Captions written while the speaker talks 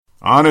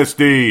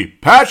Honesty,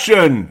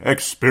 passion,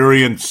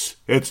 experience.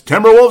 It's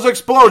Timberwolves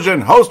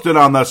Explosion, hosted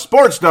on the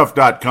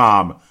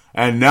sportstuff.com.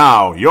 And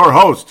now, your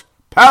host,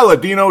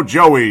 Paladino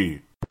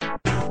Joey.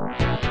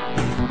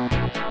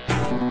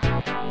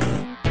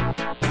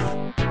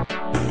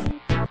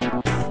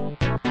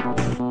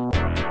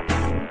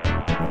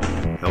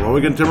 Hello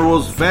again,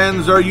 Timberwolves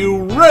fans. Are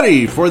you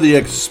ready for the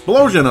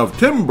explosion of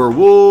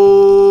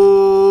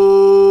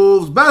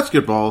Timberwolves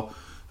basketball?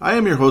 I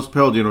am your host,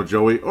 Paladino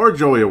Joey, or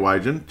Joey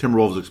Awajan.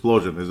 Timberwolves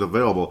Explosion is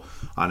available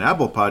on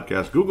Apple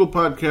Podcasts, Google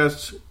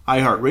Podcasts,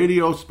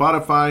 iHeartRadio,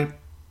 Spotify,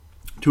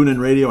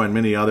 TuneIn Radio, and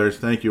many others.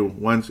 Thank you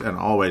once and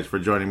always for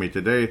joining me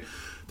today.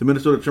 The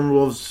Minnesota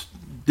Timberwolves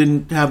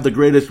didn't have the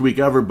greatest week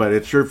ever, but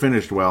it sure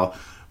finished well.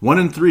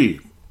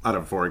 1-3 out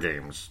of 4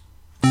 games.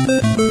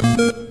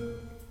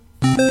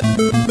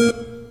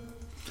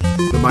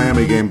 The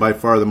Miami game, by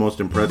far the most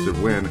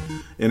impressive win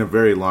in a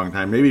very long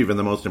time. Maybe even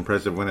the most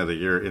impressive win of the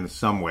year in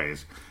some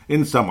ways.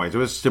 It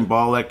was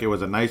symbolic. It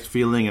was a nice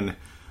feeling and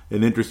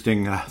an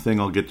interesting thing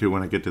I'll get to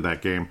when I get to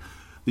that game.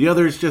 The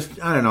others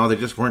just, I don't know, they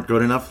just weren't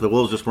good enough. The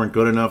Wolves just weren't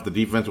good enough. The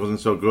defense wasn't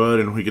so good.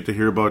 And we get to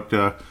hear about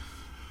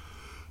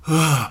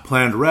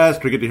planned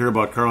rest. We get to hear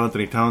about Karl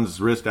Anthony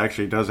Towns' wrist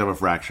actually does have a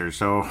fracture.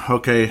 So,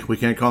 okay, we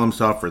can't call him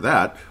soft for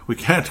that. We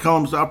can't call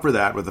him soft for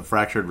that with a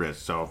fractured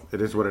wrist. So,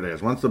 it is what it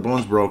is. Once the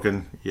bone's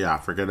broken, yeah,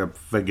 forget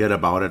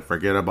about it.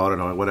 Forget about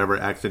it. Whatever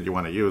accent you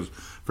want to use.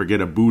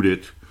 Forget about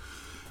it.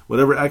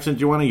 Whatever accent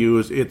you want to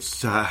use,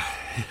 it's,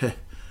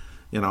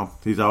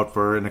 he's out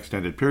for an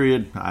extended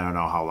period. I don't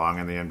know how long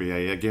in the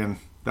NBA. Again,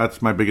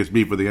 that's my biggest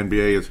beef with the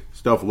NBA is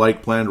stuff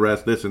like planned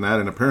rest, this and that.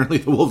 And apparently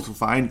the Wolves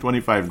fined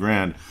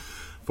 $25,000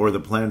 for the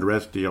planned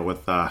rest deal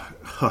with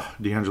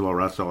D'Angelo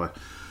Russell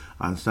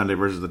on Sunday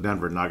versus the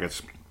Denver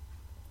Nuggets.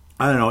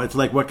 I don't know. It's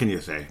like, what can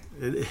you say?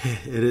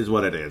 It is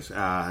what it is.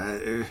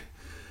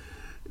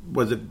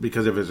 Was it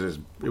because it was his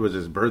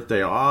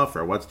birthday off,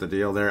 or what's the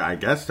deal there? I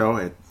guess so.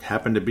 It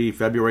happened to be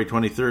February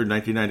 23rd,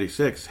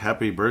 1996.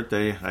 Happy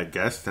birthday, I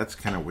guess. That's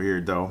kind of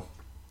weird, though.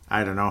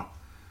 I don't know.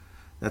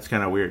 That's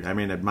kind of weird. I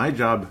mean, at my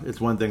job,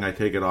 it's one thing I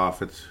take it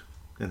off. It's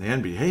in the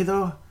NBA,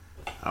 though?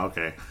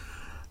 Okay.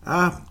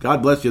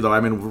 God bless you, though.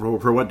 I mean,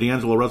 for what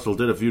D'Angelo Russell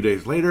did a few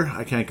days later,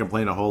 I can't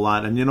complain a whole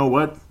lot. And you know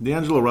what?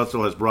 D'Angelo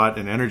Russell has brought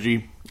an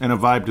energy and a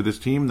vibe to this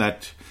team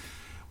that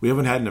we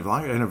haven't had in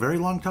a very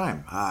long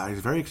time. He's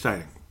very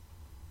exciting.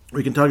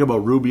 We can talk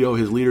about Rubio,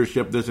 his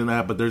leadership, this and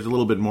that, but there's a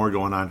little bit more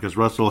going on because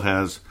Russell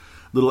has a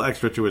little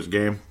extra to his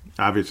game.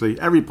 Obviously,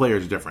 every player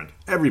is different.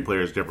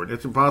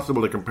 It's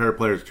impossible to compare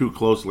players too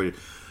closely.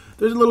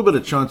 There's a little bit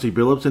of Chauncey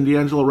Billups in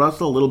D'Angelo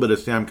Russell, a little bit of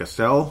Sam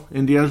Cassell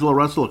in D'Angelo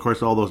Russell. Of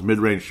course, all those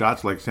mid-range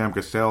shots like Sam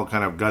Cassell,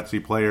 kind of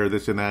gutsy player,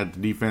 this and that.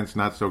 The defense,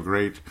 not so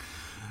great.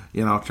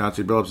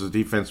 Chauncey Billups'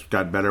 defense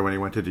got better when he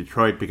went to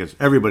Detroit because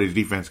everybody's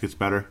defense gets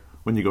better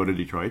when you go to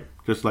Detroit.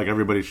 Just like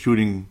everybody's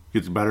shooting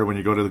gets better when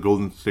you go to the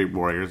Golden State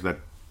Warriors,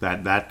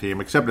 that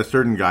team. Except a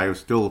certain guy who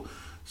still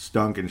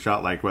stunk and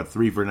shot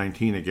 3 for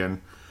 19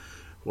 again.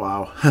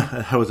 Wow.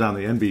 I was on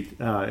the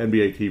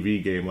NBA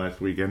TV game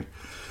last weekend.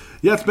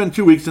 Yeah, it's been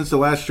 2 weeks since the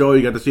last show.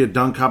 You got to see a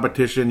dunk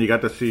competition. You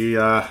got to see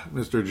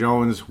Mr.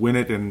 Jones win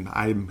it, and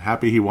I'm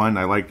happy he won.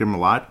 I liked him a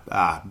lot.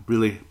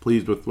 Really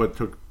pleased with what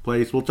took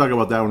place. We'll talk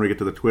about that when we get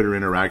to the Twitter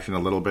interaction a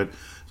little bit.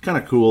 It's kind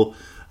of cool.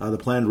 The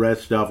planned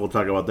rest stuff, we'll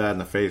talk about that in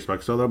the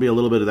Facebook. So there'll be a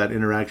little bit of that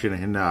interaction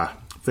in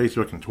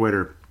Facebook and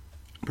Twitter,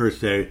 per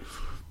se.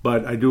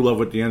 But I do love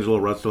what D'Angelo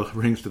Russell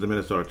brings to the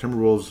Minnesota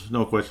Timberwolves.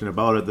 No question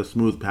about it. The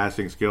smooth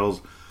passing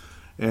skills.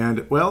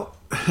 And, well,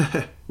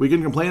 we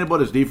can complain about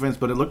his defense,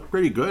 but it looked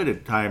pretty good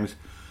at times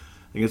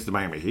against the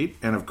Miami Heat.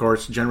 And, of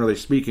course, generally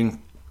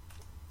speaking,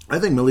 I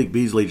think Malik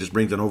Beasley just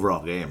brings an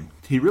overall game.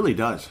 He really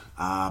does.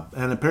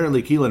 And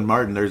apparently Kelan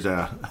Martin, there's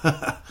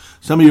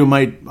some of you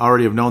might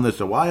already have known this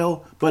a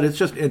while, but it's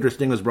just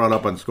interesting. It was brought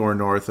up on Score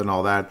North and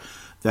all that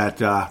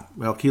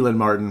Kelan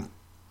Martin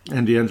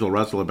and D'Angelo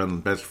Russell have been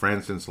best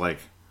friends since they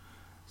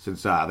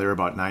were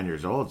about 9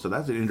 years old. So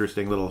that's an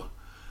interesting little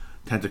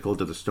tentacle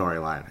to the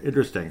storyline.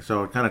 Interesting.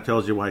 So it kind of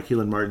tells you why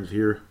Kelan Martin's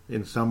here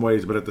in some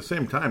ways, but at the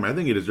same time, I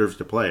think he deserves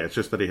to play. It's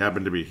just that he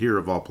happened to be here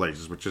of all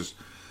places, which is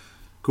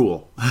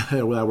cool.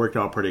 Well, that worked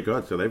out pretty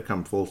good. So they've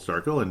come full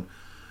circle, and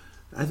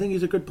I think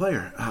he's a good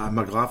player.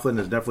 McLaughlin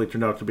has definitely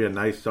turned out to be a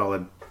nice,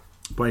 solid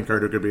point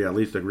guard who could be at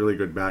least a really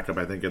good backup,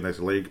 I think, in this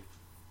league.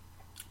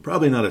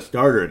 Probably not a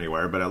starter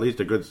anywhere, but at least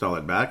a good,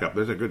 solid backup.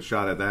 There's a good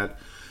shot at that.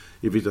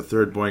 If he's a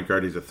third point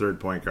guard, he's a third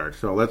point guard.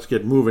 So let's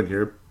get moving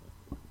here.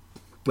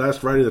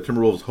 Last Friday, the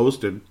Timberwolves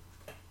hosted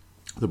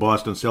the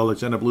Boston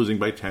Celtics, ended up losing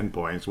by 10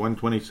 points,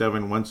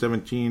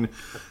 127-117.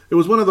 It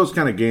was one of those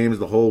kind of games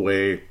the whole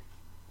way.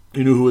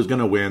 You knew who was going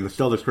to win. The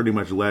Celtics pretty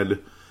much led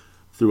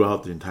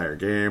throughout the entire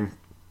game.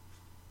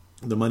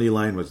 The money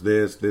line was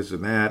this,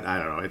 and that. I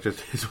don't know. It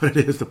just is what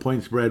it is. The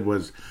point spread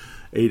was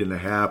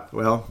 8.5.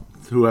 Well,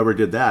 whoever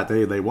did that,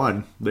 they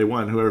won. They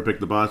won. Whoever picked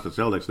the Boston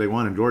Celtics, they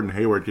won. And Gordon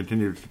Hayward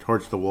continued to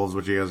torch the Wolves,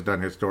 which he has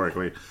done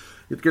historically.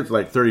 It gets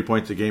 30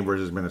 points a game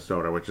versus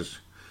Minnesota, which is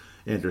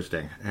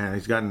interesting. And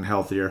he's gotten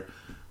healthier.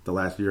 the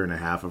last year and a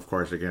half. Of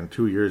course, again,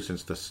 2 years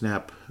since the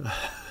snap,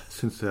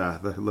 since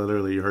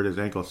literally you heard his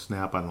ankle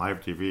snap on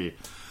live TV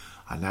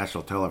on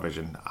national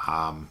television.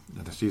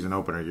 The season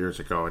opener years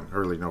ago in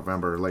early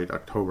November, late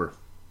October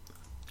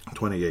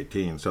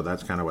 2018. So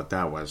that's kind of what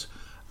that was.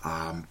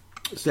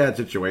 Sad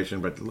situation,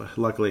 but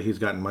luckily he's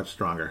gotten much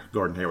stronger.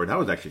 Gordon Hayward. That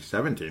was actually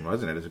 17,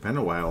 wasn't it? It's been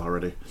a while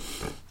already.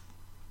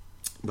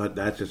 But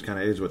that just kind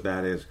of is what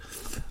that is.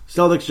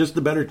 Celtics just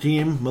the better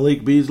team.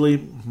 Malik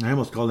Beasley. I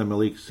almost called him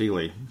Malik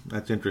Sealy.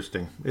 That's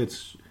interesting.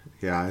 It's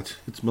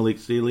Malik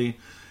Sealy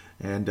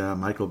and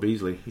Michael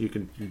Beasley. You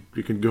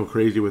can go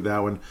crazy with that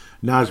one.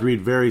 Naz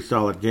Reid, very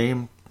solid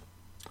game.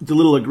 It's a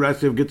little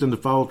aggressive, gets into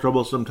foul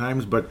trouble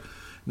sometimes, but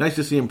nice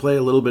to see him play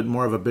a little bit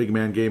more of a big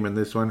man game in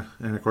this one.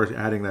 And of course,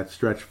 adding that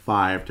stretch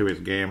 5 to his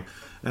game.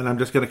 And I'm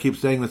just going to keep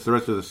saying this the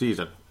rest of the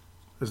season.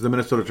 As the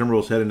Minnesota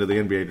Timberwolves head into the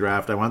NBA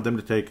draft, I want them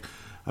to take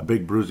a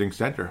big bruising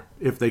center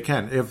if they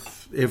can,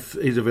 if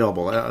he's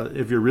available.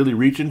 If you're really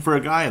reaching for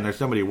a guy and there's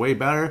somebody way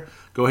better,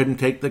 go ahead and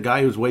take the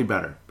guy who's way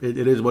better.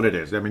 It is what it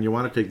is. I mean, you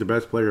want to take the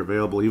best player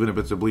available, even if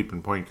it's a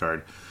bleeping point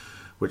guard,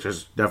 which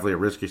is definitely a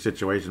risky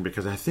situation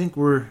because I think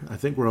we're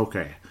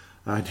okay.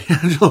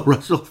 D'Angelo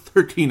Russell,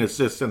 13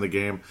 assists in the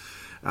game,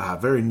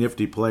 very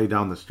nifty play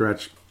down the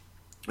stretch.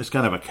 It's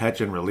kind of a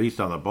catch and release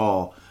on the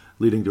ball,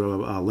 leading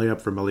to a layup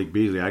for Malik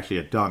Beasley, actually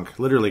a dunk.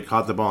 Literally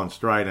caught the ball in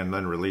stride and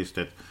then released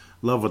it.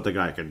 Love what the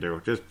guy can do.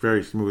 Just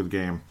very smooth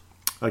game.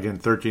 Again,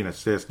 13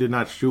 assists. Did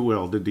not shoot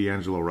well, did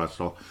D'Angelo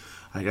Russell.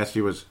 I guess he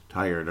was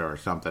tired or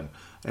something.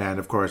 And,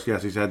 of course,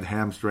 yes, he's had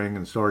hamstring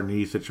and sore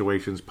knee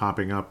situations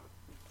popping up.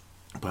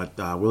 But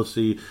we'll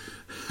see.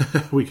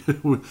 we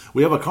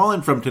have a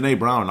call-in from Tanae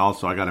Brown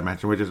also, I got to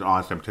mention, which is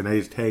awesome.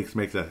 Tanae's takes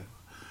makes a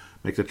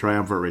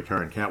triumphant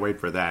return. Can't wait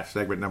for that.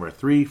 Segment number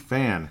 3,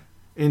 fan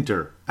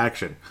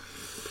interaction.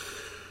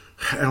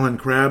 Alan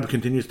Crabb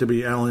continues to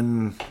be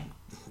Alan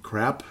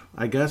Crap,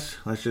 I guess.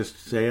 Let's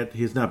just say it.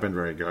 He's not been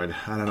very good.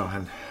 I don't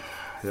know.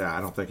 I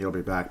don't think he'll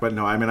be back. But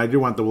no, I mean, I do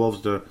want the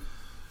Wolves to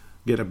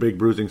get a big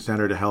bruising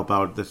center to help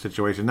out the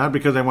situation. Not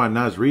because I want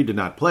Naz Reid to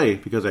not play,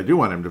 because I do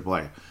want him to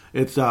play.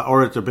 It's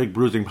a big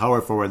bruising power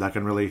forward that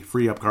can really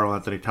free up Karl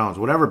Anthony Towns.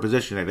 Whatever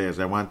position it is,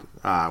 I want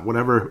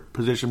whatever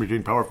position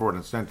between power forward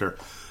and center,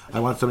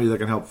 I want somebody that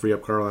can help free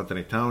up Karl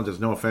Anthony Towns.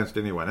 There's no offense to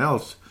anyone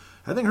else.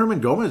 I think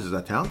Herman Gomez is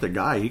a talented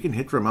guy. He can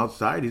hit from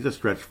outside. He's a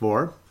stretch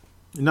 4.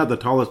 Not the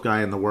tallest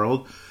guy in the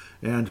world,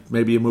 and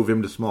maybe you move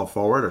him to small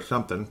forward or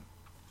something.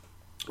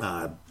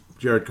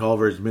 Jared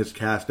Culver's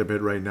miscast a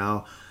bit right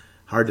now.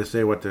 Hard to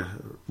say what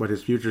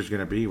his future is going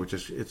to be,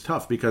 it's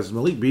tough because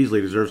Malik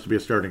Beasley deserves to be a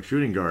starting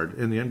shooting guard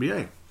in the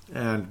NBA.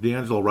 And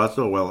D'Angelo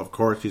Russell, well, of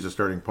course, he's a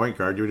starting point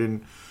guard.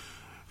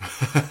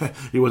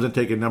 He wasn't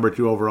taken number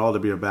 2 overall to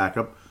be a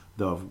backup,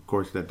 though, of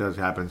course, that does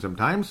happen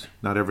sometimes.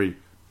 Not every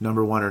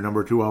number 1 or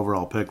number 2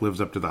 overall pick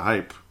lives up to the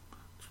hype.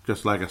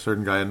 Just like a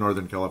certain guy in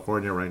Northern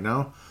California right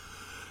now.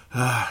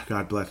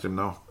 God bless him,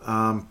 though.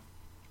 I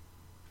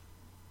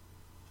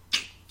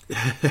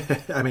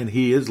mean,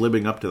 he is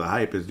living up to the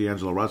hype, is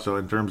D'Angelo Russell,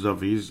 in terms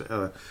of he's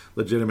a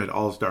legitimate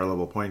all-star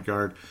level point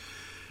guard.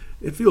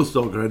 It feels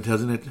so good,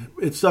 doesn't it?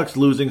 It sucks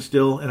losing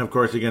still. And, of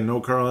course, again,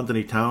 no Karl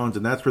Anthony Towns,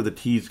 and that's where the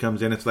tease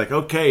comes in. It's like,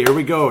 okay, here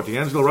we go.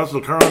 D'Angelo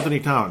Russell, Karl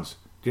Anthony Towns.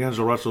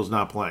 D'Angelo Russell's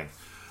not playing.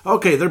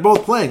 Okay, they're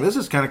both playing. This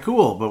is kind of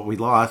cool, but we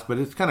lost. But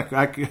it's kind of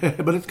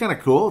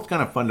cool. It's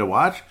kind of fun to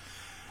watch.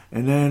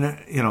 And then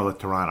the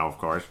Toronto, of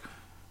course.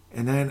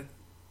 And then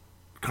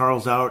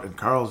Karl's out, and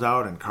Karl's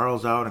out, and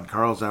Karl's out, and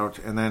Karl's out,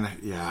 and then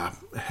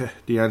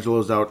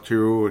D'Angelo's out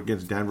too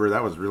against Denver.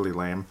 That was really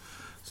lame.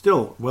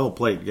 Still well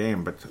played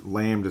game, but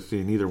lame to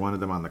see neither one of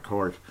them on the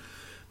court.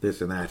 This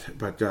and that.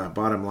 But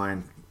bottom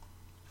line,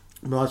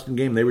 Boston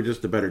game, they were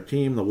just the better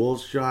team. The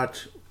Wolves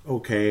shot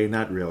okay,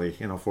 not really.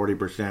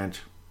 40%.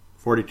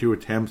 42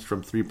 attempts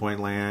from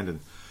 3-point land and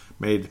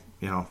made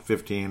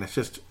 15.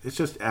 It's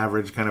just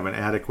average, kind of an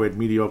adequate,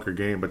 mediocre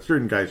game. But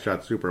certain guys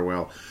shot super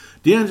well.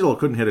 D'Angelo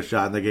couldn't hit a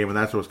shot in the game, and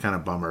that's what was kind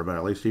of bummer. But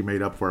at least he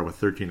made up for it with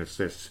 13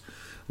 assists.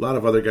 A lot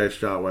of other guys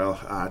shot well.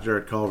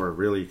 Jared Culver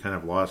really kind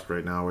of lost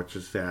right now, which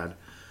is sad.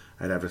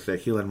 I'd have to say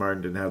Keelan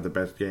Martin didn't have the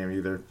best game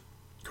either.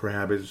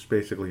 Crabbe is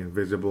basically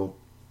invisible.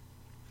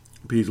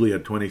 Beasley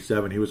had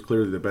 27. He was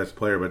clearly the best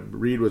player, but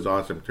Reid was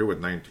awesome too with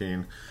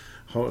 19.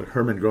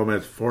 Herman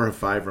Gomez, 4 of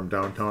 5 from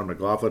downtown.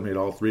 McLaughlin made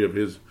all 3 of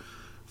his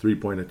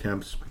 3-point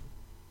attempts.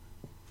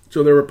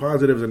 So there were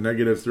positives and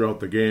negatives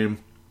throughout the game.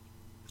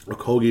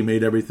 Okogie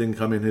made everything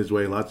come in his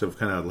way. Lots of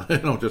kind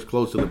of, just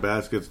close to the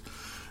baskets,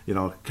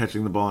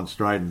 catching the ball in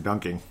stride and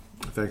dunking.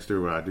 Thanks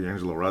to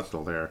D'Angelo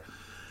Russell there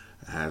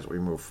as we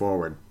move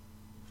forward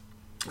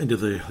into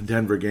the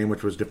Denver game,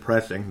 which was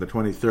depressing, the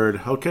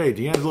 23rd. Okay,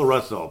 D'Angelo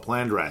Russell,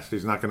 planned rest.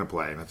 He's not going to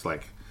play. And it's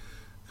like,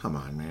 come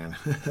on, man.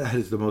 That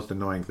is the most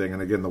annoying thing.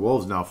 And again, the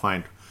Wolves now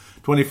find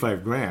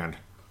 $25,000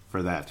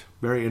 for that.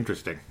 Very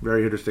interesting.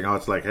 Very interesting how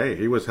it's like, hey,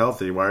 he was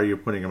healthy. Why are you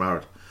putting him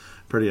out?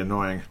 Pretty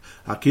annoying.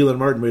 Keelan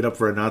Martin made up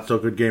for a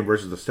not-so-good game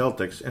versus the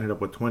Celtics. Ended up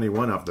with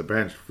 21 off the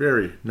bench.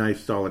 Very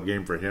nice, solid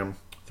game for him.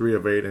 3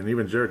 of 8, and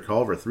even Jared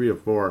Culver, 3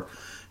 of 4.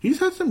 He's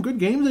had some good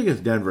games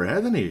against Denver,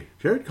 hasn't he?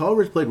 Jared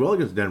Culver's played well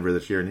against Denver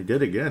this year, and he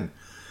did again.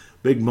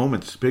 Big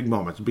moments, big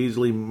moments.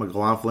 Beasley,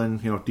 McLaughlin,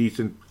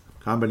 decent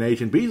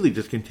combination. Beasley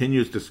just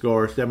continues to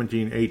score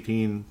 17,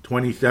 18,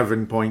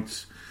 27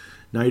 points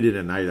night in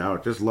and night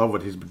out. Just love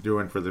what he's been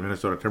doing for the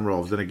Minnesota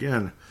Timberwolves. And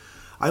again,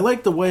 I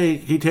like the way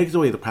he takes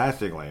away the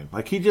passing lane.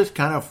 Like, he just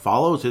kind of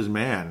follows his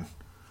man.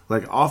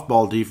 Like,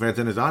 off-ball defense,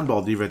 and his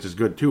on-ball defense is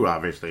good too,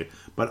 obviously.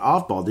 But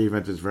off-ball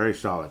defense is very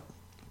solid.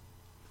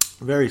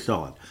 Very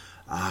solid.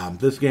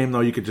 This game, though,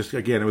 you could just,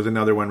 again, it was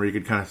another one where you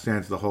could kind of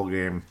sense the whole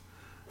game.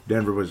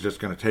 Denver was just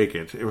going to take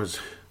it. It was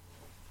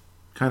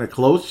kind of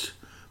close,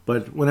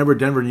 but whenever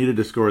Denver needed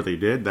to score, they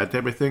did, that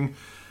type of thing.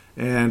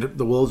 And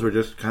the Wolves were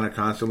just kind of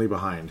constantly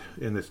behind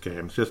in this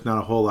game. It's just not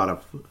a whole lot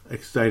of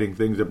exciting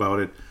things about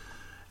it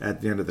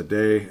at the end of the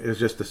day. It was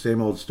just the same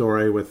old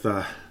story with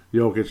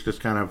Jokic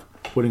just kind of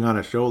putting on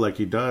a show like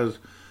he does.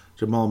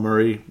 Jamal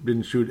Murray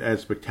didn't shoot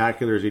as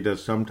spectacular as he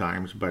does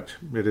sometimes, but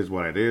it is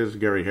what it is.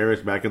 Gary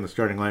Harris back in the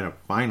starting lineup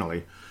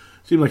finally.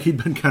 Seemed like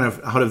he'd been kind of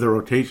out of the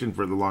rotation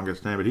for the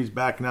longest time, but he's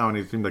back now, and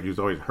he seemed like he was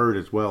always hurt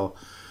as well.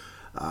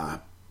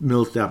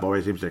 Millsap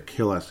always seems to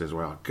kill us as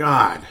well.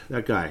 God,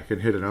 that guy can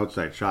hit an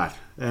outside shot.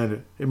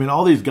 And, I mean,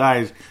 all these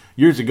guys,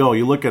 years ago,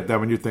 you look at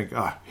them and you think,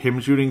 him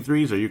shooting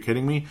threes? Are you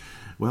kidding me?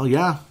 Well,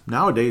 yeah,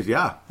 nowadays,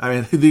 yeah. I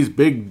mean, these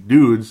big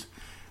dudes,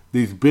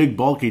 these big,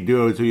 bulky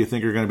dudes who you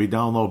think are going to be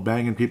down low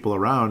banging people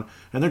around,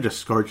 and they're just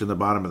scorching the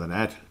bottom of the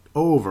net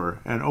over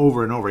and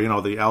over and over. You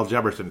know, the Al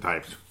Jefferson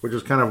types, which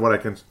is kind of what I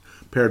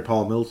compared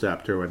Paul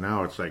Millsap to, and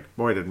now it's like,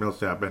 boy, did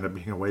Millsap end up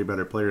being a way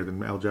better player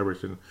than Al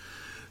Jefferson.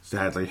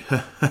 Sadly.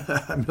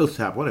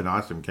 Millsap, what an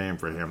awesome game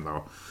for him,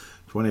 though.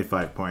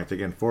 25 points.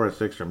 Again, 4 of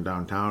 6 from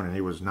downtown, and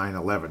he was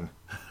 9-11.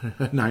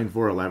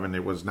 9-4-11.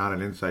 It was not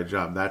an inside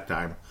job that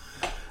time.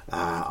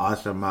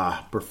 Awesome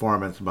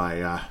performance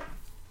by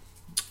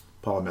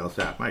Paul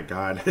Millsap. My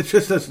God. It's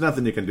just there's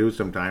nothing you can do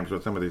sometimes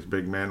with some of these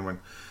big men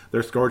when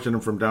they're scorching them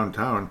from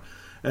downtown.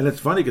 And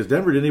it's funny because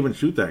Denver didn't even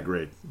shoot that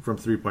great from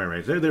three-point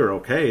range. They were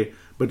okay,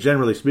 but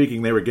generally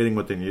speaking, they were getting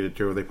what they needed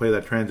to. They play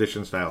that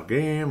transition-style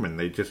game, and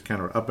they just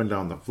kind of up and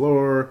down the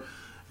floor,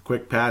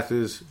 quick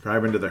passes,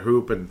 drive into the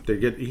hoop, and they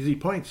get easy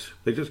points.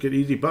 They just get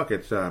easy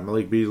buckets.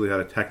 Malik Beasley had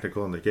a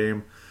technical in the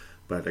game,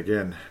 but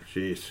again,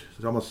 it's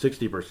almost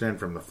 60%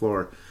 from the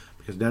floor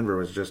because Denver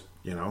was just,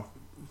 the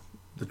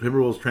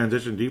Timberwolves'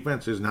 transition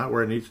defense is not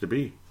where it needs to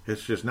be.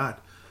 It's just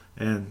not.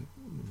 And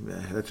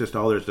that's just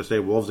all there's to say.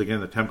 Wolves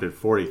again attempted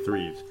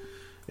 43s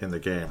in the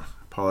game.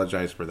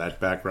 Apologize for that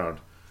background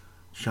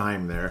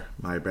chime there.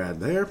 My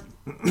bad there.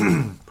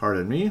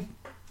 Pardon me.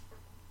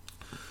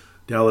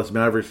 Dallas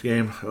Mavericks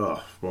game.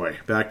 Oh, boy.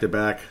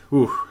 Back-to-back.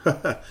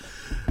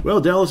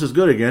 Well, Dallas is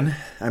good again.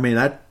 I mean,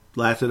 that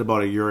lasted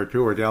about a year or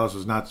two where Dallas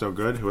was not so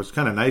good. It was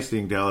kind of nice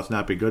seeing Dallas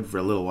not be good for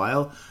a little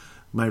while.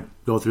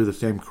 Might go through the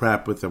same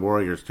crap with the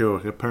Warriors, too.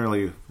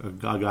 Apparently, a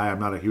guy I'm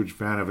not a huge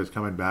fan of is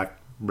coming back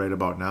right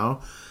about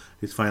now.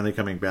 He's finally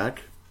coming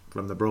back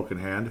from the broken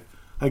hand.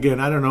 Again,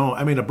 I don't know.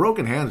 I mean, a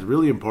broken hand is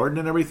really important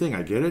and everything.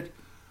 I get it.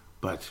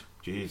 But,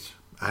 geez,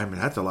 I mean,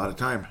 that's a lot of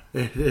time.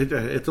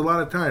 It's a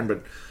lot of time,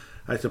 but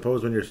I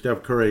suppose when you're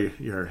Steph Curry,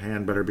 your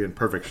hand better be in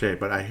perfect shape.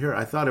 But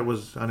I thought it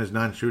was on his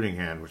non-shooting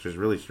hand, which is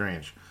really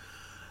strange.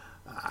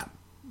 I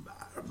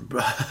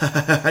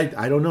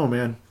don't know,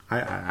 man.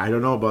 I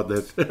don't know about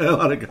this. A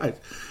lot of guys.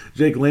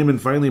 Jake Layman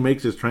finally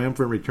makes his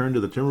triumphant return to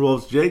the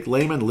Timberwolves. Jake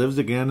Layman lives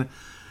again.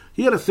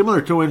 He had a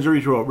similar toe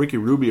injury to what Ricky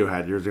Rubio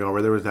had years ago,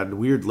 where there was that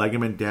weird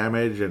ligament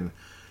damage, and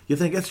you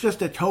think it's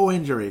just a toe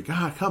injury.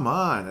 God, come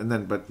on. And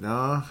then, but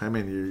no, I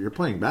mean, you're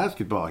playing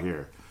basketball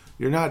here.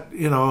 You're not,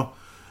 you're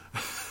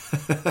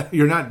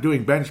not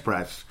doing bench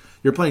press.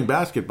 You're playing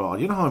basketball.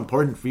 You know how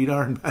important feet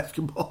are in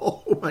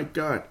basketball? Oh my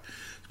God.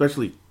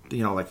 Especially,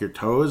 like your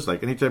toes.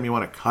 Like anytime you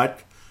want to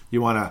cut,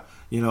 you want to,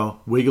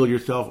 wiggle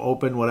yourself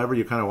open, whatever.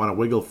 You kind of want to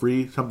wiggle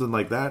free, something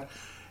like that.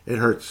 It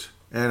hurts.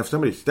 And if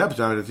somebody steps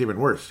on it, it's even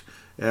worse.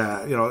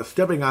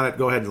 Stepping on it,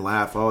 go ahead and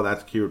laugh. Oh,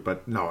 that's cute.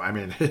 But no, I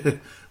mean,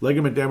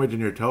 ligament damage in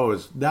your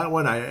toes. That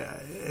one,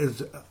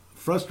 as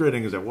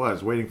frustrating as it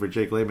was, waiting for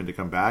Jake Layman to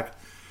come back.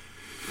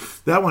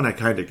 That one I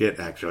kind of get,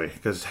 actually,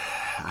 because,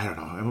 I don't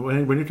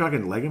know, when you're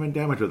talking ligament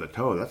damage with a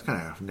toe, that's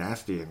kind of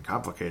nasty and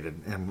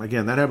complicated. And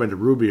again, that happened to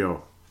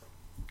Rubio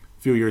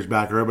a few years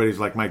back. Everybody's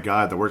like, my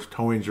God, the worst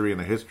toe injury in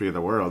the history of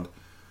the world.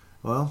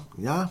 Well,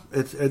 yeah,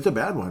 it's a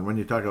bad one when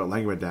you talk about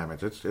ligament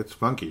damage. It's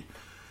funky.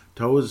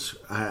 Toes,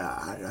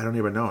 I don't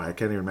even know. I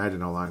can't even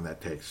imagine how long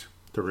that takes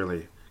to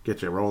really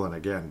get you rolling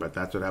again. But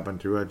that's what happened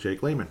to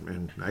Jake Layman,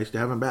 and nice to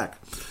have him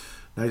back.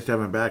 Nice to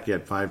have him back. He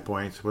had 5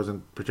 points.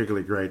 Wasn't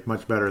particularly great.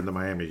 Much better than the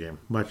Miami game.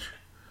 Much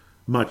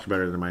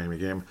better than the Miami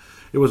game.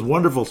 It was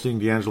wonderful seeing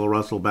D'Angelo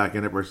Russell back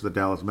in it versus the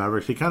Dallas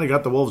Mavericks. He kind of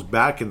got the Wolves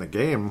back in the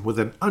game with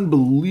an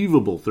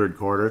unbelievable third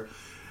quarter.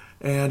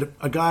 And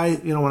a guy,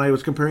 when I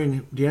was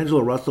comparing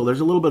D'Angelo Russell,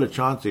 there's a little bit of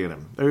Chauncey in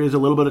him. There is a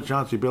little bit of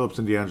Chauncey Billups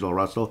in D'Angelo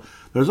Russell.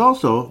 There's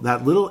also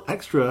that little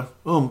extra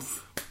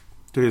oomph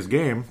to his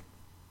game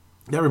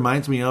That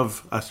reminds me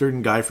of a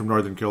certain guy from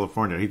Northern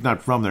California. He's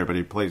not from there, but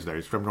he plays there.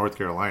 He's from North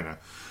Carolina.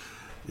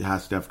 Yeah,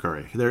 Steph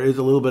Curry. There is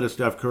a little bit of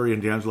Steph Curry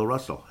and D'Angelo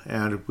Russell.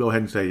 And go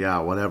ahead and say, yeah,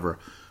 whatever.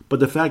 But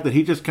the fact that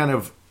he just kind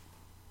of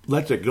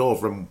lets it go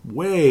from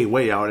way,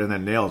 way out and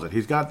then nails it.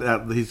 He's got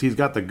that. He's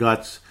got the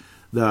guts,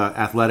 the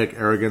athletic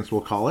arrogance, we'll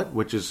call it,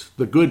 which is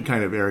the good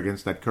kind of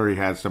arrogance that Curry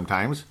has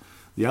sometimes.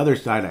 The other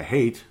side I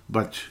hate,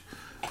 but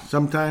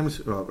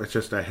sometimes, well, it's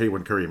just I hate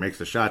when Curry makes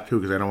the shot too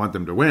because I don't want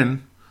them to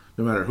win.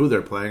 No matter who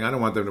they're playing. I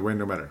don't want them to win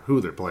no matter who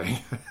they're playing.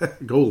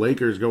 Go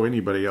Lakers, go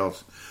anybody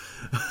else.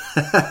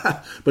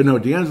 But no,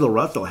 D'Angelo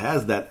Russell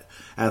has that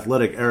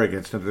athletic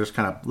arrogance to just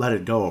kind of let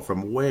it go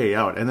from way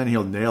out, and then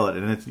he'll nail it.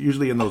 And it's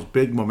usually in those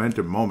big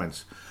momentum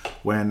moments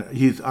when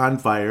he's on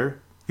fire,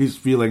 he's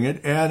feeling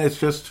it, and it's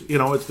just,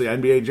 it's the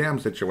NBA Jam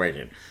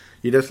situation.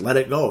 You just let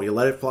it go. You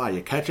let it fly.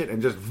 You catch it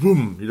and just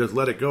boom, you just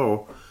let it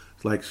go.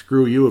 It's like,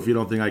 screw you if you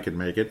don't think I can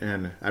make it.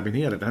 And, I mean,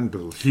 he had an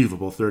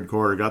unbelievable third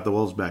quarter, got the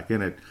Wolves back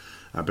in it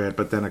a bit,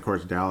 but then of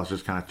course Dallas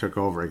just kind of took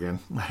over again,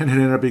 and it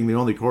ended up being the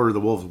only quarter the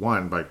Wolves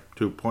won by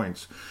 2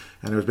 points,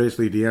 and it was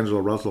basically D'Angelo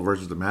Russell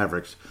versus the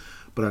Mavericks.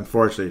 But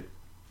unfortunately,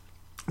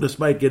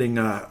 despite getting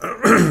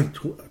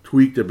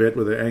tweaked a bit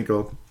with the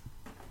ankle,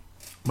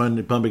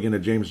 bumping into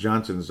James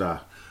Johnson's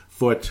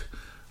foot,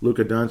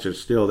 Luka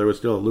Doncic there was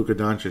still a Luka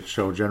Doncic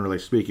show, generally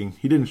speaking.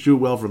 He didn't shoot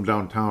well from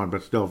downtown,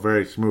 but still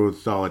very smooth,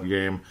 solid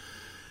game.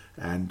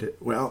 And,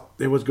 well,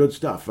 it was good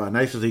stuff.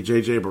 Nice to see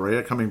J.J.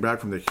 Barea coming back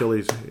from the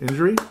Achilles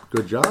injury.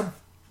 Good job.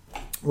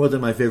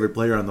 Wasn't my favorite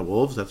player on the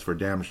Wolves, that's for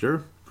damn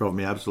sure. Drove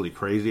me absolutely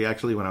crazy,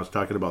 actually, when I was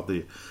talking about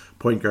the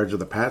point guards of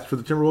the past for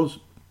the Timberwolves.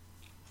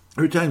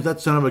 Every time that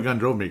son of a gun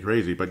drove me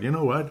crazy. But you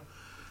know what?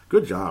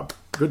 Good job.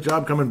 Good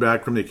job coming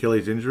back from the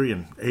Achilles injury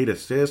and 8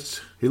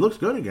 assists. He looks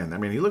good again. I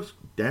mean, he looks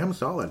damn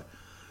solid.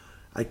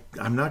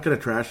 I'm not going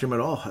to trash him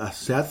at all.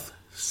 Seth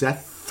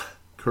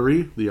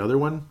Curry, the other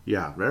one,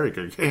 yeah, very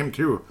good game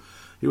too.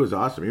 He was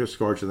awesome. He was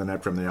scorching the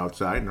net from the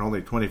outside in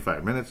only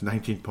 25 minutes,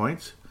 19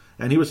 points,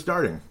 and he was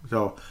starting.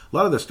 So a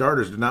lot of the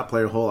starters did not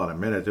play a whole lot of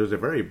minutes. It was a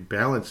very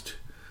balanced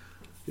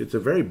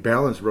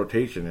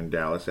rotation in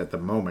Dallas at the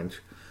moment.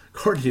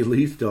 Courtney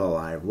Lee's still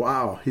alive.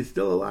 Wow, he's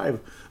still alive.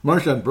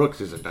 Marshawn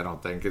Brooks isn't, I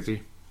don't think, is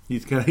he? He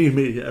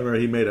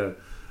made a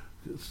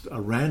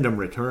random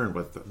return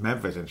with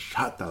Memphis and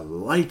shot the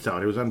lights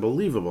out. It was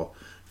unbelievable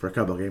for a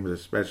couple of games,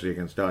 especially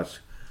against us.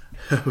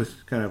 It was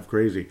kind of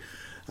crazy.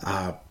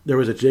 There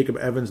was a Jacob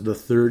Evans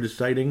III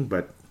sighting,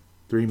 but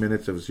 3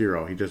 minutes of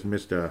 0. He just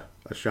missed a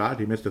shot.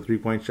 He missed a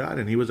 3-point shot,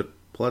 and he was a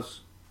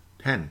plus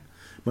 10.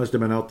 Must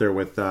have been out there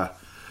with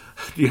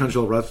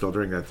D'Angelo Russell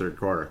during that third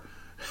quarter.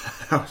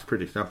 That was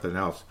pretty something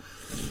else.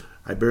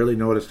 I barely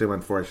noticed him,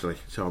 unfortunately.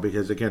 So,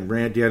 because again,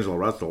 D'Angelo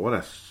Russell,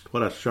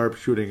 what a sharp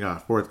shooting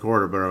fourth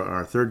quarter,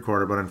 or third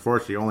quarter, but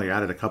unfortunately only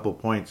added a couple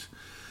points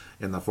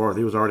in the fourth.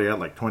 He was already at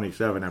like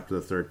 27 after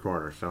the third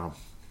quarter. So,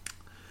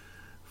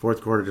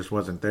 fourth quarter just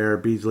wasn't there.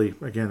 Beasley,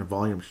 again, a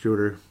volume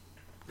shooter,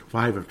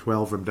 5 of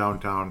 12 from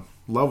downtown.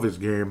 Love his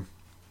game,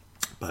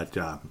 but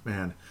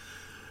man,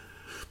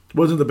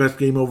 wasn't the best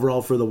game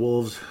overall for the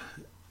Wolves.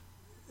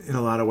 In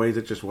a lot of ways,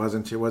 it just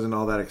wasn't. It wasn't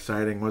all that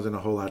exciting. Wasn't a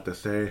whole lot to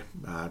say.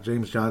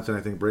 James Johnson,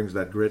 I think, brings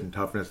that grit and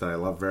toughness that I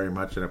love very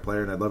much in a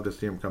player, and I'd love to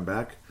see him come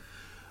back.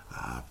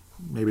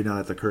 Maybe not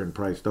at the current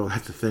price, though.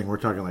 That's the thing. We're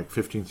talking like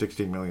 15,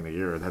 16 million a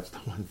year. That's the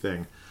one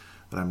thing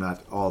that I'm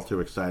not all too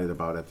excited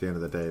about at the end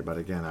of the day. But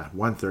again,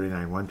 139,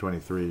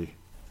 123,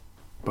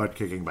 butt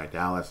kicking by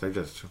Dallas.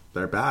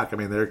 They're back. I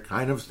mean, they're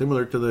kind of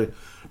similar to the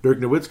Dirk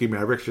Nowitzki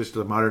Mavericks, just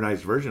a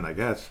modernized version, I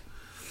guess.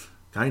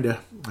 Kinda.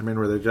 I mean,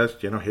 where they're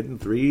just, hitting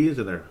threes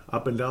and they're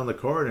up and down the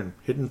court and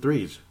hitting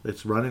threes.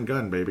 It's run and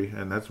gun, baby.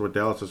 And that's what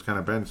Dallas has kind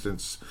of been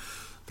since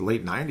the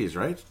late 90s,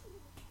 right?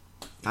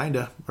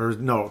 Kinda. Or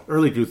no,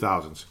 early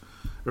 2000s.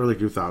 Early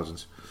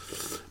 2000s.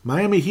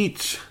 Miami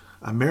Heat,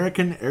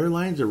 American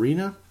Airlines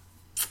Arena,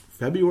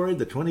 February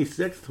the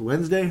 26th,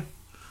 Wednesday,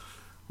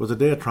 was a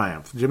day of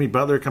triumph. Jimmy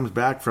Butler comes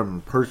back from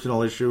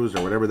personal issues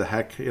or whatever the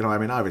heck.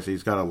 Obviously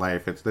he's got a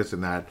life. It's this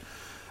and that.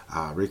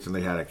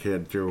 Recently had a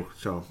kid too,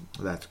 so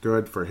that's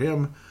good for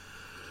him.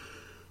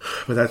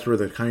 But that's where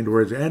the kind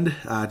words end.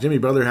 Jimmy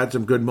Butler had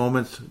some good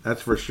moments,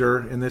 that's for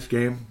sure, in this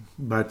game.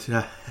 But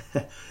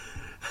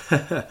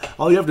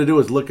all you have to do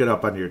is look it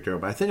up on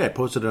YouTube. I think I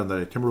posted it on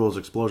the Timberwolves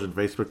Explosion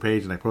Facebook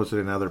page, and I posted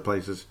it in other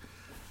places.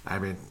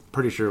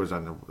 Pretty sure it was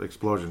on the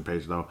Explosion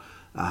page, though.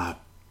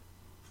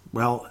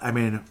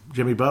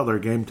 Jimmy Butler,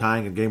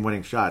 game-tying and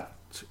game-winning shot.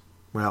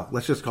 Well,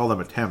 let's just call them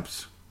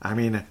attempts.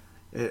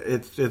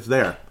 It's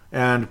there.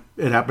 And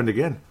it happened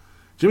again.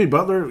 Jimmy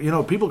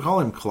Butler, people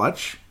call him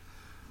clutch.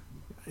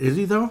 Is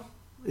he, though?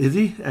 Is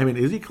he?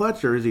 Is he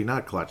clutch or is he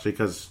not clutch?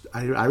 Because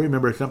I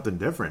remember something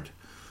different.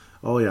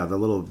 Oh, yeah, the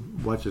little,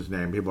 what's his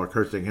name? People are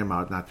cursing him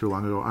out not too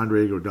long ago.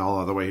 Andre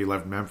Iguodala, the way he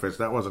left Memphis.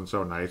 That wasn't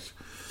so nice.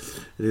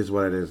 It is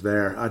what it is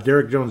there.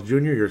 Derrick Jones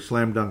Jr., your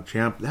slam dunk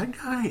champ. That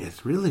guy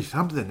is really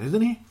something,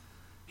 isn't he?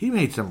 He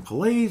made some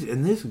plays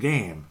in this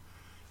game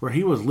where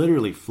he was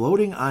literally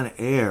floating on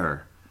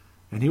air.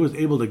 And he was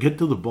able to get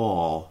to the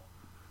ball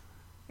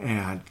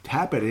and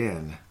tap it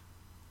in.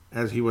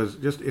 as he was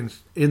just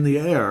in the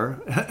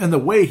air, and the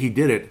way he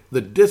did it,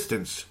 the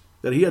distance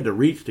that he had to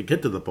reach to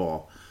get to the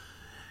ball,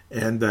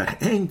 and the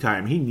hang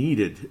time he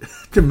needed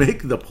to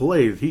make the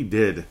plays he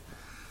did.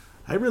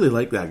 I really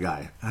like that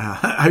guy.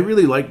 I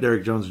really like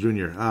Derek Jones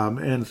Jr.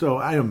 And so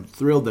I am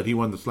thrilled that he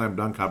won the slam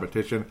dunk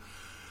competition.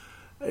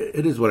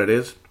 It is what it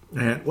is.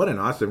 And what an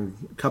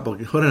awesome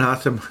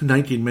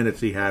 19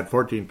 minutes he had,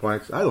 14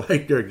 points. I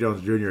like Derek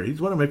Jones Jr.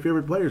 He's one of my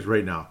favorite players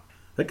right now.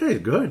 That guy's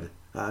good.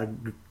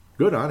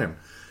 Good on him.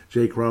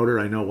 Jay Crowder,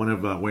 I know one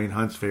of Wayne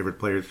Hunt's favorite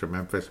players from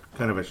Memphis.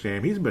 Kind of a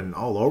shame. He's been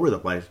all over the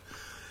place.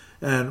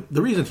 And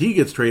the reason he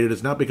gets traded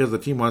is not because the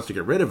team wants to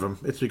get rid of him.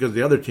 It's because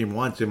the other team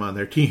wants him on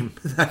their team.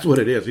 That's what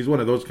it is. He's one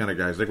of those kind of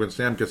guys. Like when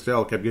Sam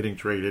Cassell kept getting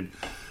traded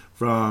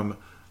from,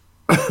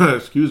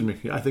 excuse me,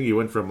 I think he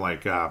went from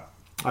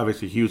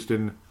obviously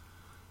Houston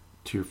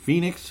to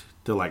Phoenix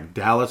to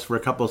Dallas for a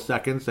couple of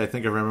seconds. I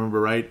think I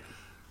remember right.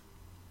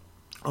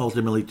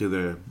 Ultimately to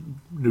the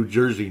New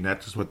Jersey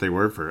Nets is what they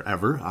were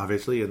forever,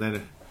 obviously. And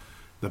then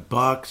the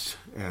Bucks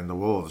and the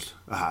Wolves.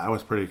 That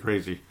was pretty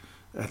crazy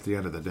at the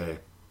end of the day.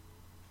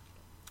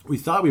 We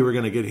thought we were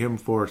going to get him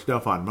for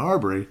Stephon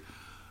Marbury,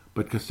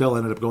 but Cassell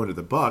ended up going to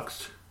the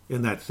Bucks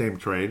in that same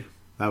trade.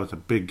 That was a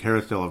big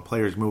carousel of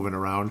players moving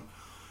around.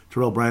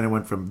 Terrell Brandon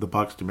went from the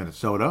Bucks to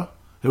Minnesota.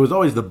 It was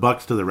always the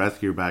Bucks to the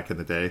rescue back in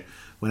the day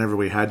whenever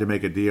we had to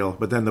make a deal.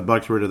 But then the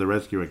Bucks were to the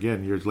rescue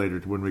again years later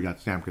when we got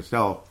Sam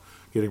Cassell,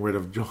 getting rid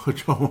of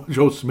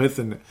Joe Smith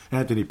and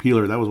Anthony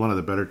Peeler. That was one of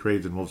the better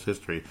trades in Wolves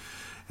history,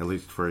 at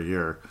least for a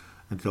year,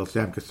 until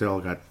Sam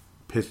Cassell got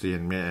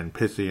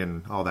pissy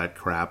and all that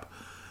crap.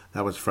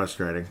 That was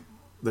frustrating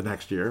the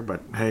next year, but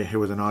hey, it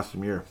was an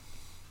awesome year.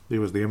 It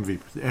was the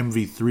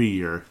MV3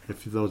 year,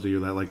 if those of you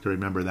that like to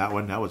remember that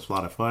one. That was a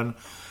lot of fun.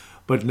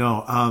 But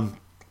no,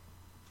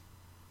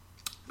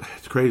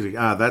 it's crazy.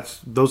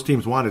 Those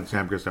teams wanted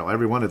Sam Cassell.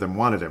 Every one of them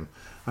wanted him.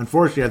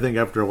 Unfortunately, I think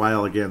after a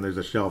while, again, there's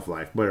a shelf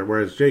life. But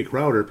whereas Jay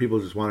Crowder, people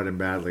just wanted him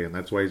badly, and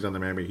that's why he's on the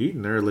Miami Heat,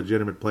 and they're a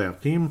legitimate playoff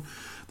team.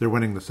 They're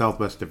winning the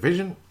Southwest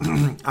Division.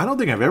 I don't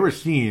think I've ever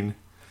seen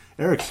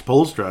Eric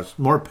Spoelstra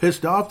more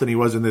pissed off than he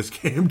was in this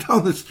game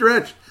down the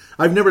stretch.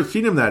 I've never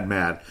seen him that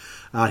mad.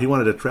 He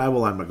wanted to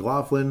travel on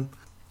McLaughlin.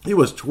 He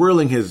was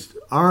twirling his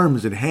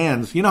arms and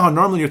hands. You know how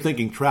normally you're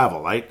thinking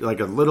travel, right? Like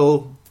a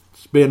little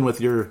spin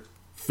with your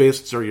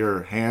fists or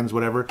your hands,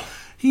 whatever.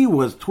 He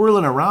was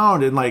twirling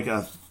around in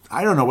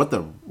I don't know what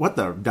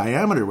the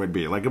diameter would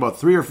be, like about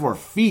 3 or 4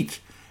 feet.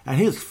 And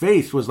his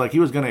face was like he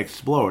was going to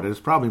explode. It's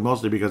probably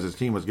mostly because his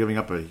team was giving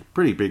up a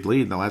pretty big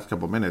lead in the last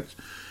couple of minutes.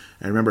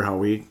 I remember how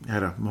we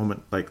had a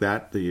moment like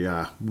that,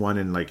 the one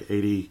in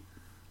 84-37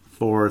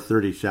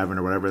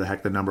 or whatever the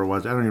heck the number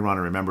was. I don't even want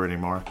to remember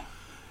anymore.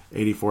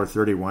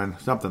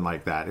 84-31, something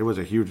like that. It was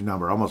a huge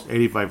number, almost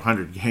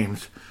 8,500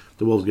 games.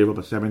 The Wolves gave up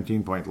a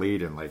 17-point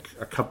lead in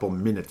a couple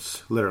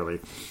minutes, literally.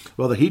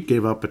 Well, the Heat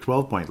gave up a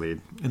 12-point lead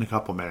in a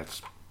couple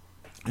minutes.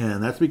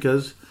 And that's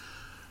because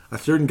a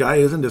certain guy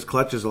isn't as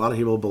clutch as a lot of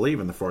people believe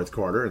in the fourth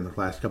quarter, in the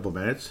last couple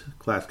minutes,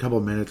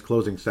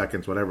 closing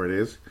seconds, whatever it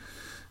is,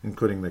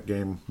 including the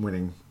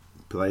game-winning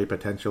play,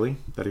 potentially,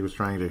 that he was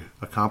trying to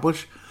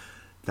accomplish.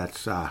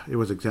 It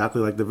was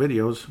exactly like the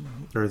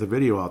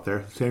video out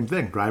there. Same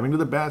thing. Driving to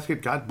the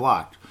basket, got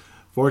blocked.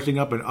 Forcing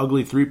up an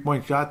ugly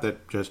three-point shot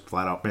that just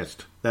flat-out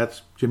missed.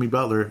 That's Jimmy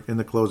Butler in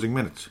the closing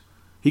minutes.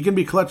 He can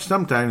be clutch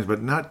sometimes,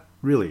 but not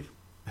really.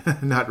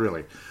 Not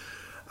really.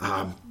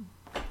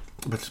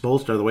 But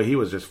Spoelstra, the way he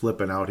was just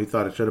flipping out, he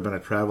thought it should have been a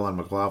travel on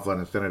McLaughlin.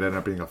 Instead, it ended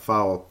up being a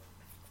foul.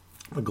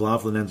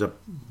 McLaughlin ends up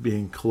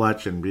being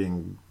clutch and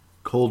being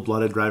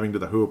cold-blooded driving to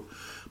the hoop,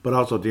 but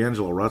also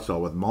D'Angelo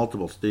Russell with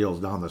multiple steals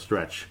down the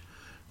stretch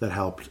that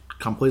helped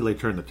completely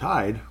turn the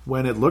tide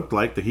when it looked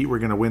like the Heat were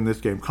going to win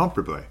this game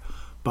comfortably.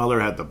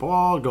 Butler had the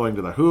ball going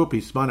to the hoop. He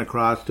spun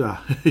across.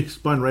 He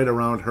spun right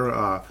around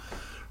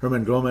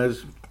Herman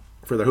Gomez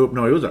for the hoop.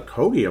 No, it was a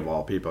Kogi of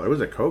all people. It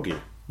was a Kogi.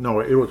 No,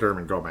 it was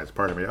Herman Gomez,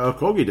 pardon me.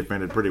 Kogi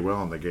defended pretty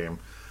well in the game.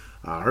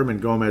 Herman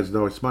Gomez,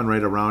 though, spun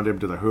right around him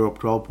to the hoop.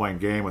 12-point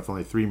game with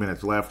only 3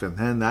 minutes left. And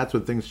then that's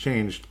when things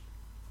changed.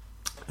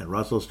 And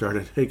Russell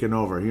started taking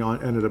over. He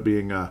ended up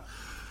being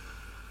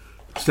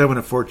 7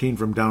 of 14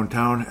 from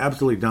downtown.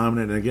 Absolutely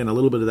dominant. And again, a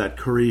little bit of that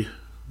Curry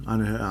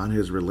on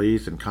his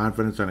release and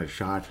confidence on his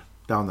shot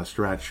down the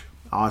stretch.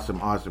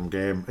 Awesome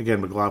game. Again,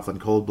 McLaughlin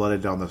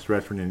cold-blooded down the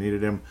stretch when you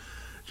needed him.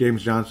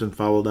 James Johnson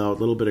fouled out, a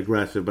little bit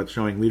aggressive, but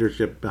showing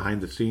leadership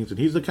behind the scenes. And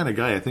he's the kind of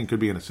guy I think could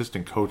be an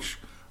assistant coach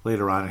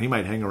later on. And he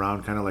might hang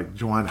around kind of like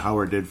Juwan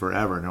Howard did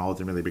forever and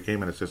ultimately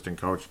became an assistant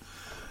coach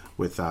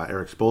with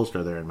Eric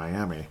Spoelstra there in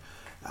Miami.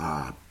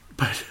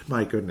 But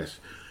my goodness.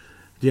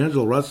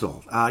 D'Angelo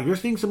Russell, you're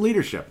seeing some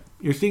leadership.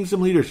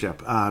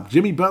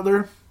 Jimmy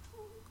Butler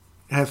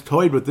has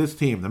toyed with this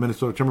team, the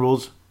Minnesota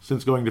Timberwolves,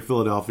 since going to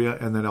Philadelphia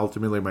and then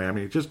ultimately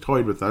Miami. Just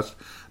toyed with us,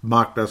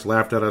 mocked us,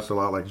 laughed at us a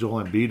lot like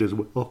Joel Embiid as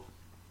well.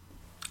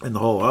 And the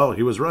whole,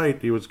 he was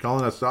right. He was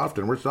calling us soft,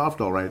 and we're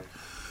soft all right.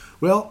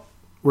 Well,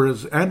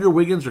 whereas Andrew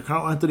Wiggins or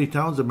Karl Anthony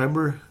Towns a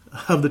member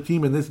of the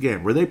team in this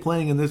game? Were they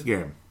playing in this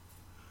game?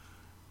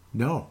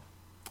 No.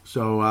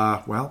 So,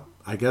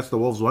 I guess the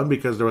Wolves won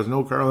because there was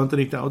no Karl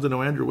Anthony Towns and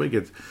no Andrew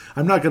Wiggins.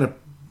 I'm not going to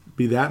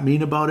be that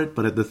mean about it,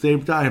 but at the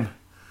same time,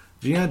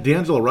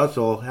 D'Angelo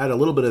Russell had a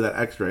little bit of that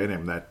extra in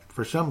him that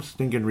for some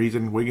stinking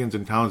reason Wiggins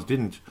and Towns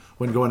didn't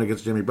when going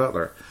against Jimmy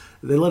Butler.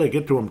 They let it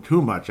get to him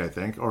too much, I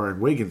think, or in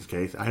Wiggins'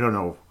 case, I don't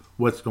know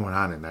what's going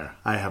on in there.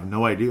 I have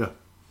no idea.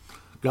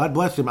 God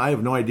bless him, I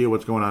have no idea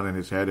what's going on in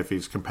his head, if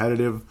he's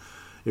competitive,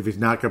 if he's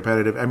not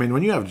competitive. I mean,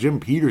 when you have Jim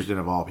Peterson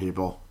of all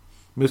people,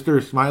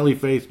 Mr. Smiley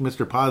Face,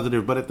 Mr.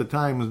 Positive, but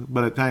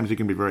at times he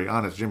can be very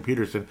honest. Jim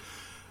Peterson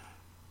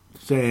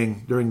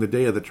saying during the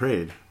day of the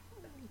trade,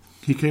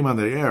 he came on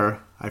the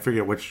air, I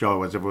forget which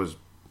show it was,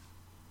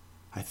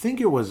 I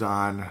think it was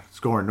on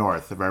Score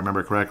North, if I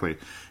remember correctly.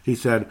 He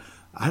said,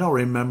 I don't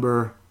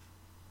remember,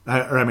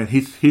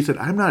 he said,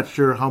 I'm not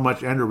sure how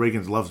much Andrew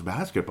Wiggins loves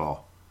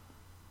basketball.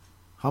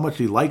 How much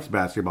he likes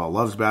basketball,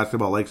 loves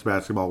basketball, likes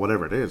basketball,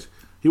 whatever it is.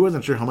 He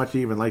wasn't sure how much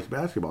he even likes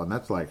basketball, and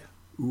that's like,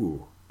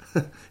 ooh.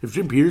 If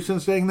Jim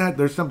Peterson's saying that,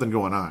 there's something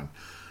going on.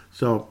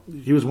 So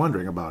he was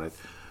wondering about it.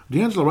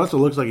 D'Angelo Russell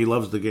looks like he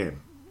loves the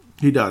game.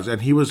 He does,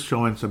 and he was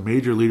showing some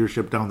major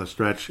leadership down the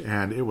stretch,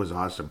 and it was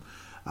awesome.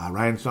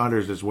 Ryan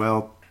Saunders as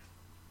well.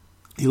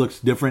 He looks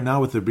different now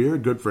with the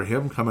beard. Good for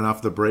him, coming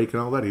off the break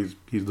and all that.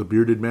 He's the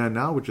bearded man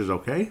now, which is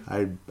okay.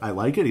 I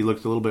like it. He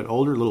looks a little bit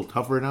older, a little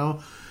tougher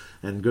now,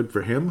 and good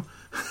for him.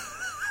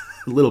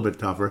 A little bit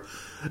tougher.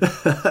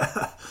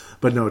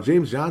 But no,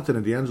 James Johnson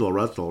and D'Angelo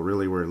Russell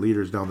really were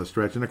leaders down the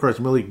stretch. And, of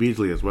course, Malik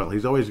Beasley as well.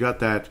 He's always got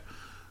that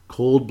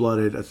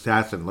cold-blooded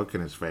assassin look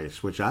in his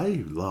face, which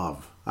I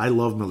love. I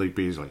love Malik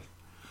Beasley.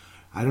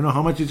 I don't know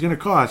how much he's going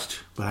to cost,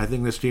 but I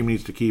think this team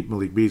needs to keep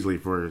Malik Beasley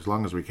for as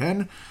long as we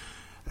can.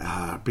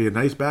 Be a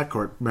nice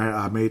backcourt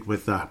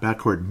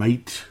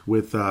mate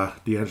with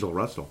D'Angelo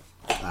Russell.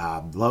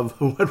 Love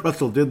what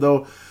Russell did,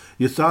 though.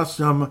 You saw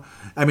some,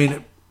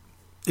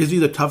 is he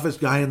the toughest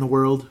guy in the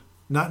world?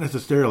 Not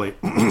necessarily,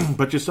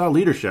 but you saw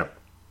leadership.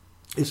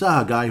 You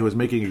saw a guy who was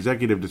making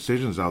executive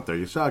decisions out there.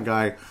 You saw a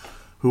guy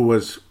who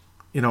was,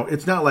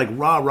 it's not like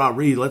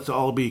rah-rah-ree, let's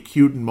all be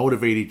cute and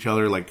motivate each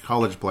other like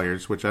college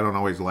players, which I don't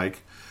always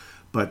like.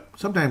 But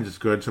sometimes it's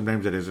good,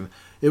 sometimes it isn't.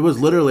 It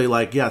was literally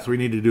like, yes, we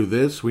need to do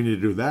this, we need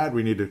to do that,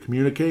 we need to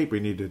communicate, we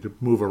need to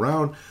move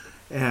around.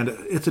 And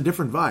it's a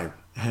different vibe,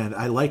 and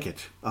I like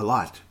it a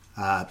lot.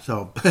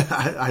 So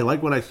I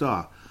like what I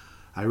saw.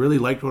 I really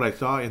liked what I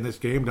saw in this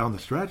game down the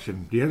stretch,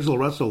 and D'Angelo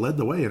Russell led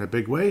the way in a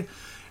big way.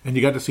 And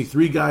you got to see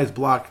three guys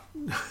block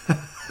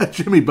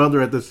Jimmy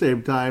Butler at the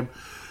same time.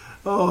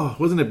 Oh,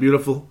 wasn't it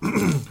beautiful?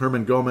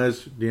 Herman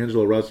Gomez,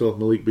 D'Angelo Russell,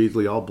 Malik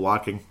Beasley all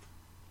blocking.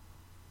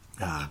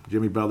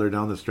 Jimmy Butler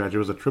down the stretch. It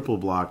was a triple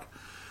block.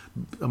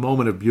 A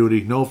moment of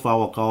beauty. No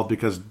foul called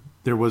because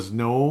there was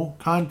no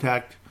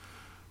contact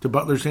to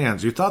Butler's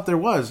hands. You thought there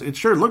was. It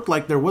sure looked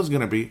like there was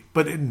going to be,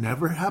 but it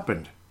never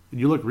happened.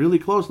 You look really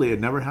closely,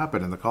 it never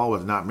happened, and the call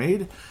was not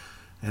made.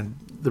 And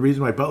the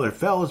reason why Butler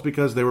fell is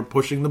because they were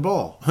pushing the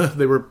ball.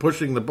 They were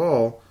pushing the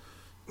ball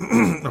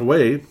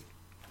away,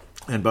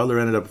 and Butler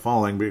ended up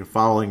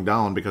falling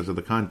down because of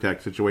the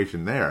contact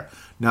situation there.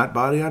 Not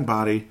body on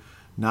body,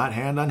 not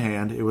hand on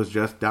hand. It was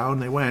just down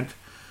they went.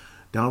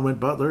 Down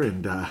went Butler,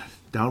 and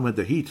down went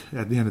the Heat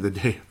at the end of the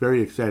day.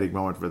 Very exciting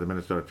moment for the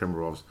Minnesota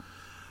Timberwolves.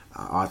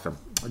 Awesome.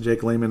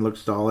 Jake Layman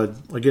looks solid.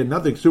 Again,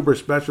 nothing super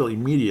special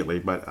immediately,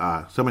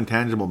 but some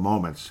intangible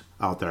moments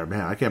out there.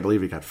 Man, I can't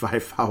believe he got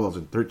 5 fouls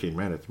in 13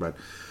 minutes, but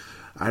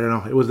I don't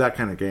know. It was that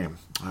kind of game.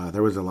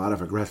 There was a lot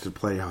of aggressive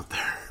play out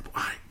there.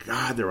 My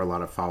God, there were a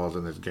lot of fouls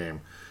in this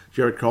game.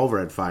 Jarrett Culver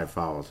had 5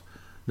 fouls.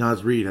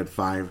 Naz Reid had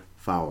 5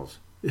 fouls.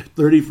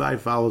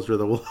 35 fouls for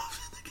the Wolves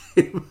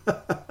in the game.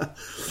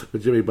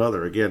 But Jimmy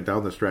Butler, again,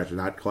 down the stretch,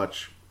 not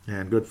clutch.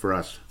 And good for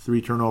us.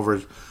 3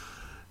 turnovers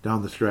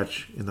down the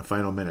stretch in the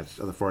final minutes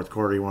of the fourth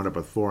quarter. He wound up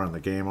with 4 on the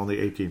game, only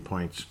 18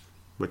 points,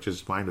 which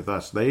is fine with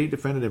us. They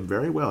defended him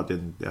very well,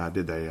 did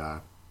they?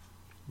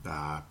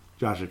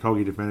 Josh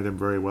Okogie defended him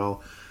very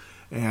well.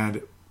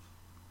 And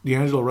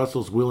D'Angelo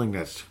Russell's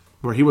willingness,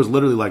 where he was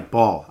literally like,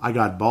 ball, I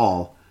got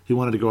ball. He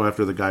wanted to go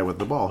after the guy with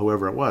the ball,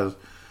 whoever it was,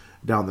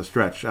 down the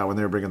stretch when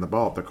they were bringing the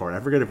ball up the court. I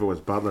forget if it was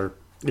Butler.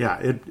 Yeah,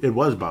 it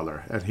was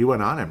Butler, and he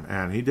went on him,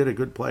 and he did a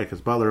good play,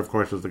 because Butler, of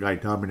course, was the guy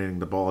dominating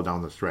the ball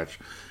down the stretch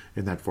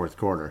in that fourth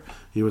quarter.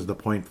 He was the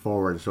point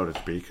forward, so to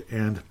speak,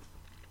 and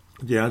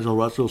D'Angelo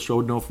Russell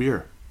showed no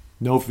fear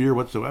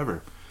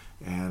whatsoever,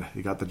 and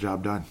he got the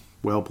job done.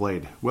 Well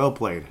played,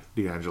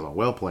 D'Angelo,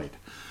 well played.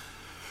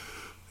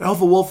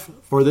 Alpha Wolf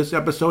for this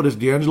episode is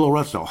D'Angelo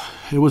Russell.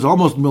 It was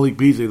almost Malik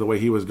Beasley the way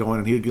he was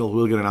going, and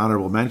will get an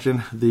honorable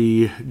mention.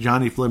 The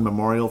Johnny Flynn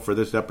Memorial for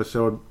this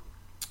episode,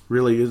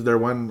 really, is there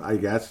one? I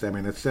guess.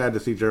 It's sad to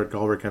see Jarrett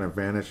Culver kind of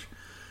vanish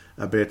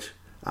a bit.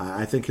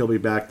 I think he'll be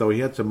back, though. He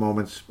had some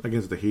moments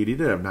against the Heat. He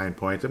did have 9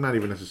 points. I'm not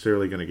even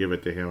necessarily going to give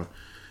it to him.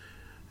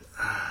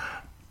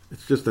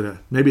 It's just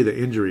maybe the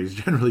injuries,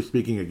 generally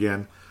speaking,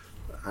 again.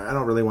 I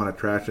don't really want to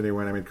trash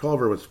anyone.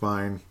 Culver was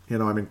fine.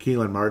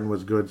 Keelan Martin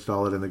was good,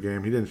 solid in the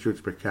game. He didn't shoot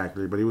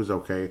spectacularly, but he was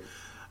okay.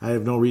 I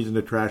have no reason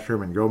to trash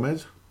Herman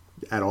Gomez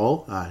at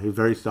all. He was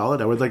very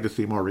solid. I would like to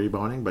see more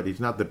rebounding, but he's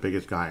not the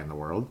biggest guy in the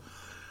world.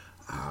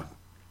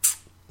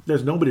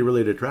 There's nobody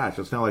really to trash.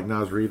 It's not like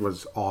Naz Reid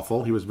was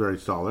awful. He was very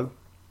solid.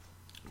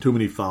 Too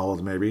many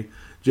fouls, maybe.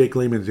 Jake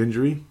Lehman's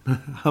injury.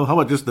 How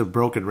about just the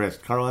broken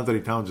wrist? Karl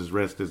Anthony Towns'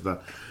 wrist is the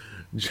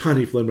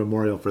Johnny Flynn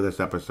Memorial for this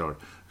episode.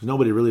 There's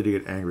nobody really to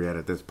get angry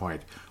at this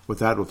point. With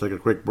that, we'll take a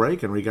quick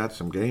break, and we got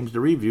some games to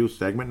review.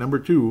 Segment number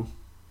 2.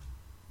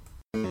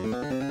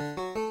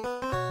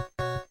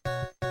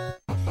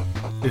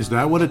 Is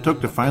that what it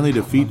took to finally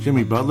defeat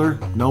Jimmy Butler?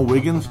 No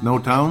Wiggins? No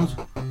Towns?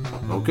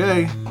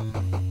 Okay.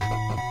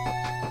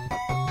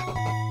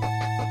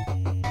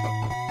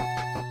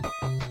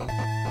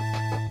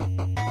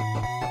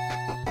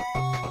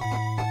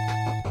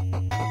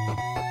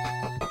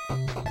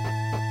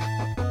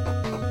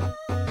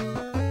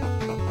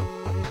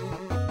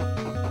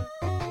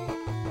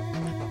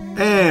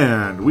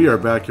 And we are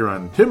back here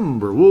on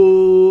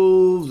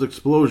Timberwolves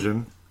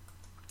Explosion.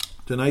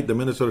 Tonight, the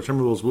Minnesota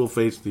Timberwolves will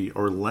face the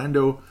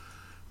Orlando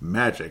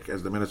Magic,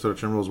 as the Minnesota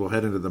Timberwolves will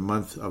head into the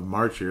month of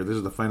March here. This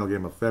is the final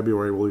game of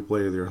February. We'll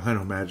play the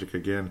Orlando Magic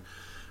again,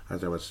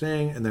 as I was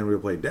saying, and then we'll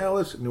play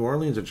Dallas, New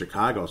Orleans, and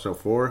Chicago. So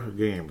 4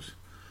 games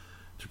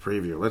to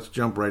preview. Let's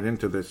jump right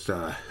into this.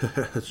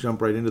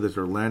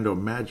 Orlando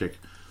Magic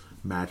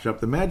matchup.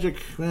 The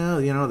Magic, well,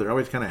 they're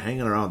always kind of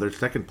hanging around. They're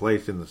second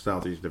place in the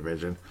Southeast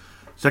Division.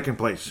 Second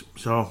place.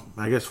 So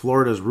I guess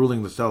Florida's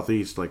ruling the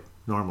Southeast, like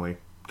normally,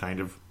 kind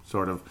of,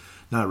 sort of.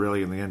 Not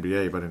really in the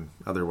NBA, but in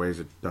other ways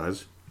it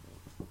does.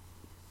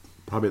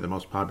 Probably the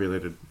most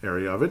populated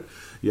area of it.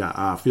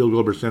 Yeah, field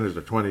goal percentage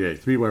of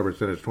 28, 3-point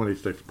percentage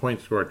 26,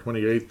 points scored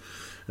 28,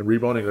 and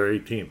rebounding they're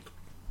 18th.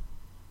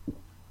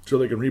 So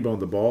they can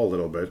rebound the ball a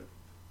little bit.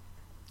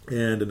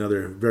 And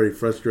another very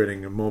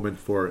frustrating moment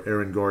for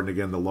Aaron Gordon,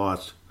 again, the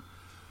loss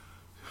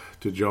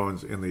to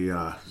Jones in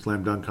the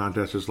slam dunk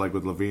contest, just like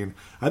with LaVine.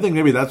 I think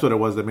maybe that's what it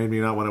was that made me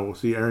not want to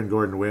see Aaron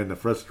Gordon win. The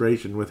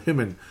frustration with him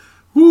and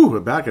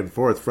back and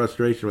forth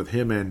frustration with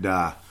him and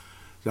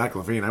Zach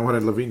LaVine. I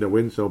wanted LaVine to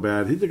win so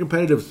bad. He's a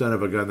competitive son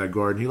of a gun, that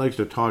Gordon. He likes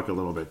to talk a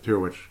little bit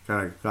too, which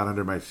kind of got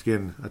under my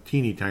skin a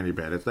teeny tiny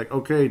bit. It's like,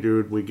 okay,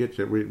 dude, we get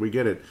you. We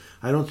get it.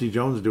 I don't see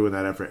Jones doing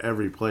that after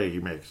every play he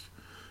makes.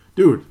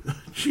 Dude,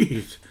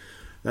 jeez.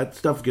 That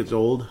stuff gets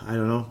old. I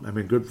don't know. I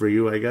mean, good for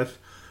you, I guess.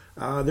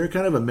 They're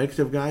kind of a mix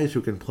of guys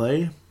who can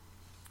play.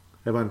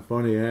 Evan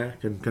Fournier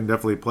can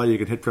definitely play. You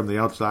can hit from the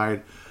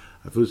outside.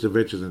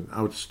 Vucevic is an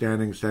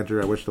outstanding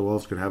center. I wish the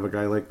Wolves could have a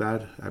guy like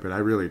that. I mean, I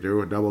really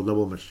do. A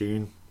double-double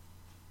machine.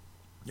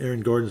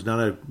 Aaron Gordon's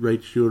not a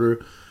great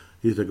shooter.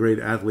 He's a great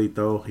athlete,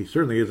 though. He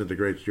certainly isn't a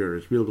great shooter.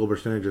 His field goal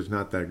percentage is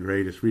not that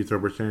great. His free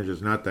throw percentage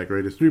is not that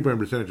great. His three-point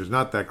percentage is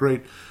not that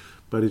great.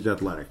 But he's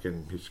athletic,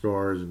 and he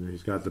scores, and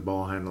he's got the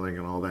ball handling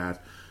and all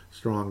that.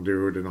 Strong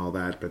dude and all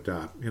that. But,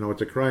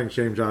 it's a crying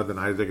shame Jonathan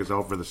Isaac is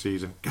out for the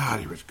season. God,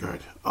 he was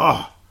good.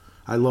 Oh,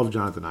 I love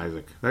Jonathan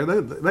Isaac.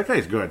 That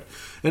guy's good.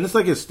 And it's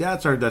like his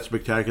stats aren't that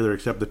spectacular,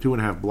 except the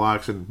 2.5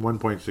 blocks and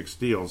 1.6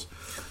 steals.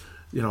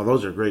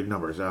 Those are great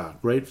numbers.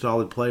 Great,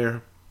 solid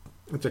player.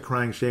 It's a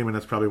crying shame, and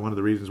that's probably one of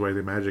the reasons why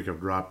the Magic have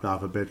dropped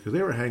off a bit, because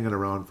they were hanging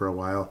around for a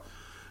while.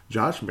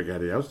 Josh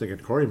Maggette. I was thinking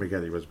Corey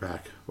Maggette was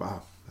back.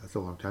 Wow, that's a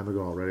long time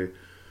ago already.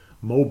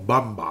 Mo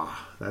Bamba.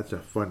 That's a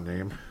fun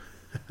name.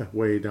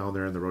 Way down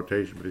there in the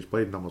rotation, but he's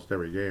played in almost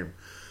every game.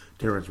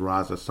 Terrence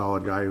Ross, a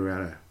solid guy who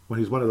had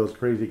he's one of those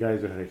crazy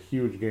guys that had a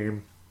huge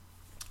game.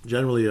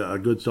 Generally a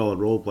good, solid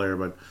role player,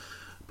 but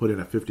put in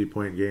a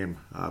 50-point game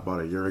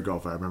about a year ago,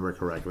 if I remember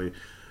correctly.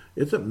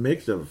 It's a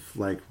mix of,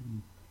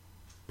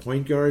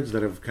 point guards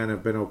that have kind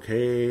of been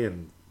okay,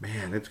 and,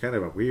 man, it's kind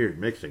of a weird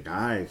mix of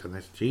guys on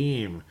this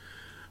team.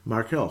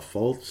 Markelle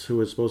Fultz, who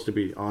was supposed to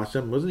be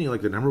awesome. Wasn't he,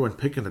 the number 1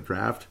 pick in the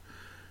draft?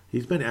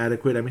 He's been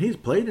adequate. I mean, he's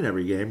played in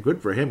every game.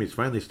 Good for him. He's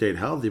finally stayed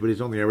healthy, but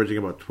he's only averaging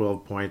about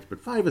 12 points,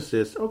 but 5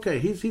 assists. Okay,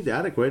 he's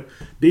adequate.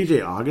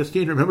 DJ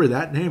Augustine, remember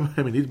that name?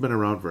 I mean, he's been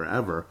around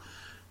forever.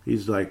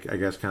 He's I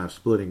guess, kind of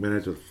splitting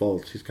minutes with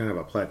Fultz. He's kind of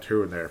a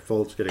plateau in there.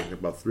 Fultz getting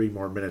about 3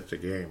 more minutes a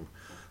game.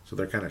 So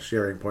they're kind of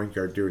sharing point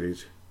guard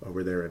duties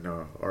over there in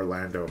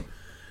Orlando.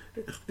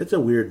 It's a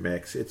weird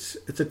mix. It's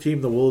a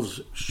team the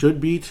Wolves should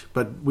beat,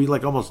 but we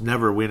almost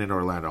never win in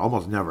Orlando.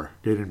 Almost never.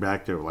 Dating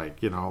back to I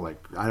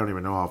don't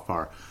even know how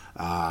far.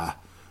 I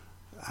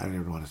don't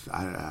even want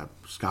to.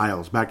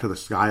 Skiles, back to the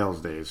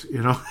Skiles days.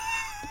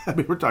 I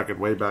mean, we're talking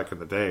way back in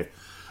the day.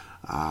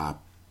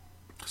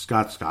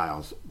 Scott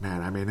Skiles,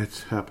 man. I mean,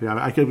 it's.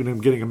 I could have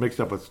been getting him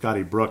mixed up with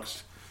Scotty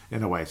Brooks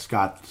in a way.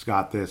 Scott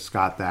this,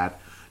 Scott that.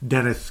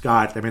 Dennis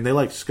Scott. I mean, they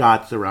like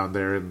Scotts around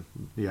there, and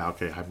yeah,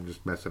 okay, I'm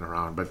just messing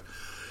around, but.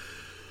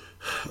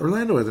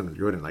 Orlando isn't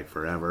good in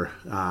forever.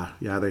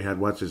 They had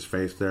what's his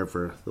face there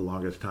for the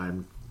longest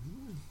time,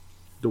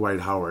 Dwight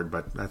Howard,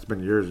 but that's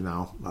been years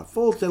now.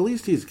 Fultz, at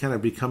least he's kind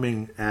of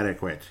becoming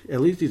adequate.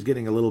 At least he's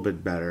getting a little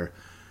bit better,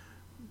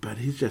 but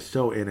he's just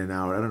so in and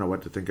out. I don't know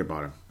what to think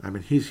about him. I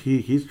mean, he's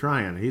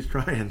trying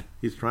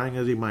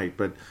as he might,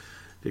 but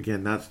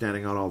again, not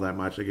standing out all that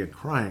much. Again,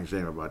 crying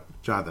shame about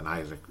Jonathan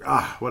Isaac.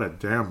 What a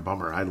damn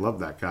bummer. I love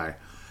that guy.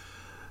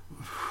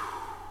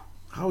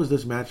 How has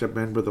this matchup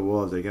been with the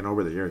Wolves again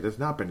over the years? It's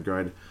not been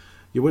good.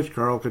 You wish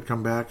Carl could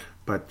come back,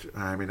 but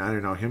I mean, I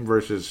don't know him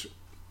versus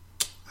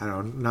I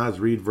don't know Naz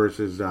Reid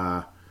versus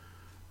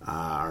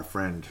our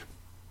friend.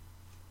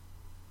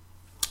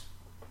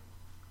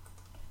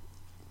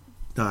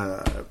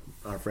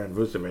 Our friend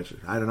Vucevic.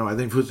 I don't know. I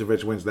think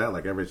Vucevic wins that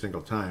like every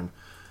single time.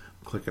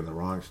 I'm clicking the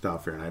wrong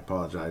stuff here, and I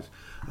apologize.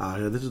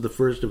 This is the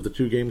first of the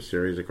 2-game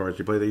series. Of course,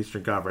 you play the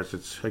Eastern Conference.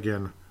 It's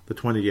again the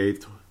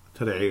 28th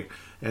today,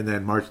 and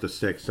then March the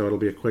 6th. So it'll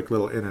be a quick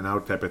little in and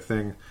out type of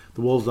thing.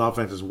 The Wolves'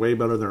 offense is way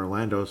better than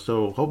Orlando,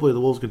 so hopefully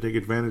the Wolves can take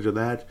advantage of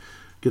that.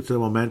 Get some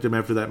momentum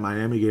after that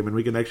Miami game, and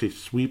we can actually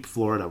sweep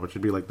Florida, which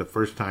would be like the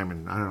first time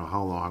in I don't know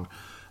how long.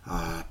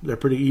 They're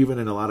pretty even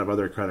in a lot of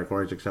other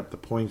categories except the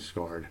points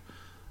scored,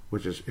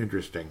 which is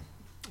interesting.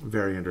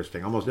 Very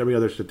interesting. Almost every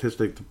other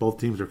statistic, both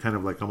teams are kind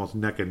of like almost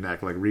neck and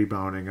neck, like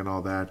rebounding and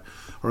all that.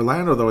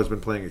 Orlando, though, has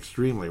been playing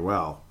extremely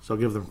well, so I'll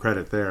give them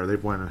credit there.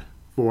 They've won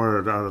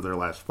 4 out of their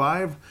last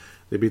 5.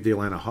 They beat the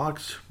Atlanta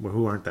Hawks,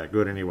 who aren't that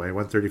good anyway,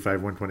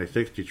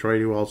 135-126.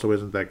 Detroit, who also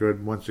isn't that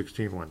good,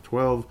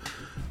 116-112.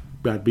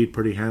 Got beat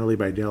pretty handily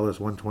by Dallas,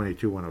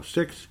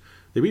 122-106.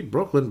 They beat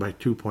Brooklyn by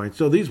 2 points.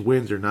 So these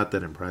wins are not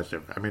that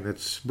impressive. I mean,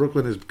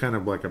 Brooklyn is kind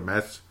of like a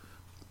mess.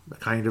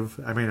 Kind of.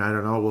 I mean, I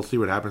don't know. We'll see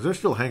what happens. They're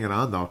still hanging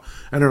on, though.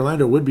 And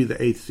Orlando would be the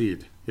 8th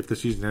seed if the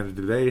season ended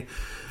today.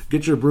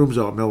 Get your brooms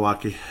out,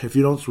 Milwaukee. If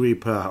you don't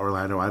sweep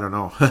Orlando, I don't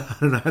know.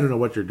 I don't know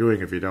what you're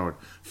doing if you don't.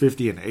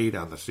 50-8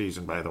 on the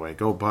season, by the way.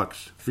 Go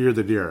Bucks. Fear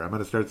the deer. I'm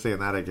going to start saying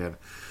that again.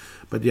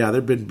 But yeah,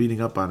 they've been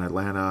beating up on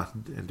Atlanta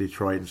and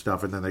Detroit and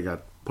stuff, and then they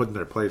got put in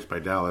their place by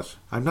Dallas.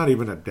 I'm not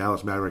even a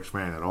Dallas Mavericks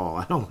fan at all.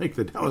 I don't like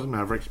the Dallas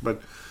Mavericks,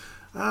 but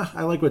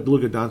I like what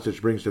Luka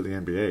Doncic brings to the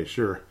NBA,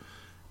 sure.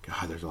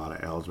 God, there's a lot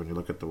of L's when you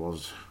look at the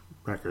Wolves'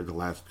 record the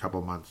last couple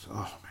of months.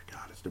 Oh, my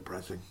God, it's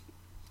depressing.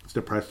 It's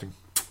depressing.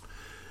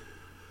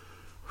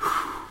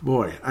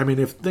 Boy, I mean,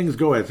 if things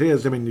go as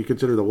is, I mean, you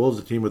consider the Wolves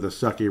a team with a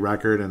sucky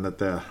record and that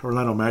the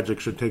Orlando Magic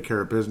should take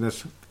care of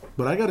business.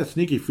 But I got a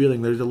sneaky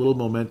feeling there's a little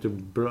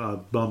momentum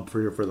bump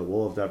for the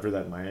Wolves after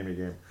that Miami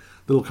game.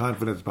 Little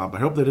confidence bump. I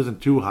hope that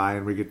isn't too high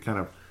and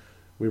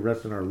we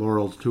rest on our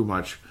laurels too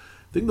much.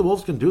 I think the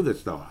Wolves can do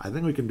this, though. I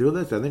think we can do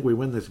this. I think we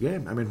win this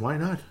game. I mean, why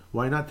not?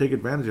 Why not take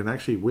advantage and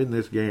actually win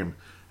this game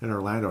in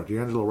Orlando?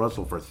 D'Angelo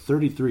Russell for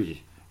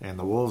 33, and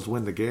the Wolves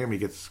win the game. He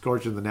gets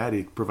scorched in the net.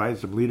 He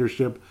provides some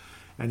leadership,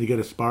 and you get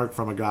a spark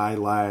from a guy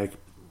like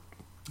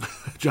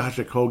Josh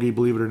Okogie,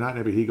 believe it or not.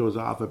 Maybe he goes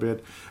off a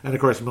bit. And,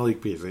 of course,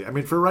 Malik Beasley. I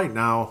mean, for right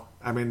now,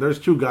 I mean, there's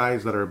 2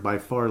 guys that are by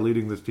far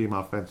leading this team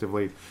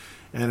offensively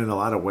and in a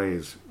lot of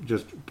ways,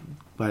 just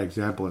by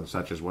example and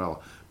such as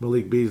well.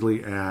 Malik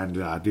Beasley and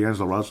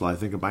D'Angelo Russell, I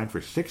think, combined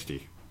for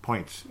 60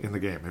 points in the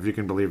game, if you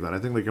can believe that. I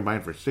think they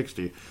combined for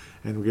 60,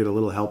 and we get a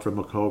little help from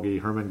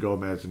Okogie, Herman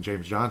Gomez, and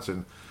James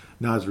Johnson.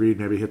 Naz Reid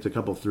maybe hits a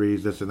couple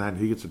threes, this and that,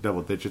 and he gets a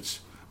double digits.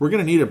 We're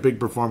going to need a big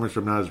performance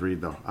from Naz Reid,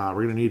 though.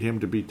 We're going to need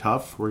him to be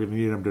tough. We're going to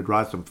need him to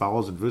draw some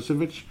fouls in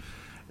Vucevic,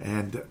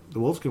 and the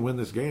Wolves can win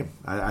this game.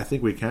 I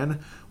think we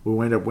can. We'll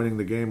wind up winning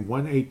the game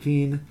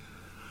 118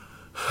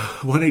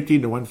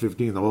 to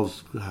 115. The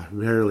Wolves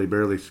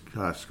barely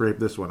scraped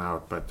this one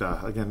out. But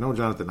again, no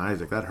Jonathan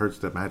Isaac. That hurts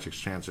the Magic's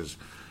chances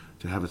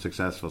to have a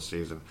successful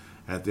season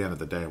at the end of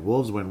the day.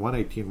 Wolves win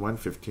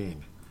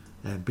 118-115.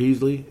 And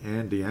Beasley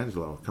and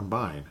D'Angelo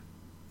combine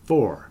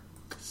for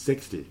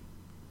 60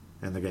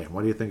 in the game.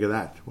 What do you think of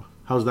that?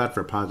 How's that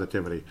for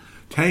positivity?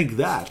 Tank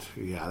that.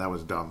 Yeah, that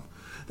was dumb.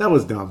 Yeah,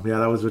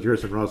 that was what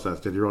Gerson Rosas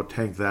did. You wrote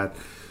tank that.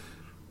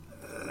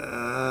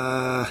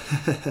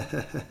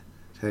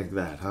 Tank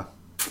that, huh?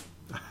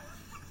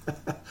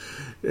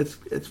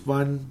 It's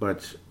fun,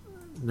 but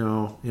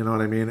no, you know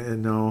what I mean?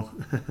 And no,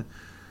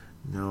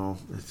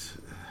 it's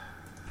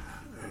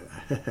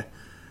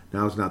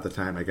now's not the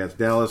time, I guess.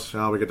 Dallas,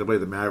 we get to play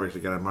the Mavericks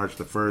again on March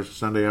the 1st,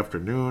 Sunday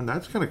afternoon.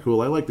 That's kind of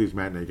cool. I like these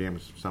matinee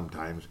games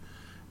sometimes.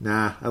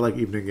 Nah, I like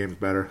evening games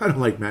better. I don't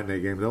like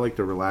matinee games. I like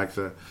to relax.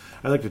 I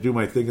like to do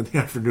my thing in the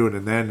afternoon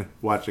and then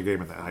watch the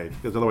game at the night,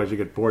 because otherwise you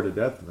get bored to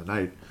death in the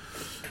night.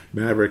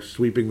 Mavericks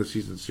sweeping the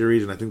season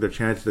series, and I think their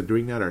chances of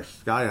doing that are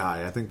sky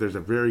high. I think there's a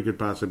very good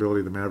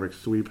possibility the Mavericks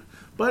sweep.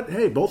 But,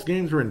 hey, both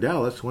games were in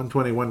Dallas,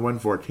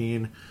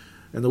 121-114,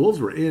 and the Wolves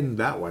were in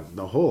that one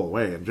the whole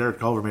way, and Jarrett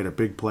Culver made a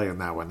big play in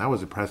that one. That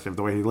was impressive,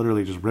 the way he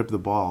literally just ripped the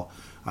ball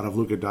out of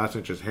Luka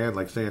Doncic's hand,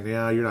 like saying,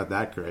 yeah, you're not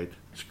that great.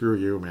 Screw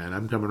you, man.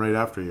 I'm coming right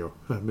after you,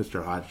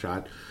 Mr.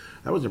 Hotshot.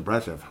 That was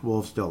impressive.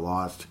 Wolves still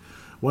lost.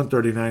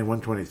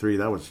 139-123.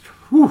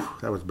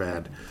 That was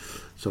bad.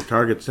 So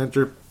Target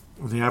Center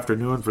in the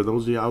afternoon, for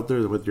those of you out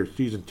there with your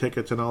season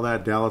tickets and all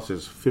that, Dallas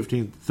is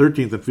 13th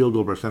in field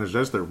goal percentage.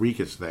 That's their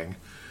weakest thing.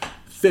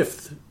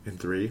 5th in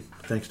 3,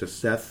 thanks to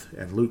Seth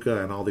and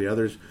Luka and all the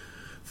others.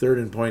 3rd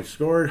in points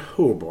scored.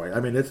 Oh, boy. I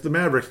mean, it's the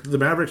Mavericks. The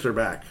Mavericks are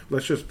back.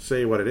 Let's just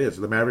say what it is.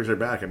 The Mavericks are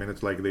back. I mean,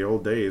 it's like the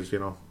old days,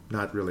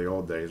 not really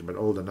old days, but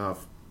old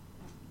enough.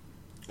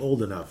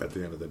 Old enough at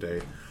the end of the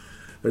day.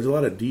 There's a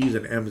lot of D's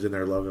and M's in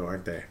their logo,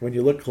 aren't they? When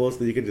you look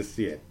closely, you can just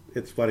see it.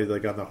 It's funny,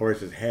 like on the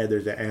horse's head,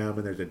 there's an M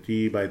and there's a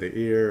D by the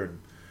ear. And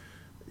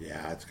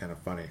yeah, it's kind of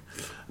funny.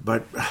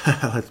 But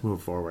let's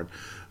move forward.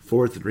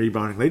 fourth in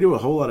rebounding. They do a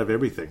whole lot of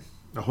everything.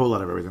 A whole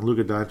lot of everything.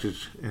 Luka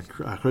Doncic and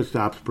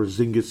Kristaps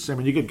Porzingis. I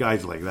mean, you get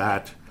guys like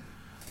that.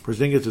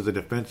 Porzingis is a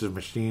defensive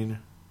machine.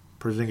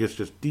 Porzingis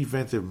just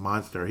defensive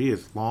monster. He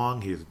is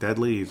long. He's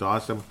deadly. He's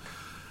awesome.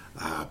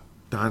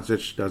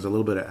 Doncic does a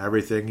little bit of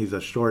everything. He's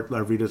a short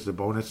Arvydas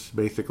Sabonis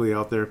basically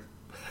out there.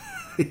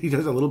 He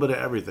does a little bit of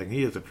everything.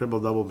 He is a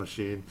triple-double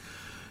machine.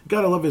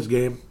 Gotta love his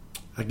game.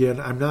 Again,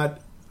 I'm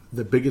not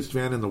the biggest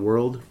fan in the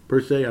world,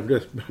 per se. I'm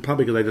just,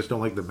 probably because I just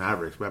don't like the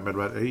Mavericks.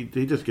 But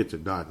he just gets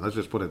it done. Let's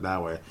just put it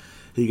that way.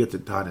 He gets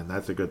it done, and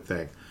that's a good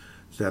thing.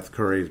 Seth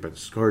Curry's been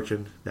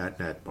scorching that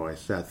net, boy.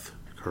 Seth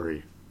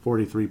Curry,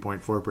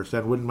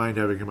 43.4%. Wouldn't mind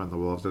having him on the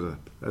Wolves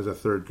as a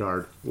third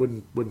guard.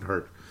 Wouldn't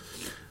hurt.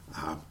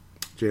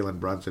 Jalen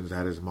Brunson's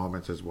had his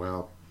moments as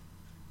well.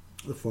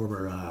 The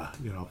former,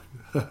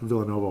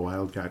 Villanova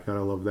Wildcat.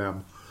 Gotta love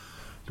them.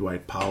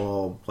 Dwight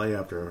Powell, player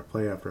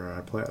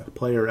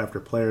after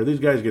player. These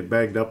guys get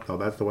banged up, though.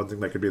 That's the one thing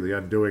that could be the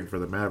undoing for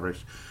the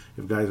Mavericks.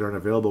 If guys aren't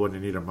available when you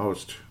need them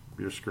most,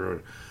 you're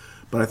screwed.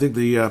 But I think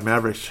the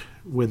Mavericks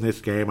win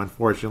this game,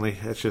 unfortunately.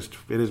 It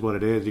is what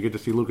it is. You get to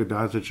see Luka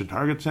Doncic in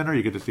Target Center.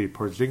 You get to see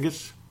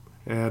Porzingis.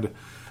 And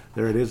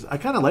there it is. I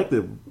kind of like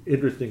the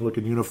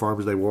interesting-looking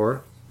uniforms they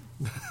wore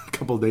a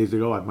couple of days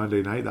ago on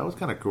Monday night. That was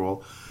kind of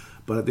cool.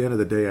 But at the end of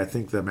the day, I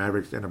think the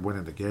Mavericks end up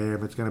winning the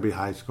game. It's going to be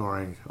high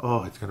scoring.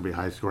 Oh, it's going to be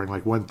high scoring,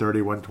 like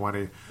 130,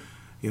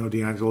 120.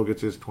 D'Angelo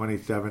gets his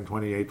 27,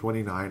 28,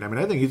 29. I mean,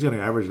 I think he's going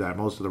to average that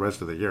most of the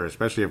rest of the year,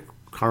 especially if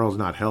Carl's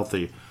not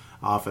healthy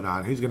off and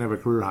on. He's going to have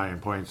a career high in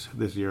points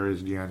this year,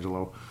 is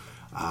D'Angelo.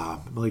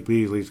 Malik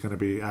Beasley's going to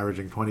be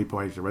averaging 20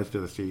 points the rest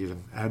of the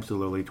season.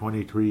 Absolutely,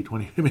 23,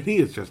 20. I mean, he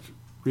is just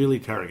really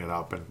tearing it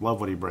up, and love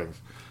what he brings.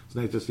 It's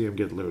nice to see him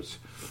get loose.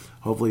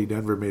 Hopefully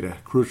Denver made a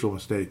crucial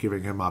mistake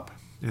giving him up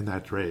in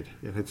that trade.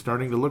 And it's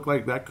starting to look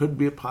like that could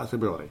be a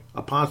possibility.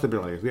 A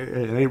possibility.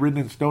 It ain't written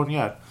in stone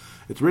yet.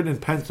 It's written in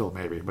pencil,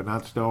 maybe, but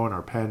not stone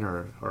or pen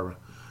or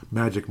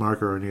magic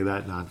marker or any of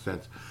that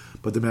nonsense.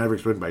 But the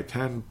Mavericks win by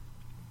 10.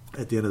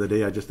 At the end of the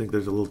day, I just think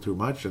there's a little too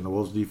much, and the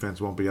Wolves' defense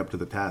won't be up to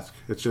the task.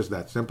 It's just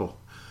that simple.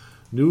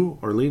 New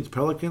Orleans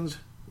Pelicans,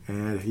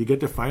 and you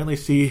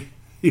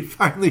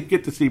finally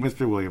get to see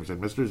Mr. Williamson,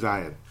 Mr.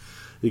 Zion.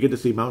 You get to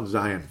see Mount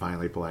Zion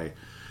finally play.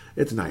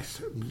 It's nice.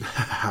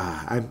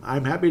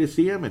 I'm happy to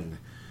see him, and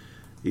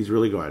he's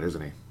really good,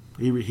 isn't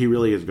he? He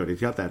really is good. He's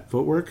got that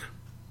footwork.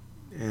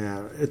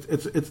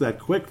 It's that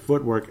quick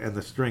footwork and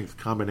the strength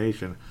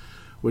combination,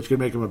 which can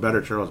make him a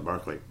better Charles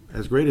Barkley.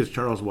 As great as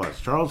Charles was,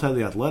 Charles had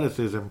the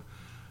athleticism,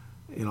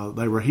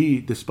 where he,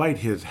 despite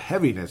his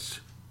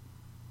heaviness,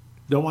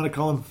 don't want to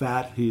call him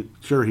fat.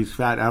 He's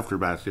fat after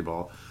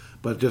basketball,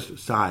 but just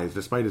size,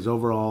 despite his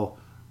overall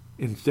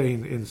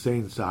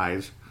insane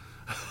size.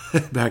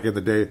 Back in the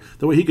day,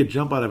 the way he could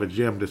jump out of a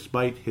gym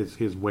despite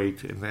his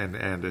weight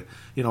and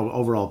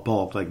overall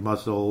bulk, like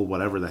muscle,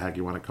 whatever the heck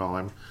you want to call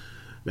him,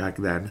 back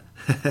then.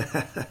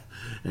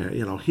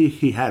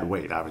 He had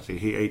weight, obviously.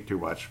 He ate too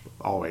much,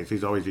 always.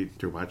 He's always eaten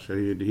too much.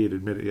 He'd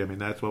admit it. I mean,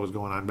 that's what was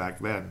going on back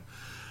then.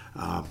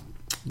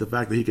 The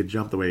fact that he could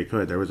jump the way he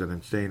could, there was an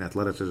insane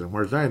athleticism.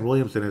 Where Zion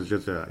Williamson is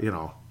just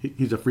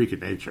he's a freak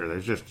of nature.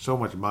 There's just so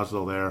much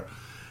muscle there.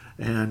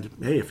 And,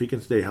 hey, if he can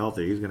stay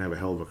healthy, he's going to have a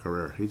hell of a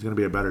career. He's going to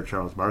be a better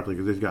Charles Barkley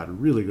because he's got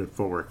really good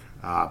footwork.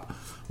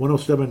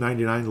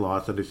 107-99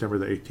 loss on December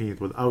the 18th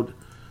without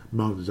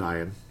Mount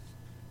Zion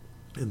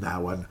in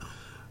that one.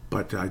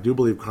 But I do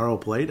believe Carl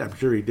played. I'm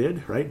sure he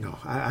did, right? No,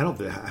 I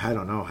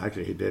don't know.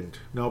 Actually, he didn't.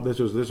 No, this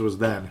was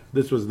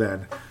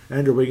then.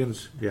 Andrew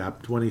Wiggins,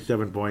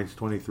 27 points,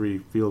 23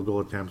 field goal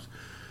attempts.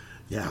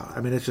 Yeah,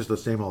 I mean, it's just the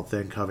same old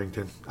thing,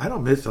 Covington. I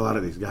don't miss a lot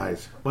of these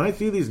guys. When I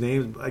see these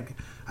names,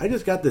 I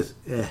just got this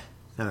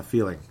kind of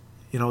feeling.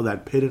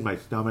 That pit in my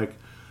stomach,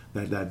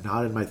 that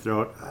knot in my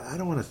throat. I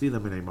don't want to see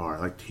them anymore,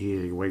 like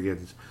Teague,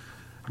 Wiggins.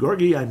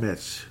 Gorgie, I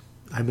miss.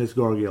 I miss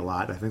Gorgie a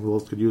lot. I think the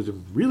Wolves could use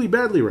him really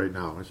badly right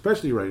now,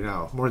 especially right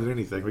now. More than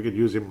anything, we could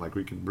use him like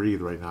we can breathe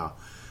right now.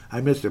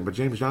 I missed him, but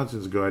James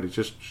Johnson's good. He's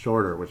just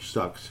shorter, which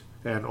sucks,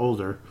 and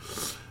older.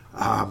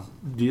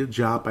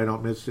 Jop, I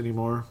don't miss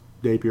anymore.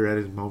 Napier had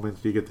his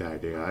moments. You get the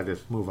idea. I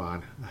just move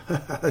on.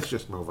 Let's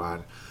just move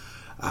on.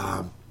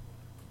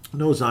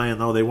 No Zion,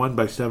 though. They won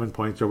by 7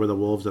 points over the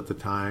Wolves at the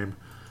time.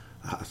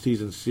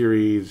 Season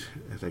series,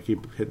 as I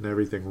keep hitting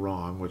everything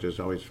wrong, which is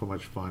always so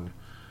much fun.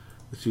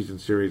 The season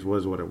series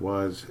was what it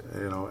was.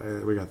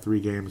 We got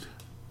 3 games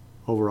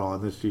overall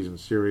in this season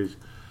series.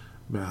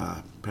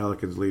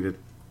 Pelicans lead it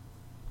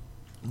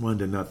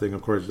 1-0.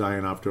 Of course,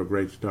 Zion off to a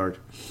great start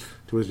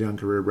to his young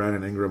career.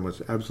 Brandon Ingram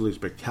was absolutely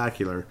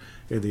spectacular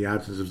in the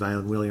absence of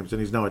Zion Williamson.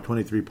 He's now at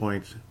 23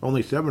 points.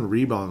 Only 7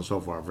 rebounds so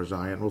far for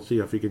Zion. We'll see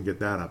if he can get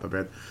that up a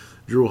bit.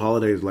 Drew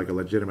Holiday is like a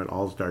legitimate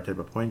all-star type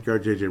of point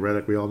guard. J.J.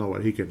 Redick, we all know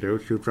what he can do.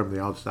 Shoot from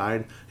the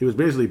outside. He was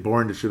basically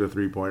born to shoot a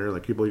three-pointer,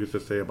 like people used to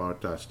say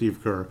about Steve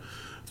Kerr.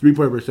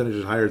 Three-point percentage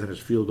is higher than his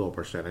field goal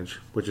percentage,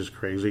 which is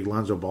crazy.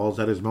 Lonzo Ball's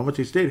at his moments.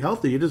 He stayed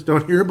healthy. You just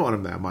don't hear about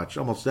him that much.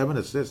 Almost 7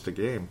 assists a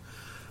game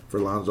for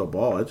Lonzo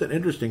Ball. It's an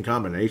interesting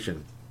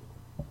combination,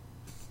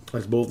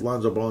 as both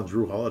Lonzo Ball and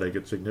Drew Holiday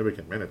get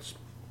significant minutes.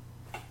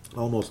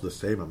 almost the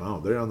same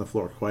amount. They're on the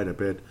floor quite a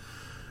bit,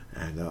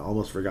 and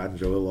almost forgotten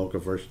Jahlil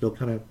Okafor still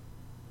kind of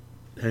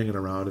hanging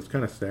around. It's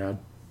kind of sad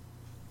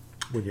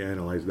when you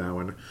analyze that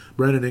one.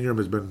 Brandon Ingram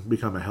has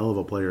become a hell of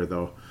a player,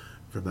 though,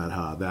 from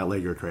that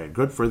Laker trade.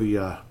 Good for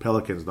the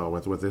Pelicans, though,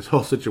 with this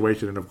whole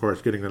situation, and of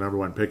course getting the number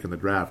one pick in the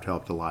draft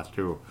helped a lot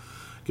too,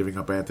 giving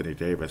up Anthony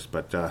Davis.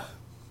 But the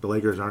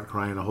Lakers aren't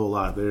crying a whole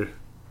lot. They're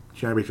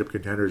championship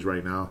contenders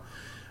right now.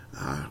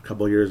 A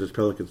couple of years, this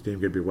Pelicans team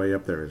could be way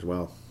up there as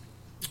well.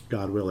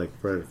 God willing,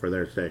 for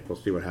their sake. We'll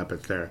see what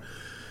happens there.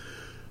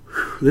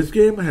 This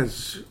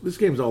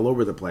game's all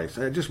over the place.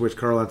 I just wish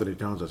Karl Anthony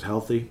Towns was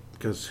healthy,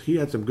 because he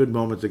had some good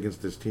moments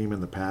against this team in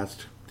the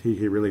past.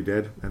 He really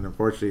did. And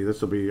unfortunately, this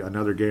will be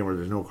another game where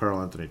there's no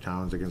Karl Anthony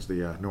Towns against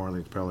the New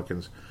Orleans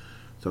Pelicans.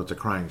 So it's a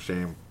crying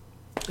shame.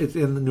 It's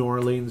in New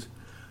Orleans.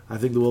 I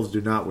think the Wolves do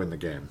not win the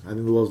game. I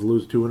think the Wolves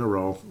lose 2 in a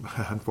row.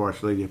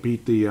 Unfortunately, you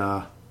beat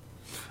the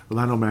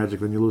Orlando Magic,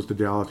 then you lose to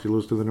Dallas, you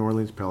lose to the New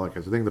Orleans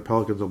Pelicans. I think the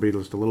Pelicans will beat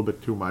us a little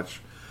bit too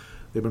much.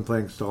 They've been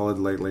playing solid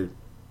lately,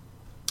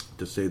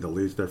 to say the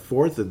least. They're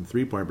 4th in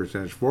three-point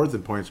percentage, 4th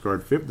in points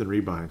scored, 5th in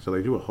rebounding, so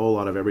they do a whole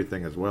lot of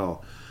everything as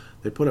well.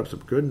 They put up some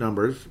good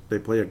numbers. They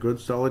play a good,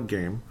 solid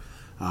game.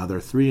 They're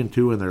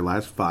 3-2 in their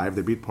last 5.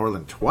 They beat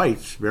Portland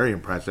twice, very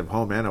impressive,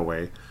 home and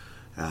away,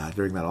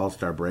 during that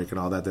All-Star break and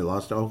all that. They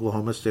lost to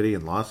Oklahoma City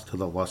and lost to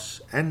the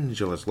Los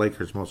Angeles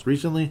Lakers most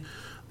recently.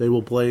 They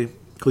will play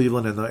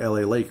Cleveland and the LA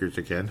Lakers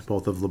again,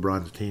 both of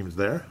LeBron's teams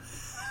there.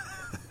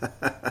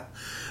 A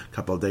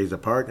couple of days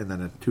apart, and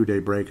then a 2-day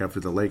break after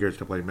the Lakers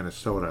to play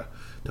Minnesota,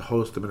 to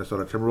host the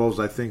Minnesota Timberwolves.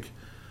 I think,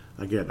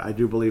 again, I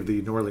do believe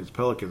the New Orleans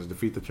Pelicans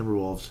defeat the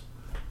Timberwolves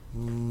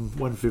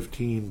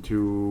 115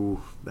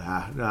 to,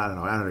 I don't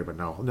know, I don't even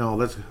know.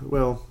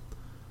 No,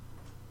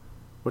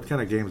 what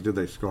kind of games do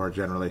they score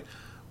generally?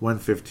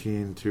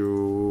 115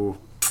 to,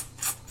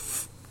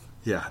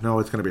 yeah, no,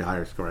 it's going to be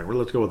higher scoring. Well,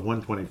 let's go with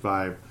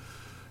 125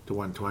 to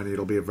 120.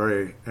 It'll be a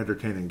very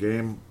entertaining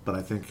game, but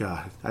I think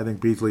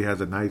Beasley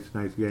has a nice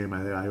game.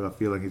 I have a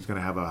feeling he's going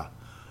to have a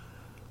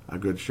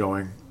good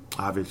showing.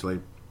 Obviously,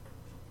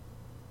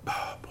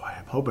 oh boy,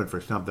 I'm hoping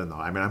for something though.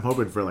 I mean, I'm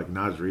hoping for like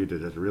Naz Reid to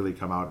just really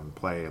come out and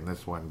play in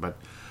this one, but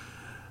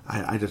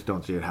I just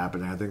don't see it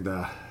happening. I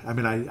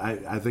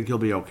think he'll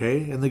be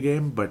okay in the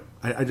game, but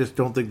I just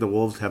don't think the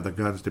Wolves have the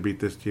guns to beat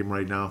this team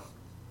right now.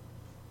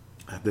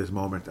 At this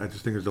moment, I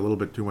just think there's a little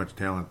bit too much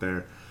talent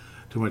there.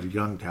 Too much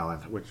young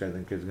talent, which I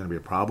think is going to be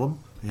a problem,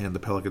 and the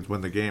Pelicans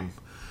win the game.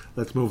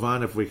 Let's move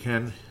on, if we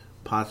can,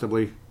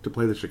 possibly to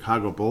play the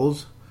Chicago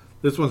Bulls.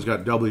 This one's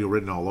got W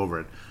written all over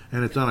it,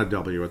 and it's on a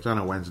W. It's on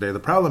a Wednesday. The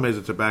problem is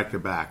it's a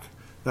back-to-back.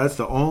 That's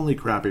the only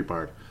crappy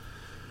part.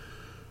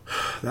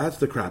 That's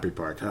the crappy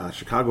part.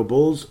 Chicago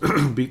Bulls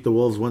beat the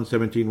Wolves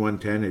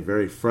 117-110, a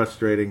very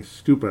frustrating,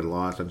 stupid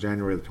loss on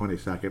January the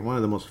 22nd. One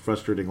of the most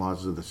frustrating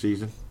losses of the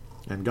season.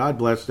 And God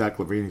bless Zach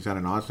LaVine. He's had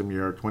an awesome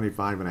year,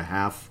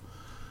 25.5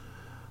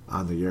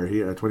 on the year. He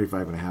had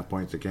 25.5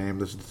 points a game.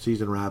 This is the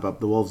season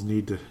wrap-up. The Wolves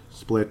need to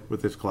split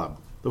with this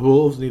club.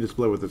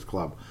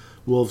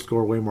 Wolves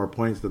score way more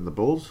points than the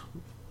Bulls.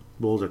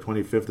 Bulls are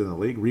 25th in the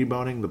league.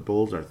 Rebounding, the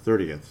Bulls are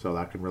 30th, so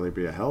that can really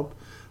be a help.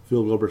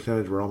 Field goal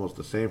percentage were almost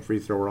the same. Free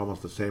throw were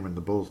almost the same, and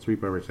the Bulls'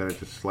 three-point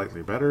percentage is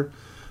slightly better.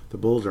 The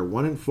Bulls are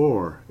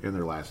 1-4 in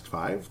their last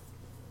 5.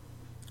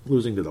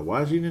 Losing to the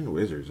Washington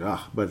Wizards.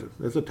 But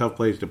it's a tough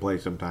place to play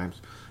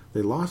sometimes.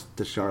 They lost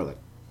to Charlotte.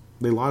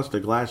 They lost to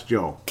Glass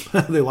Joe.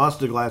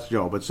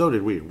 But so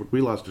did we.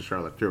 We lost to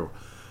Charlotte too.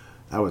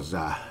 That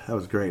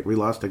was great. We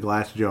lost to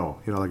Glass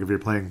Joe. You know, like if you're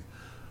playing,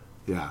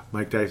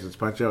 Mike Tyson's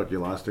Punch Out, you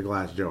lost to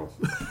Glass Joe.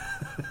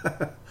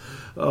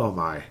 Oh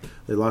my!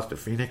 They lost to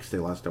Phoenix. They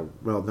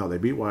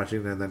beat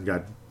Washington and then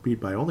got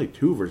beat by only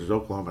 2 versus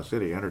Oklahoma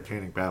City.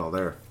 Entertaining battle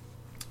there.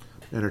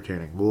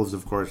 Entertaining. Wolves,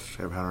 of course,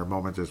 have had our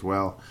moments as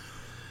well.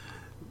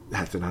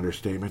 That's an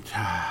understatement.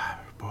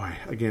 Boy,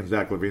 again,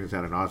 Zach LaVine has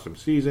had an awesome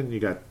season.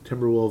 You got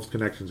Timberwolves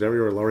connections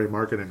everywhere. Lauri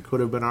Markkanen could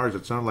have been ours.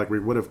 It sounded like we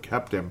would have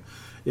kept him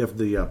if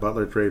the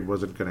Butler trade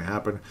wasn't going to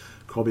happen.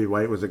 Kobe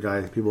White was a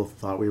guy people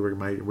thought we were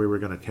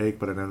going to take,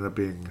 but it ended up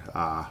being,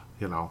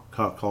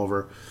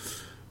 Culver.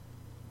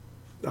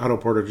 Otto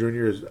Porter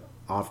Jr. is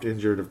oft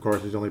injured, of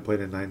course. He's only played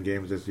in 9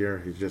 games this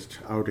year. He's just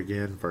out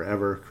again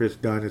forever. Chris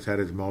Dunn has had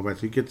his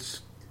moments. He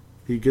gets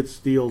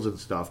steals and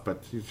stuff,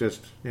 but he's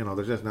just,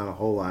 there's just not a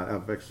whole lot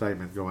of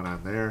excitement going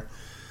on there.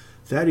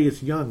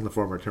 Thaddeus Young, the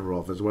former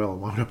Timberwolf as well,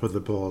 wound up with the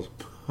Bulls.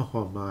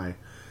 Oh my.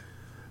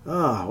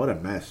 What a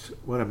mess.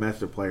 What a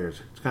mess of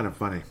players. It's kind of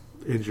funny.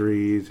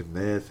 Injuries and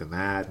this and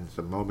that and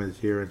some moments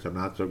here and some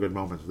not so good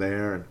moments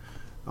there, and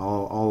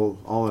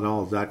all in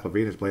all, Zach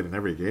LaVine has played in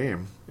every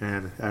game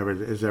and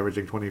is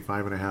averaging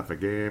 25.5 a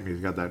game. He's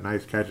got that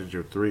nice catch and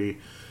shoot 3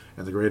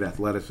 and the great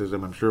athleticism.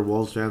 I'm sure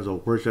Wolves fans will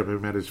worship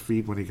him at his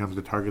feet when he comes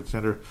to Target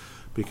Center,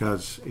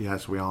 because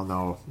yes, we all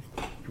know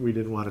we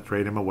didn't want to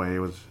trade him away. It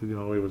was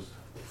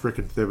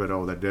frickin'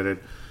 Thibodeau that did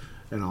it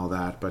and all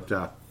that. But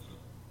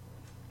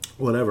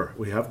whatever.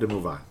 We have to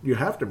move on. You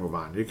have to move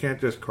on. You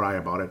can't just cry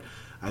about it.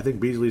 I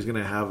think Beasley's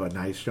going to have a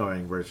nice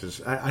showing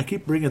versus... I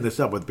keep bringing this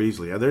up with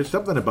Beasley. There's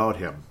something about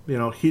him.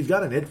 He's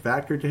got an it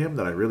factor to him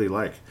that I really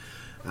like.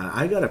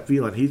 I got a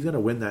feeling he's going to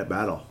win that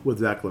battle with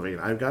Zach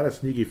LaVine. I've got a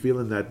sneaky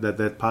feeling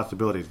that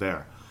possibility's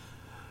there.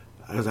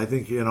 Because I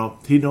think,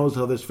 he knows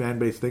how this fan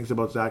base thinks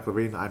about Zach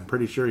LaVine. I'm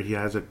pretty sure he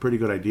has a pretty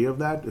good idea of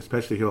that,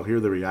 especially he'll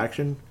hear the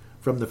reaction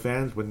from the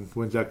fans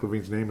when Zach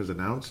LaVine's name is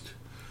announced.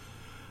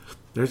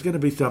 There's going to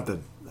be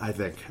something, I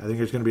think. I think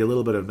there's going to be a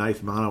little bit of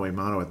nice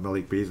mano-a-mano with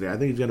Malik Beasley. I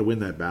think he's going to win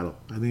that battle.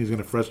 I think he's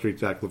going to frustrate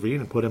Zach LaVine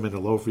and put him in a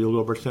low field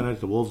goal percentage.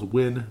 The Wolves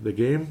win the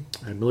game,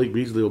 and Malik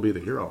Beasley will be the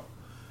hero.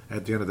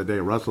 At the end of the day,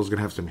 Russell's going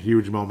to have some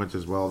huge moments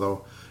as well,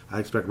 though. I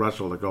expect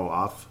Russell to go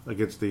off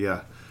against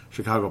the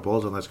Chicago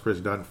Bulls unless Chris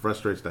Dunn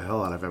frustrates the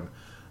hell out of him.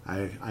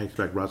 I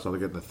expect Russell to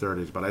get in the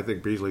 30s, but I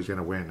think Beasley's going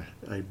to win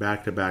a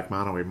back-to-back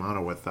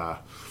mano-a-mano with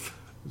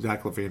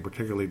Zach LaVine,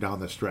 particularly down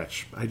the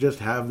stretch. I just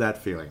have that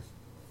feeling.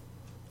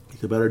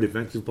 He's a better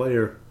defensive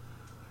player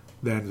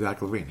than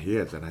Zach LaVine. He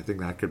is, and I think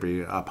that could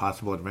be a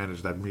possible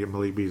advantage that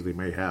Malik Beasley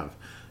may have.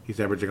 He's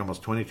averaging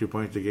almost 22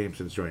 points a game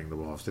since joining the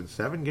Wolves. In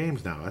 7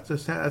 games now.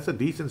 That's a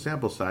decent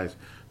sample size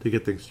to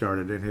get things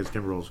started in his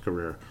Timberwolves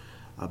career.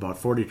 About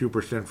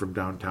 42% from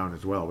downtown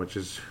as well, which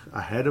is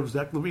ahead of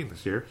Zach LaVine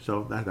this year.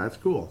 So that's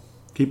cool.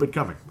 Keep it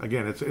coming.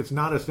 Again, it's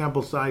not a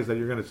sample size that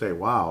you're going to say,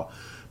 wow.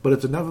 But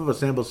it's enough of a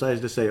sample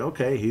size to say,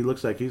 okay, he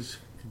looks like he's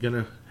going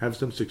to have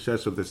some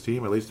success with this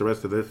team, at least the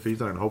rest of this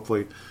season, and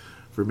hopefully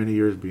for many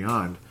years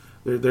beyond.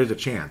 There's a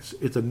chance.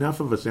 It's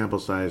enough of a sample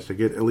size to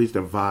get at least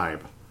a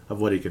vibe of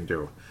what he can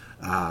do.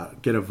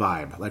 Get a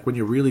vibe. Like when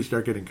you really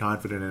start getting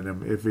confident in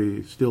him, if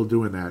he's still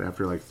doing that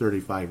after like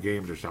 35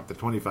 games or something,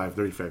 25,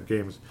 35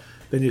 games,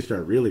 then you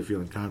start really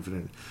feeling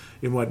confident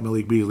in what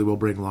Malik Beasley will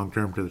bring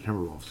long-term to the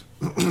Timberwolves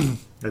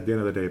at the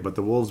end of the day. But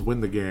the Wolves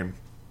win the game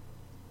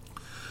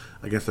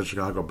against the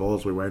Chicago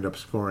Bulls. We wind up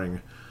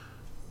scoring,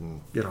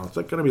 it's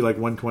going to be like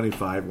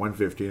 125,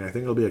 115. I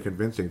think it'll be a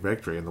convincing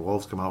victory, and the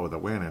Wolves come out with a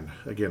win. And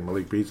again,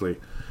 Malik Beasley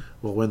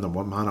will win the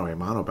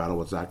mano-a-mano battle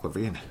with Zach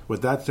LaVine.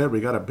 With that said, we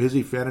got a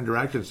busy fan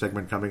interaction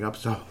segment coming up,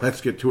 so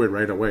let's get to it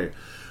right away.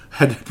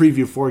 Had to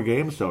preview 4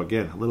 games, so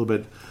again, a little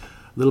bit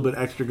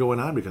extra going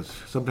on because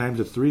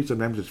sometimes it's 3,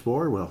 sometimes it's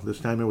 4. Well, this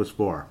time it was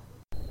 4.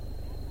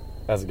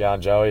 How's it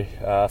going, Joey?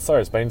 Sorry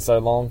it's been so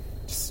long,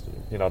 just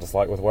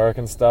like with work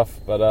and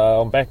stuff, but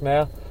I'm back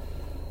now,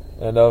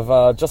 and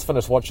I've just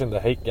finished watching the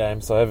Heat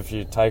game, so I have a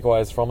few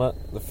takeaways from it.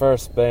 The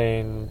first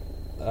being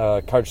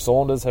Coach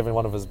Saunders having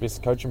one of his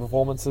best coaching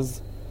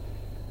performances.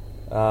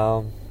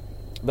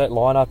 That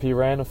lineup he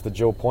ran with the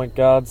dual point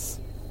guards,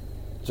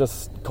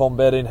 just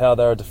combating how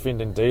they were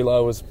defending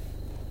D'Lo was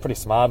pretty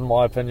smart in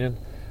my opinion.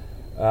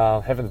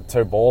 Having the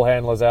 2 ball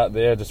handlers out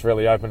there just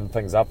really opened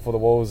things up for the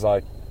Wolves.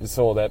 Like you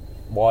saw that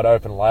wide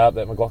open layup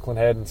that McLaughlin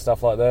had and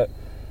stuff like that.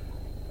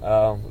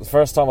 It's the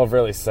first time I've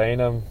really seen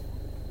him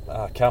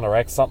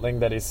counteract something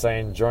that he's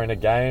seen during a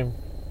game.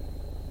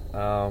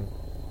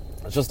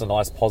 It's just a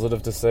nice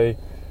positive to see.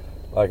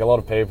 Like, a lot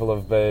of people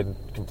have been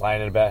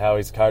complaining about how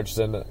he's coached,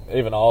 and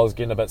even I was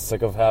getting a bit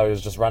sick of how he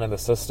was just running the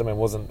system and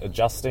wasn't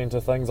adjusting to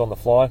things on the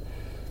fly.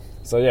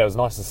 So, yeah, it was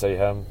nice to see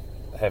him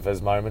have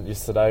his moment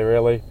yesterday,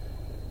 really.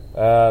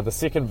 The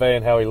second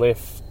being how he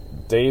left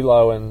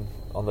D'Lo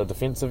on the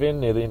defensive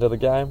end near the end of the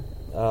game.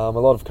 A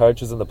lot of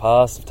coaches in the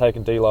past have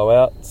taken D'Lo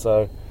out,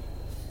 so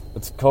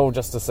it's cool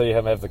just to see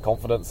him have the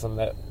confidence in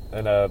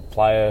a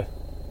player,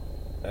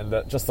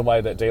 and just the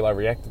way that D'Lo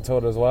reacted to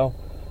it as well.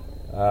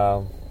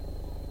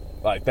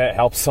 Like that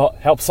help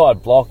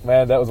side block,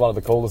 man, that was one of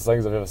the coolest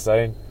things I've ever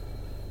seen,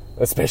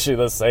 especially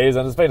this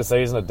season. It's been a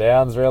season of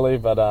downs, really,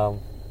 but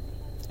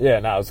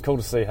it was cool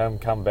to see him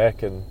come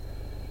back and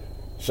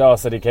show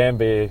us that he can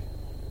be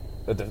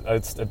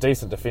a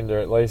decent defender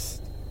at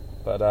least.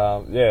 But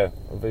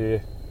it'll be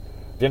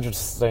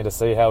interesting to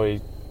see how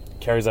he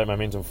carries that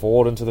momentum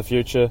forward into the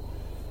future.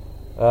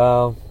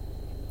 And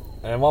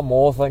one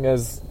more thing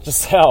is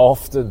just how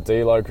often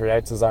D'Lo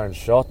creates his own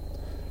shot.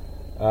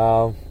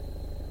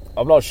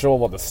 I'm not sure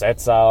what the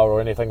stats are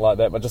or anything like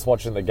that, but just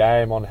watching the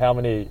game on how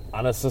many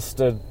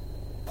unassisted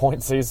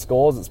points he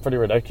scores, it's pretty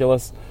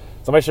ridiculous.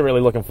 So I'm actually really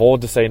looking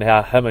forward to seeing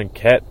how him and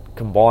Cat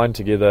combine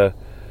together.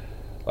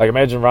 Like,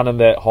 imagine running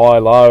that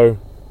high-low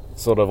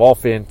sort of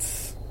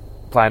offense,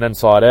 playing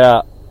inside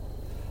out.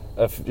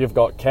 If you've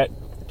got Cat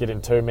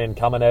getting 2 men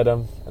coming at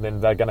him, and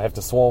then they're going to have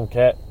to swarm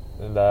Cat,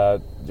 and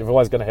you're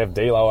always going to have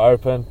D'Lo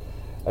open,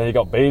 and you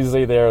got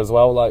Beasley there as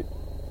well. Like,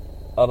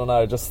 I don't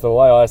know, just the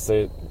way I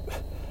see it.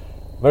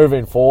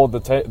 Moving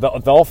forward,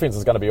 the offense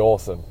is going to be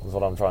awesome, is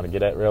what I'm trying to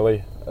get at,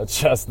 really.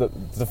 It's just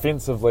that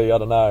defensively, I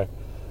don't know.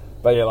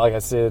 But yeah, like I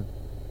said,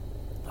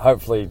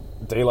 hopefully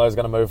D'Lo is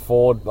going to move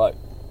forward. Like,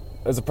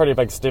 it's a pretty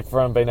big step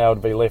for him being able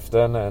to be left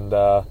in, and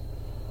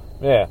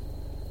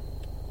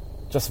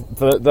just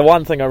the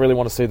one thing I really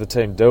want to see the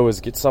team do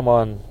is get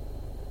someone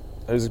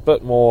who's a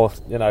bit more,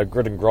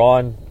 grit and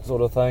grind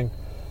sort of thing.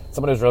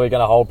 Someone who's really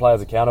going to hold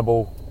players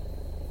accountable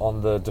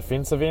on the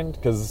defensive end,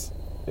 because,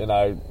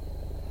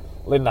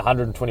 letting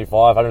 125,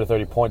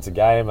 130 points a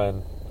game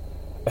and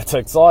it's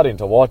exciting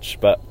to watch,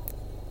 but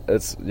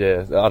it's,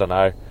 I don't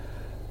know.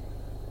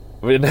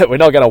 We're not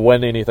going to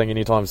win anything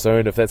anytime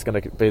soon if that's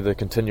going to be the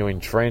continuing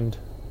trend.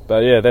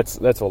 But yeah,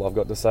 that's all I've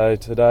got to say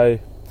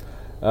today.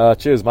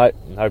 Cheers, mate,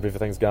 and hope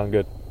everything's going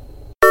good.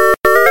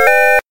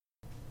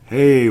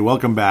 Hey,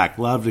 welcome back.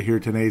 Love to hear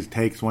Tane's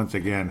takes once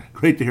again.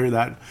 Great to hear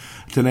that.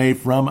 Tane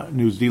from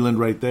New Zealand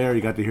right there.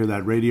 You got to hear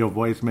that radio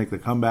voice make the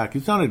comeback. He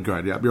sounded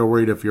good. Yeah, you're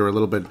worried if you're a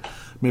little bit,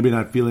 maybe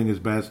not feeling his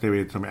best, maybe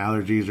it's some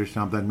allergies or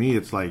something. Me,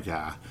 it's like,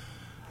 I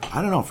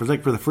don't know. For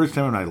the first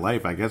time in my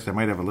life, I guess I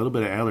might have a little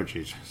bit of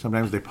allergies.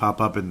 Sometimes they pop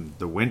up in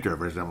the winter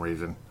for some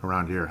reason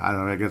around here. I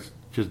don't know. I guess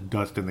just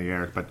dust in the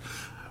air, but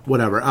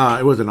whatever.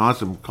 It was an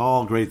awesome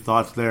call. Great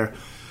thoughts there.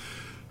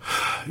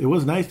 It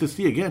was nice to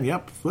see again.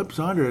 Yep, Flip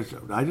Saunders.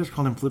 I just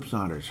call him Flip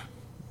Saunders.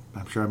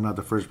 I'm sure I'm not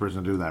the first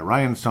person to do that.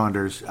 Ryan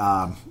Saunders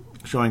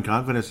showing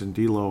confidence in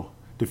D'Lo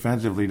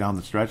defensively down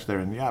the stretch there.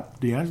 And yeah,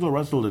 D'Angelo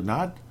Russell did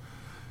not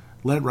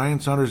let Ryan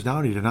Saunders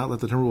down. He did not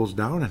let the Timberwolves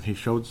down, and he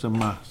showed some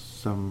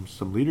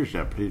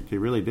leadership. He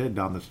really did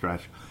down the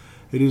stretch.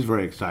 It is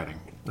very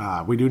exciting.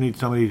 We do need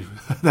somebody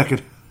that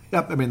could.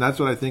 Yep, I mean that's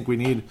what I think we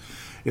need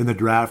in the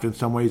draft in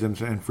some ways,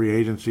 and free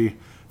agency.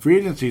 Free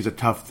agency is a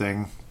tough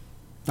thing.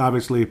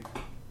 Obviously,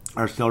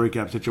 our salary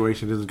cap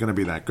situation isn't going to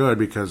be that good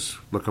because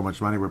look how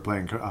much money we're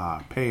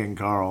paying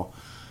Carl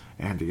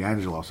and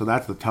D'Angelo. So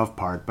that's the tough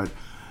part. But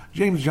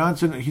James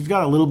Johnson, he's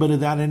got a little bit of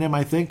that in him,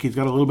 I think. He's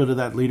got a little bit of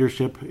that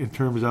leadership in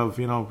terms of,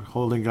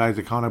 holding guys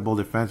accountable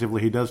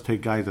defensively. He does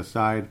take guys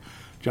aside.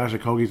 Josh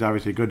Okogie's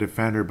obviously a good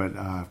defender, but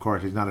of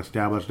course he's not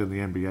established in the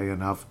NBA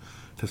enough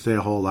to say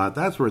a whole lot.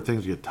 That's where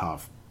things get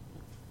tough.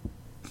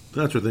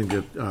 That's where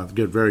things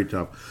get very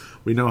tough.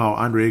 We know how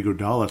Andre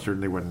Iguodala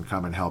certainly wouldn't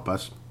come and help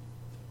us.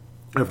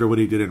 After what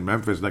he did in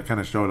Memphis, that kind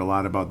of showed a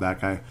lot about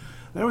that guy.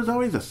 There was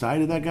always a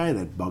side of that guy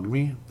that bugged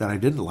me, that I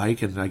didn't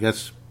like, and I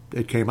guess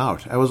it came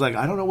out. I was like,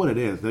 I don't know what it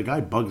is. The guy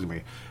bugs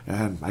me,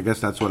 and I guess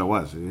that's what it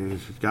was.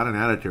 He's got an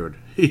attitude.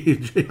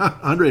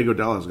 Andre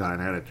Iguodala's got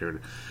an attitude,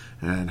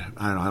 and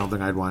I don't know. I don't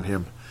think I'd want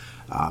him.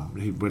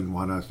 He wouldn't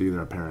want us either,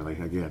 apparently,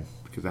 again,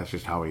 because that's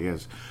just how he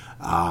is.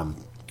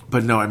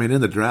 But no, I mean,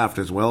 in the draft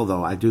as well,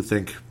 though, I do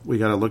think we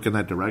got to look in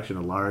that direction.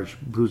 A large,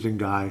 bruising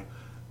guy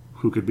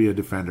who could be a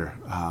defender.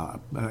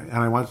 And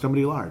I want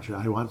somebody large.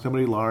 I want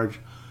somebody large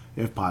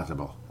if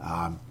possible.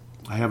 I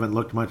haven't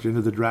looked much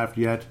into the draft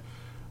yet.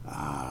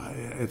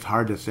 It's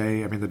hard to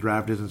say. I mean, the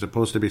draft isn't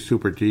supposed to be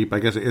super deep. I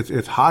guess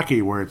it's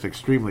hockey where it's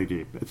extremely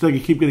deep. It's like you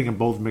keep getting them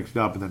both mixed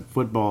up, and then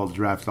football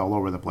drafts all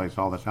over the place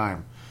all the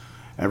time.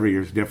 Every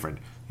year's different.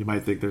 You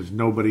might think there's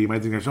nobody. You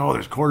might think there's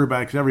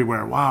quarterbacks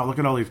everywhere. Wow, look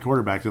at all these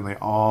quarterbacks, and they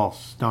all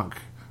stunk.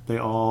 They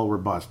all were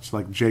busts,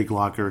 like Jake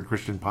Locker and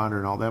Christian Ponder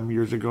and all them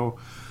years ago.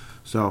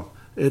 So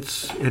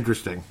it's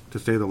interesting, to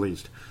say the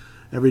least.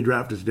 Every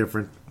draft is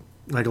different.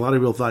 Like a lot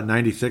of people thought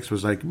 96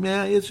 was like,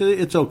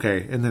 it's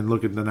okay. And then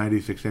look at the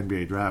 96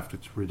 NBA draft.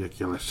 It's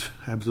ridiculous.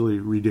 Absolutely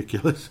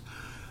ridiculous.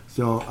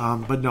 So,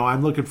 but no,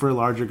 I'm looking for a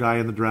larger guy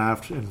in the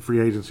draft and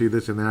free agency,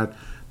 this and that.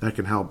 That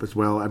can help as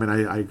well. I mean,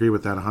 I agree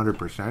with that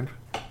 100%.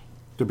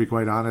 To be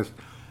quite honest,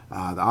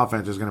 the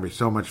offense is going to be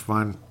so much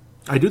fun.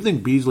 I do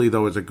think Beasley,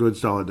 though, is a good,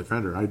 solid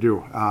defender. I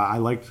do. I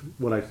liked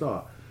what I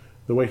saw.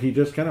 The way he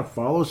just kind of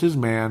follows his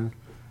man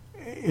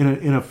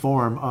in a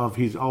form of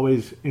he's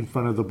always in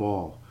front of the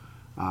ball.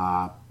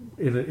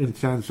 In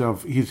sense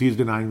of he's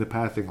denying the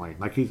passing lane.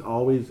 Like he's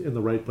always in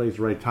the right place,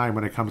 right time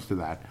when it comes to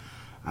that.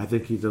 I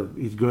think he's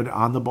good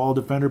on the ball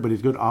defender, but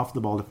he's good off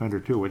the ball defender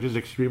too, which is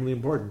extremely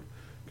important.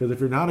 Because if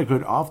you're not a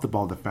good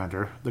off-the-ball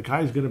defender, the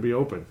guy's going to be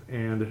open.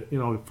 And,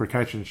 for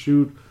catch and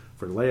shoot,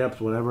 for layups,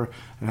 whatever.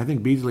 And I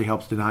think Beasley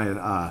helps deny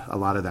a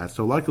lot of that.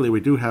 So luckily we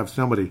do have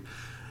somebody.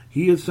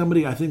 He is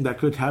somebody I think that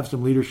could have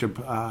some leadership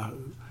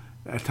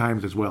at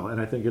times as well.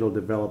 And I think it'll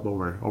develop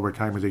over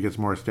time as he gets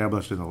more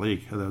established in the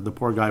league. The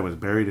poor guy was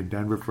buried in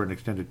Denver for an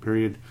extended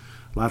period.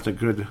 Lots of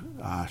good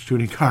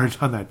shooting guards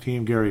on that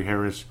team. Gary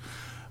Harris,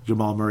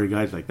 Jamal Murray,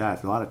 guys like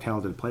that. A lot of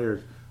talented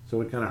players. So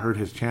it kind of hurt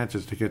his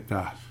chances to get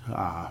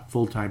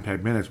full-time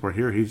type minutes. Where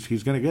here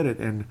he's going to get it,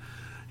 and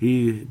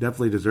he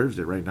definitely deserves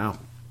it right now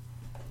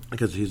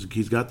because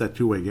he's got that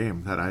two-way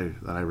game that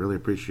I really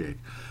appreciate.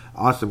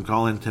 Awesome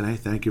call in today.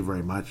 Thank you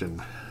very much,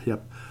 and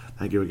yep,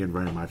 thank you again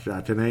very much.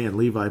 Tanae and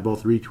Levi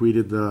both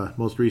retweeted the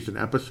most recent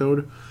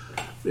episode.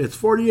 It's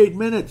 48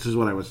 minutes is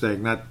what I was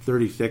saying, not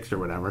 36 or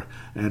whatever.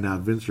 And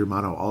Vince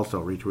Germano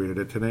also retweeted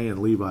it. Tanae and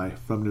Levi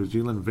from New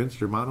Zealand, Vince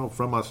Germano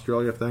from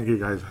Australia. Thank you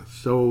guys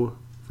so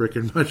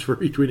freaking much for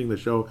retweeting the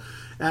show.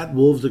 At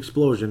Wolves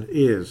Explosion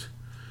is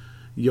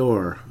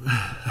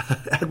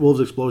At Wolves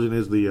Explosion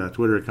is the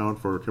Twitter account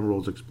for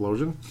Timberwolves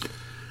Explosion.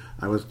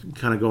 I was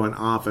kind of going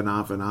off and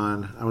off and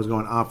on. I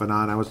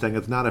was saying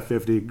it's not a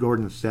 50.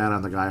 Gordon sat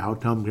on the guy. How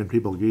dumb can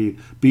people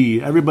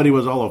be? Everybody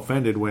was all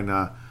offended when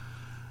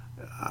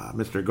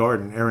Mr.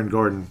 Gordon, Aaron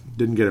Gordon,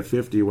 didn't get a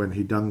 50 when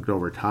he dunked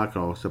over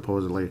Taco,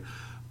 supposedly.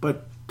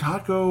 But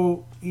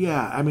Taco,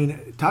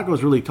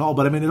 Taco's really tall,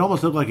 but it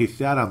almost looked like he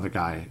sat on the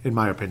guy, in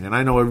my opinion.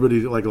 I know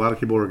everybody, like a lot of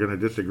people are going to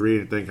disagree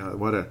and think,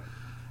 what a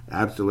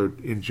absolute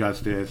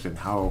injustice and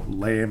how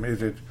lame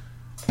is it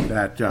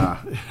that,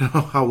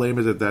 how lame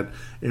is it that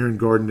Aaron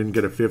Gordon didn't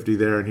get a 50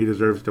 there and he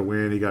deserves to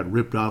win. He got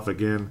ripped off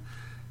again.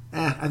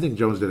 I think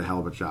Jones did a hell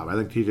of a job. I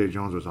think T.J.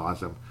 Jones was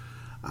awesome.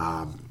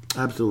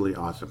 Absolutely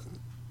awesome.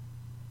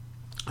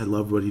 I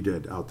loved what he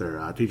did out there.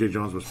 T.J.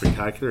 Jones was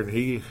spectacular,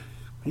 and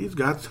he's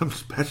got some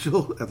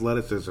special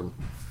athleticism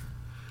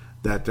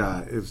that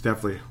is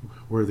definitely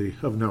worthy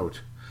of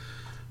note,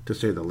 to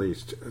say the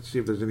least. Let's see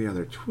if there's any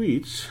other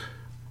tweets.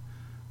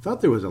 Thought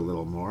there was a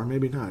little more.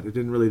 Maybe not. It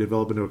didn't really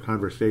develop into a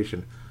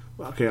conversation.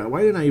 Okay,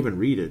 why didn't I even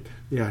read it?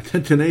 Yeah,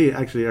 Tanae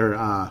actually,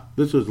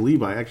 this was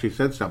Levi, actually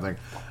said something.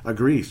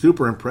 Agree,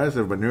 super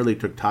impressive, but nearly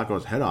took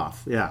Taco's head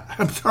off. Yeah,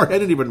 I'm sorry, I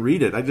didn't even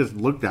read it. I just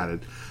looked at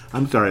it.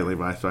 I'm sorry,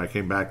 Levi, so I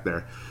came back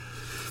there.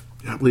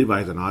 Yeah,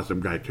 Levi's an awesome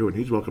guy, too, and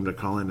he's welcome to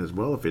call in as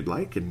well if you'd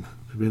like. And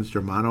Vince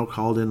Germano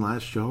called in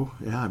last show.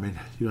 Yeah, I mean,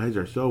 you guys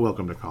are so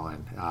welcome to call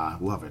in.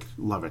 Love it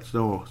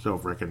so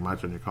freaking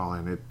much when you call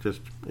in. It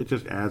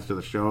just adds to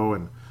the show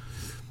and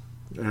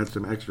adds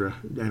some extra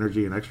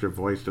energy and extra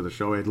voice to the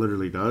show. It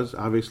literally does,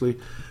 obviously.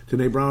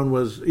 Tanae Brown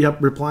was,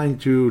 replying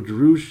to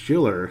Drew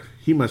Schiller.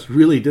 He must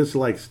really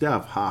dislike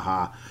Steph.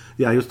 Ha.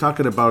 Yeah, he was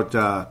talking about,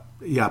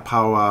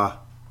 how,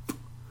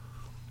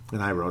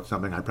 and I wrote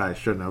something I probably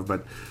shouldn't have,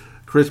 but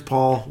Chris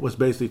Paul was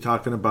basically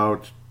talking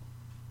about,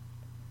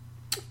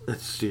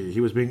 let's see,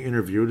 he was being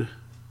interviewed.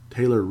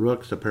 Taylor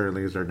Rooks,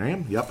 apparently, is her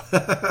name. Yep.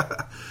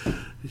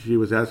 She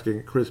was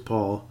asking Chris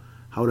Paul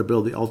how to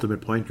build the ultimate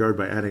point guard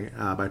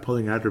by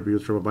pulling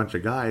attributes from a bunch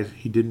of guys.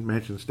 He didn't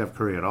mention Steph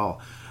Curry at all.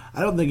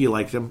 I don't think he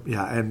likes him.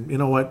 Yeah, and you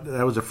know what?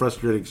 That was a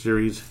frustrating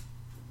series.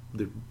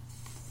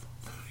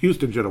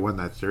 Houston should have won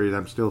that series.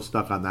 I'm still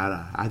stuck on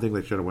that. I think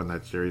they should have won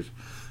that series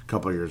a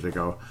couple of years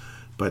ago.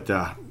 But,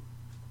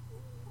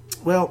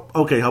 well,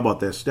 okay, how about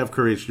this? Steph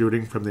Curry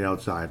shooting from the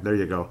outside. There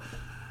you go.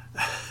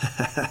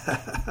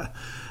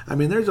 I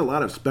mean, there's a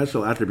lot of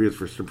special attributes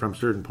from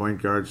certain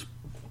point guards.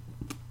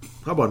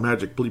 How about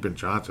Magic Bleepin'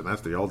 Johnson?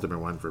 That's the ultimate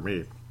one for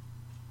me.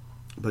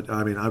 But,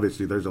 I mean,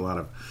 obviously there's a lot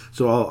of...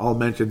 So I'll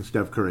mention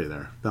Steph Curry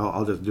there.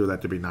 I'll just do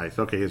that to be nice.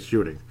 Okay, his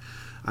shooting.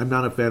 I'm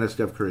not a fan of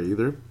Steph Curry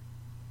either.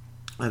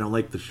 I don't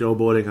like the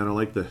showboating. I don't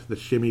like the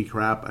shimmy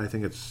crap. I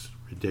think it's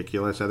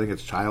ridiculous. I think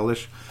it's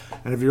childish.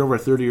 And if you're over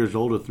 30 years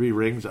old with 3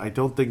 rings, I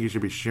don't think you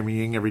should be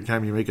shimmying every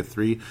time you make a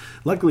 3.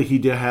 Luckily, he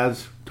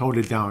has toned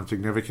it down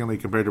significantly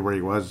compared to where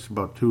he was in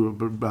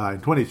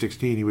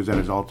 2016. He was at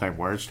his all-time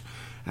worst.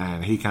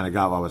 And he kind of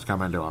got what was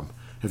coming to him.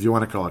 If you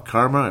want to call it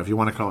karma, if you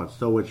want to call it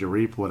so what you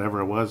reap, whatever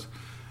it was,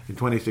 in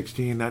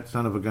 2016, that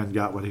son of a gun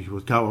got what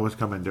was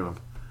coming to him.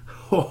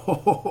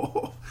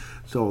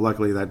 So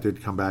luckily that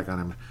did come back on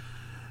him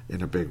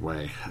in a big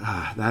way.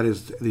 That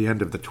is the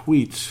end of the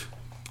tweets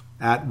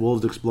at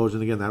Wolves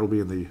Explosion. Again, that will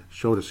be in the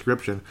show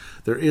description.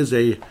 There is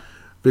a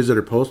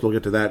visitor post. We'll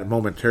get to that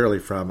momentarily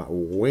from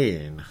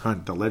Wayne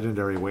Hunt, the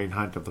legendary Wayne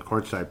Hunt of the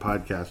Courtside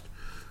Podcast,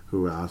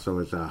 who also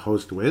is a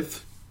host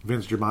with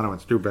Vince Germano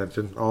and Stu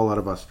Benson, all out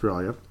of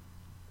Australia.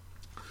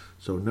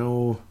 So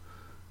no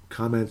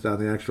comments on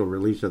the actual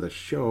release of the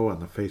show on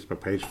the Facebook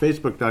page.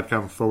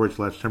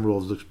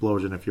 Facebook.com/Timberwolves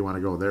Explosion if you want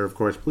to go there. Of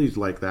course, please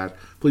like that.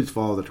 Please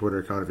follow the Twitter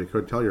account if you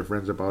could. Tell your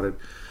friends about it.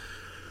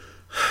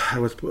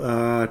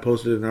 I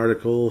posted an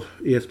article,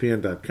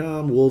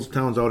 ESPN.com. Wolves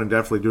Town's out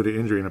indefinitely due to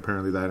injury, and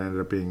apparently that ended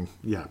up being,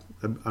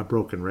 a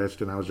broken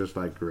wrist. And I was just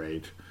like,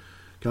 great.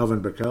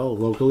 Calvin Bacall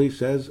locally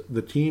says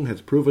the team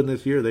has proven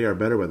this year they are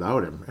better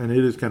without him. And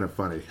it is kind of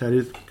funny. That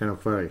is kind of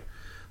funny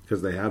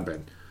because they have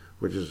been,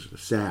 which is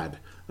sad.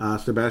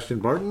 Sebastian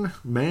Barton,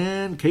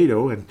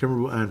 Mankato, and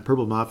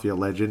Purple Mafia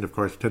legend, of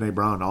course, Tanae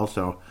Brown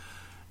also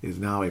is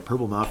now a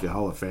Purple Mafia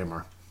Hall of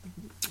Famer.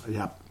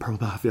 Yep,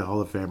 Purple Mafia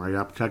Hall of Famer.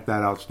 Yep, check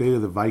that out. State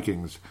of the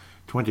Vikings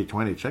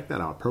 2020. Check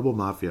that out. Purple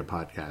Mafia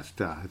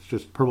podcast. It's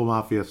just Purple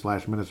Mafia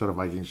 / Minnesota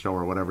Vikings show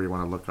or whatever you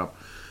want to look up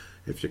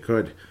if you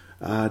could.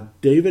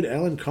 David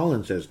Allen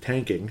Collins says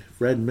tanking.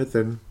 Fred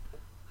Mithen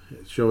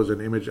shows an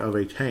image of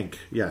a tank.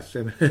 Yes,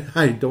 and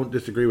I don't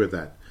disagree with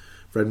that.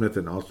 Fred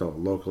Mithen also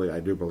locally,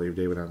 I do believe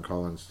David Allen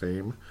Collins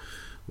same.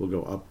 We'll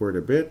go upward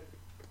a bit.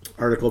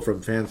 Article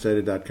from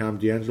fansided.com.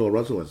 D'Angelo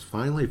Russell has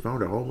finally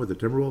found a home with the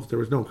Timberwolves. There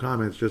was no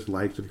comments, just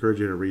likes. Encourage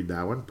you to read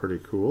that one. Pretty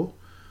cool.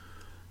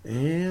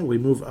 And we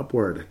move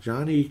upward.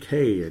 Johnny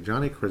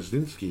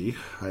Krasinski.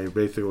 I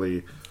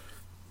basically,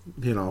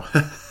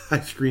 I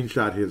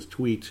screenshot his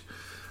tweet.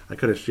 I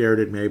could have shared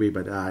it maybe,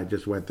 but I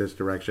just went this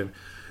direction.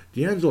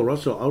 D'Angelo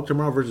Russell out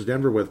tomorrow versus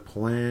Denver with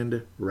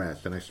planned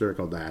rest, and I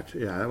circled that.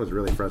 Yeah, that was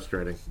really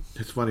frustrating.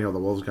 It's funny how the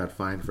Wolves got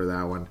fined for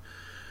that one.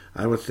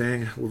 I was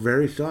saying, we're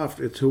very soft.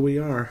 It's who we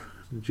are.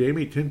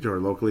 Jamie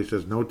Tintor locally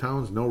says, no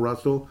Towns, no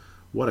Russell.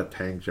 What a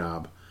tank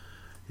job.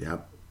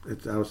 Yep.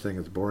 I was saying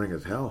it's boring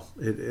as hell.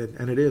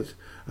 And it is.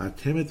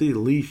 Timothy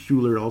Lee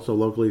Schuler also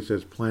locally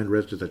says, planned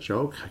rest is a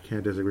choke. I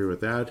can't disagree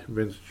with that.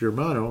 Vince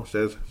Germano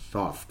says,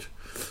 soft.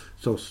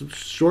 So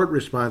short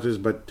responses,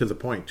 but to the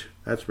point.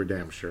 That's for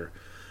damn sure.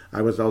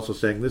 I was also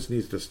saying this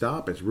needs to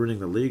stop. It's ruining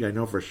the league. I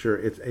know for sure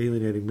it's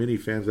alienating many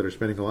fans that are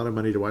spending a lot of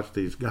money to watch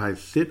these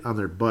guys sit on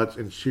their butts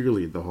and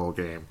cheerlead the whole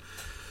game.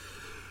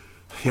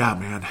 Yeah,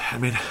 man. I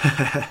mean,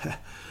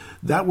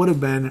 That would have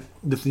been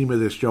the theme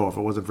of this show if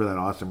it wasn't for that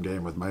awesome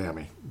game with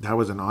Miami. That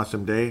was an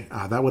awesome day.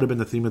 That would have been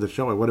the theme of the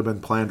show. It would have been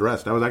Planned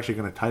Rest. I was actually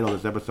going to title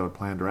this episode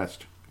Planned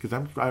Rest because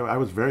I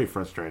was very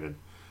frustrated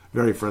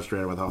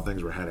with how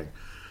things were heading.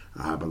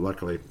 But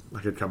luckily, I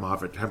could come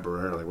off it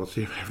temporarily. We'll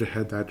see if I have to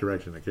head that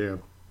direction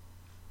again.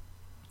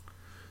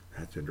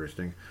 That's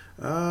interesting.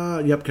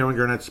 Yep, Kevin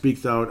Garnett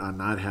speaks out on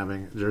not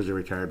having jersey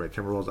retired by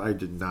Timberwolves. I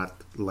did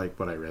not like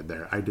what I read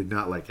there. I did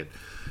not like it.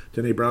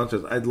 Denny Brown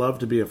says, I'd love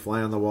to be a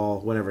fly on the wall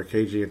whenever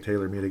KG and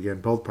Taylor meet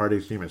again. Both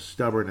parties seem as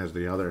stubborn as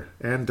the other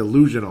and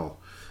delusional.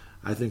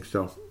 I think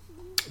so.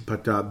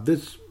 But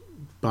this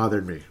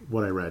bothered me,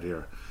 what I read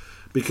here.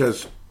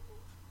 Because,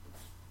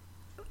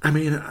 I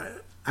mean,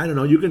 I don't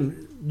know. You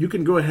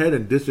can go ahead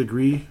and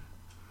disagree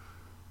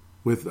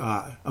with,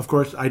 of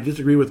course, I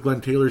disagree with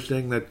Glenn Taylor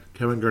saying that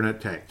Kevin Garnett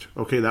tanked.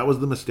 Okay, that was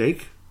the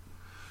mistake.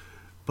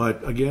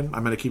 But again,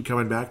 I'm going to keep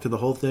coming back to the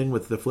whole thing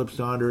with the Flip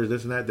Saunders,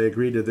 this and that. They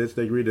agreed to this,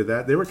 they agreed to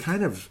that. They were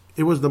kind of,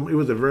 it was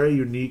a very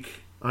unique,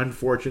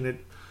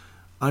 unfortunate,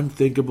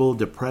 unthinkable,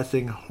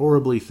 depressing,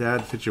 horribly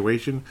sad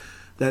situation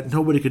that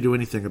nobody could do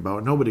anything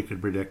about. Nobody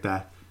could predict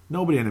that.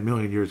 Nobody in a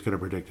million years could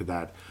have predicted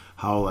that.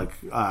 How,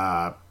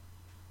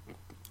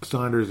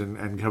 Saunders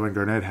and Kevin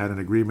Garnett had an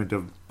agreement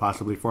of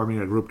possibly forming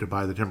a group to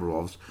buy the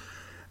Timberwolves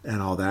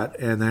and all that.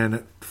 And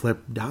then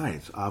Flip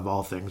dies, of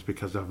all things,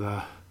 because of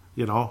the,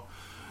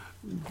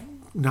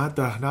 not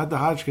the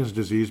Hodgkin's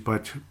disease,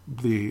 but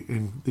the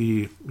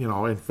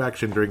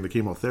infection during the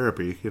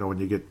chemotherapy. When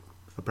you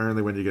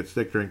get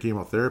sick during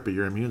chemotherapy,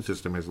 your immune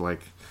system is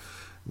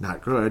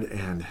not good,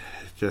 and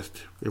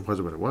it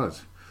wasn't what it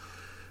was.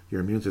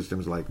 Your immune system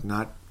is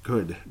not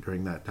good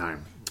during that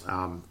time,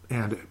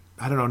 and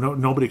I don't know.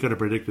 Nobody could have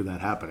predicted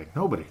that happening.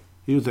 Nobody.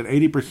 He was at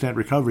 80%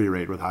 recovery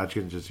rate with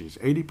Hodgkin's disease.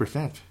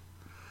 80%.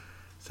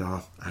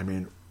 So I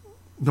mean,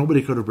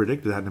 nobody could have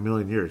predicted that in a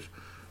million years.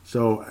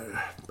 So,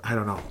 I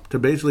don't know. To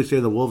basically say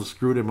the Wolves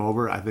screwed him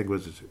over, I think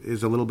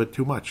is a little bit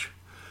too much.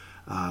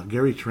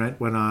 Gary Trent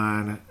went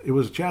on. It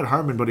was Chad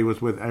Hartman, but he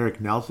was with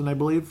Eric Nelson, I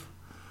believe.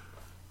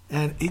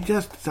 And he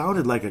just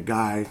sounded like a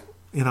guy,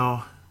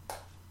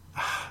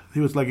 he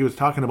was like he was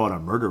talking about a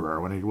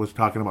murderer when he was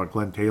talking about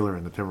Glenn Taylor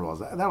and the Timberwolves.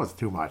 That was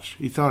too much.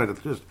 He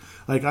sounded just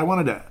like I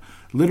wanted to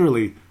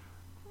literally...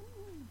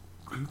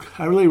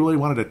 I really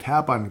wanted to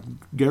tap on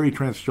Gary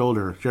Trent's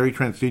shoulder, Gary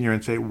Trent Sr.,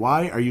 and say,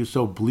 why are you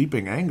so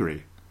bleeping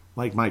angry?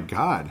 My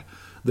God.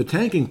 The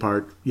tanking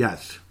part,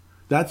 yes,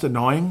 that's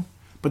annoying,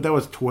 but that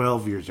was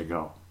 12 years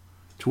ago.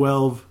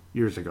 12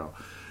 years ago.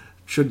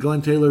 Should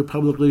Glenn Taylor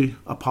publicly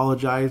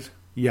apologize?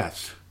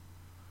 Yes.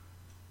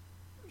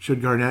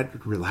 Should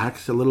Garnett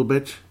relax a little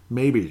bit?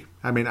 Maybe.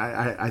 I mean,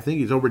 I think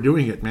he's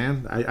overdoing it,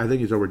 man. I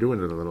think he's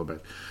overdoing it a little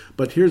bit.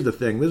 But here's the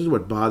thing. This is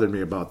what bothered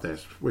me about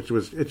this,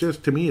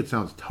 to me, it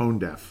sounds tone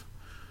deaf.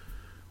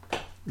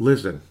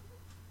 Listen,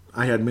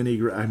 I had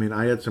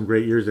some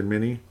great years in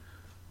Mini.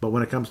 But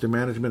when it comes to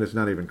management, it's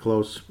not even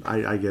close.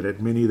 I get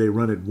it. Mini, they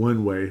run it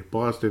one way.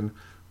 Boston,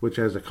 which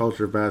has a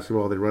culture of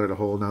basketball, they run it a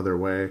whole nother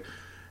way.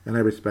 And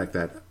I respect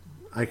that.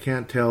 I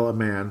can't tell a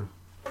man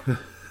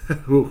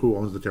who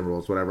owns the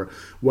Timberwolves, whatever,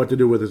 what to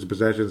do with his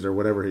possessions or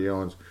whatever he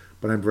owns.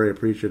 But I'm very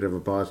appreciative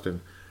of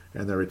Boston,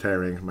 and they're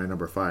retiring my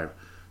number 5.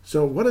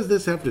 So what does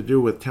this have to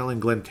do with telling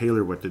Glenn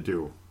Taylor what to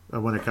do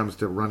when it comes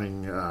to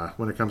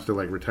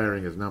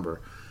retiring his number?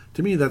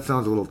 To me, that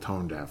sounds a little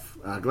tone deaf.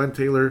 Glenn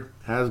Taylor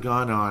has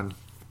gone on...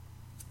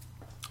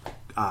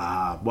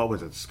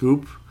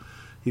 Scoop.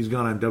 He's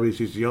gone on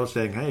WCCO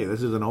saying, hey,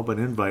 this is an open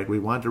invite. We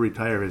want to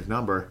retire his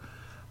number.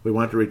 We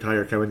want to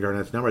retire Kevin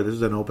Garnett's number. This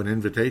is an open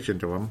invitation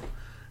to him.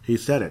 He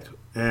said it.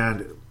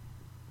 And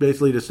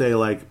basically to say,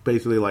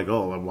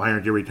 oh, why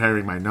aren't you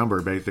retiring my number?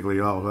 Basically,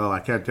 oh, well, I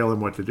can't tell him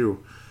what to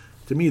do.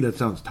 To me, that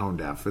sounds tone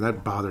deaf. And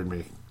that bothered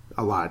me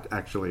a lot,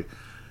 actually.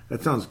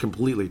 That sounds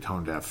completely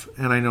tone deaf.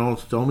 And I know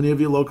so many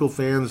of you local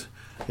fans,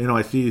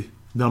 I see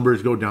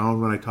numbers go down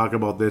when I talk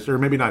about this. Or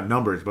maybe not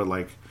numbers, but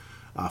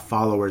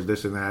followers,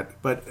 this and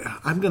that. But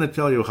I'm going to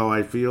tell you how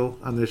I feel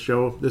on this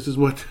show. This is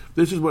what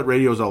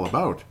radio is all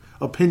about.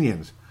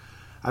 Opinions.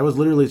 I was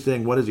literally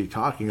saying, what is he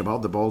talking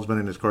about? The ball's been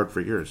in his court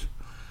for years.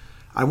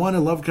 I want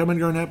to love Kevin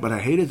Garnett, but I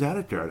hate his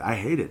attitude. I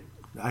hate it.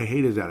 I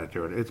hate his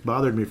attitude. It's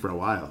bothered me for a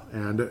while.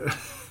 And,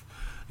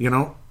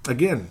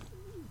 again,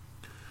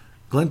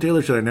 Glenn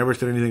Taylor should have never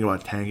said anything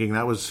about tanking.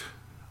 I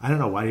don't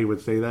know why he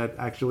would say that,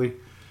 actually.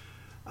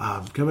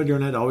 Kevin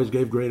Garnett always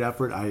gave great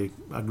effort. I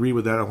agree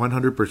with that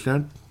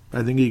 100%.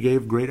 I think he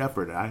gave great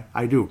effort.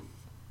 I do.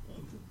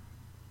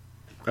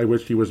 I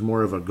wish he was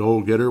more of a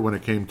goal-getter when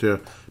it came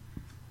to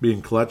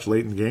being clutch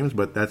late in games,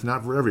 but that's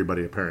not for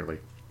everybody, apparently.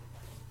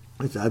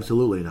 It's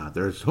absolutely not.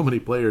 There are so many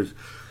players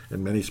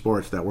in many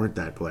sports that weren't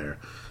that player.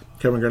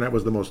 Kevin Garnett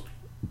was the most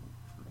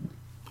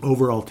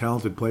overall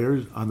talented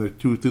player on the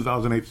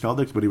 2008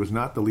 Celtics, but he was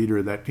not the leader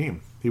of that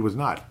team. He was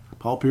not.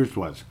 Paul Pierce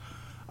was.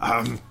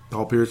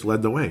 Paul Pierce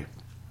led the way.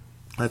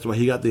 That's why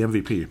he got the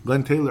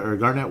MVP.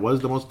 Garnett was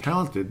the most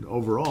talented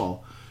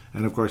overall.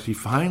 And, of course, he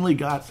finally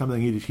got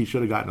something he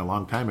should have gotten a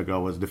long time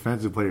ago, was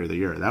Defensive Player of the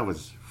Year. That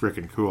was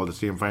freaking cool to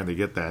see him finally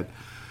get that.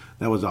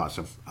 That was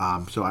awesome.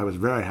 So I was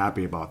very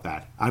happy about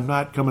that. I'm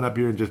not coming up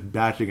here and just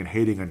bashing and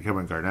hating on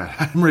Kevin Garnett.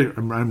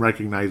 I'm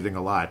recognizing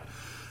a lot.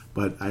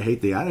 But I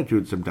hate the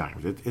attitude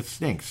sometimes. It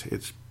stinks.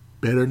 It's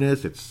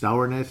bitterness. It's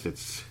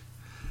sourness.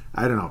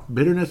 I don't know.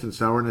 Bitterness and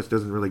sourness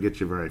doesn't really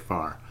get you very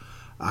far.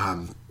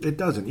 It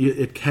doesn't.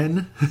 It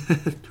can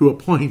to a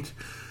point.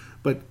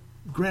 But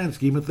grand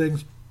scheme of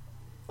things,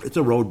 it's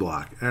a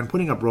roadblock. And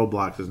putting up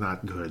roadblocks is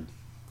not good.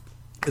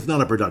 It's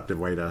not a productive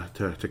way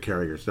to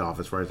carry yourself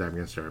as far as I'm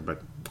concerned.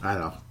 But I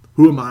don't know.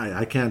 Who am I?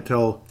 I can't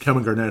tell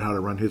Kevin Garnett how to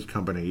run his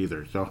company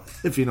either. So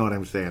if you know what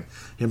I'm saying.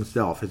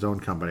 Himself, his own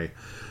company.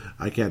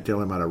 I can't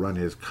tell him how to run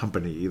his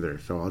company either.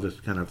 So I'll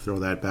just kind of throw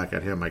that back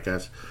at him, I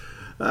guess.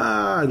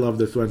 I love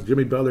this one.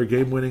 Jimmy Butler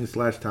game-winning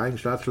 / tying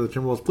shots for the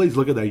Timberwolves. Please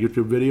look at that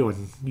YouTube video,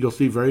 and you'll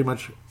see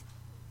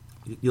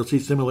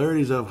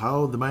similarities of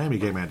how the Miami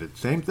game ended.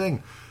 Same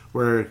thing,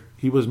 where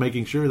he was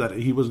making sure that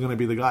he was going to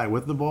be the guy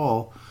with the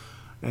ball,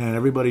 and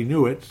everybody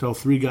knew it, so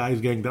 3 guys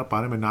ganged up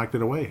on him and knocked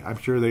it away. I'm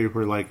sure they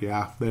were like,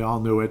 yeah, they all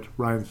knew it.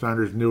 Ryan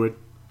Saunders knew it,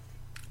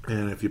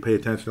 and if you pay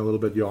attention a little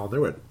bit, you all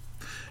knew it.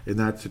 In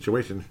that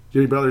situation,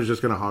 Jimmy Butler's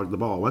just going to hog the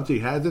ball. Once he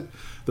has it,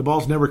 the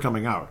ball's never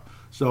coming out.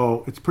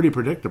 So it's pretty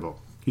predictable.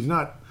 He's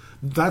not.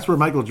 That's where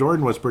Michael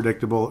Jordan was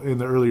predictable in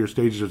the earlier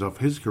stages of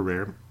his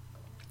career,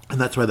 and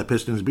that's why the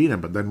Pistons beat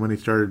him. But then when he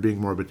started being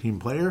more of a team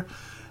player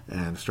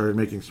and started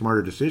making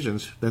smarter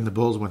decisions, then the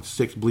Bulls won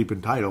 6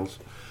 bleeping titles,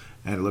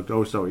 and it looked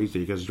so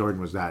easy because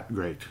Jordan was that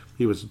great.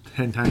 He was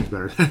 10 times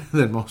better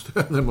than most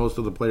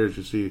of the players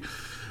you see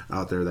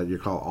out there that you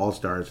call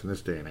all-stars in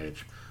this day and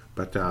age.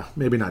 But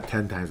maybe not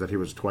 10 times, that he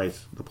was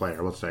twice the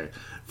player, we'll say.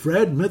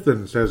 Fred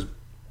Mithen says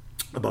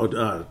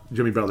about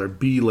Jimmy Butler,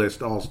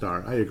 B-list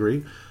all-star. I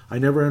agree. I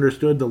never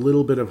understood the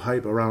little bit of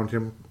hype around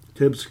him.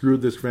 Tibbs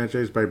screwed this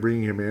franchise by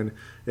bringing him in.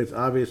 It's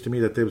obvious to me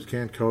that Tibbs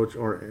can't coach,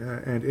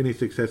 and any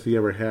success he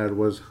ever had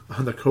was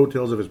on the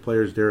coattails of his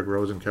players Derrick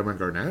Rose and Kevin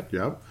Garnett.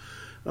 Yep.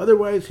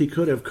 Otherwise, he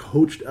could have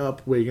coached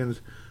up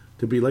Wiggins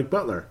to be like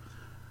Butler.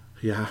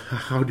 Yeah,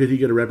 how did he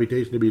get a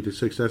reputation to be a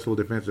successful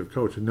defensive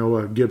coach?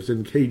 Noah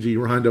Gibson, KG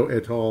Rondo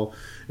et al.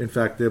 In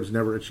fact, Tibbs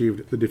never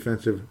achieved the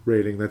defensive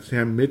rating that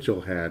Sam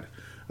Mitchell had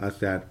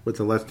with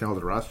a less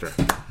talented roster.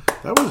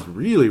 That was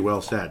really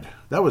well said.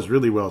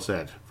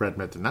 Fred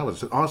Mithen. That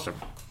was awesome.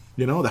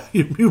 You know, that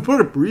you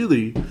put up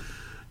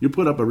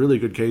a really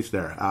good case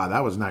there.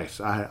 That was nice.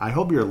 I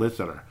hope you're a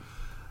listener,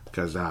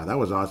 because that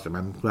was awesome.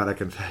 I'm glad I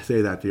can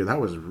say that to you.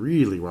 That was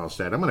really well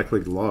said. I'm going to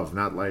click love,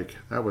 not like.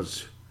 That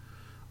was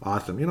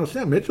awesome. You know,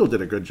 Sam Mitchell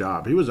did a good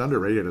job. He was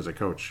underrated as a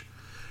coach.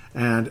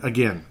 And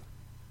again,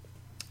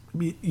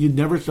 you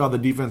never saw the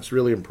defense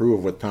really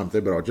improve with Tom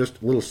Thibodeau.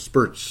 Just little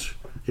spurts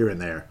here and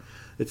there.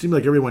 It seemed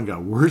like everyone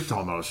got worse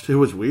almost. It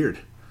was weird.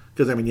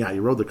 Because, I mean, yeah,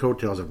 you rode the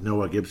coattails of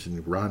Noah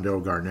Gibson, Rondo,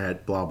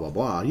 Garnett, blah, blah,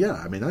 blah. Yeah,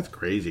 I mean, that's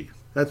crazy.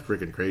 That's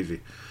freaking crazy.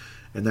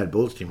 And that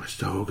Bulls team was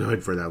so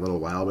good for that little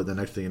while, but the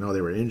next thing you know,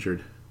 they were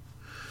injured.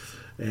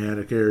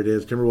 And here it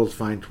is. Timberwolves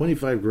fined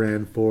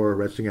 $25,000 for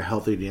arresting a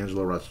healthy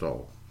D'Angelo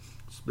Russell.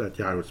 At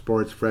Yahoo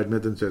Sports, Fred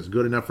Mithen says,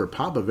 good enough for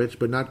Popovich,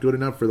 but not good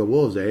enough for the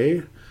Wolves,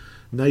 eh?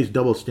 Nice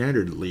double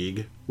standard,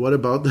 league. What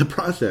about the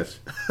process?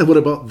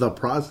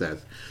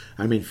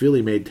 I mean,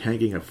 Philly made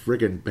tanking a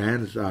friggin'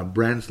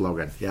 brand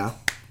slogan, yeah?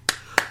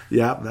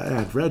 Yeah,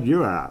 and Fred,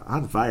 you are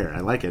on fire. I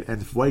like it.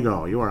 And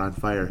Fuego, you are on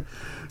fire.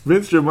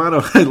 Vince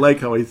Germano, I like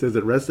how he says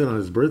it rested on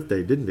his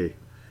birthday, didn't he?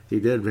 He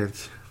did,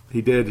 Vince.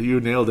 He did. You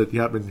nailed it.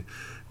 Yep, and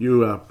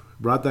you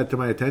brought that to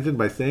my attention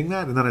by saying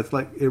that, and then it's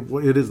like,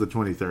 it is the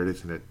 23rd,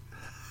 isn't it?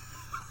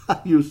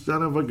 You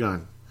son of a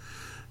gun.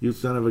 You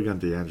son of a gun,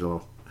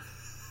 D'Angelo.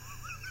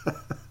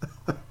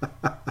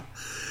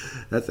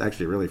 That's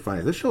actually really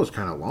funny. This show is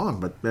kind of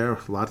long, but there are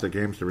lots of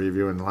games to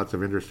review and lots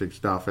of interesting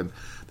stuff, and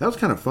that was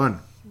kind of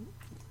fun.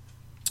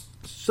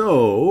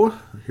 So,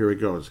 here it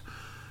goes.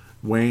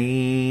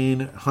 Wayne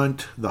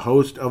Hunt, the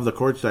host of the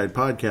Courtside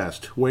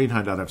Podcast. Wayne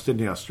Hunt out of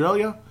Sydney,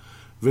 Australia.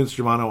 Vince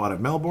Germano out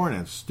of Melbourne.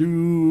 And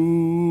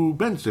Stu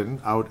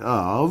Benson out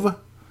of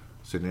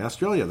Sydney,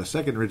 Australia. The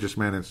second richest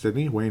man in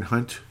Sydney. Wayne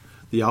Hunt,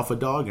 the Alpha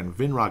Dog. And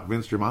Vinrock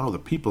Vince Germano, the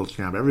People's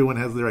Champ. Everyone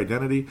has their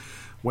identity.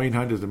 Wayne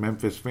Hunt is a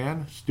Memphis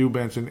fan. Stu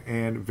Benson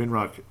and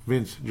Vinrock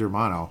Vince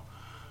Germano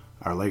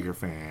are Laker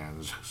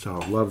fans. So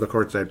love the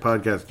Courtside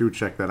Podcast. Do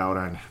check that out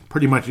on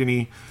pretty much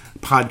any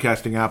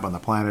podcasting app on the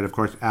planet. Of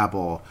course,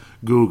 Apple,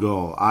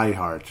 Google,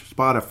 iHeart,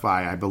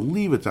 Spotify. I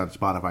believe it's on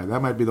Spotify.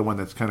 That might be the one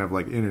that's kind of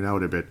like in and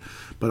out a bit.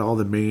 But all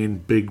the main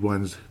big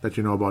ones that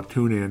you know about,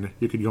 tune in.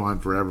 You could go on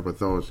forever with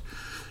those.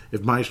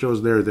 If my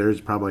show's there,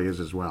 theirs probably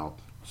is as well.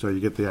 So you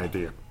get the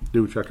idea.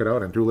 Do check it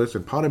out and do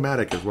listen.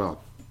 Podomatic as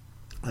well.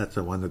 That's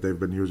the one that they've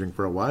been using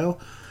for a while.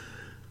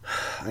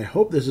 I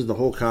hope this is the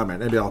whole comment.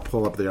 Maybe I'll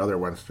pull up the other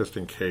ones just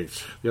in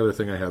case. The other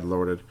thing I had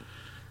loaded,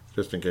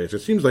 just in case.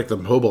 It seems like the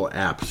mobile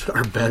apps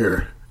are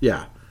better.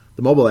 Yeah,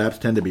 the mobile apps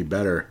tend to be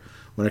better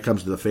when it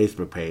comes to the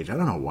Facebook page. I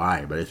don't know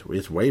why, but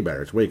it's way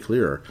better. It's way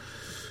clearer.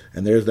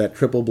 And there's that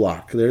triple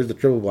block. There's the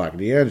triple block.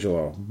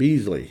 D'Angelo,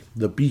 Beasley,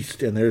 the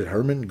Beast, and there's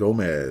Herman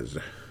Gomez.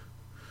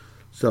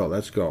 So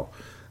let's go.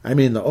 I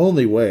mean, the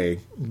only way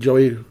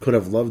Joey could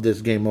have loved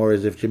this game more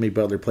is if Jimmy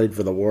Butler played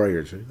for the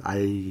Warriors.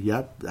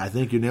 I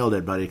think you nailed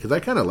it, buddy, because I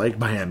kind of like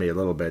Miami a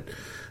little bit.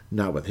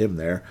 Not with him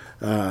there.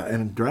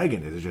 And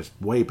Dragon is just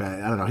way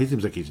bad. I don't know. He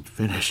seems like he's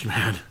finished,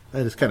 man.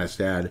 That is kind of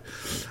sad.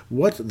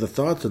 What's the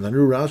thoughts on the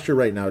new roster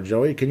right now,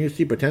 Joey? Can you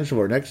see potential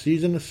for next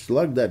season?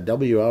 Slug that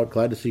W out.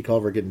 Glad to see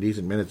Culver getting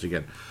decent minutes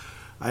again.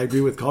 I agree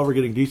with Culver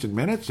getting decent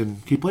minutes,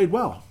 and he played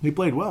well.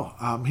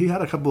 He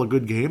had a couple of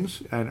good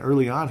games, and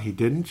early on he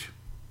didn't.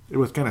 It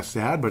was kind of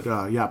sad, but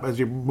as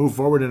you move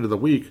forward into the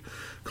week,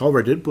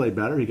 Culver did play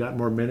better. He got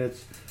more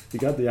minutes. He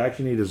got the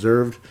action he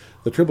deserved.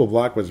 The triple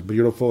block was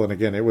beautiful, and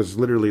again, it was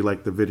literally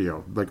like the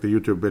video, like the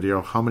YouTube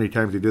video, how many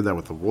times he did that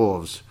with the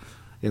Wolves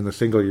in the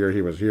single year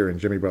he was here in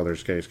Jimmy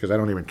Butler's case, because I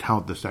don't even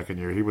count the second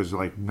year. He was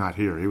like not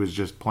here. He was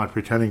just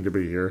pretending to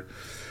be here.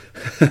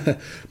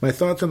 My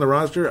thoughts on the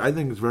roster, I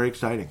think it's very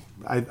exciting.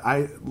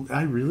 I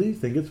really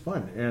think it's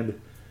fun, and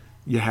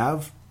you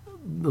have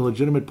the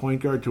legitimate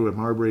point guard to a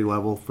Marbury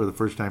level for the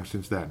first time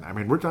since then. I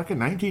mean, we're talking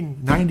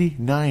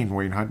 1999,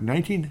 Wayne Hunt,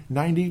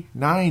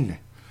 1999,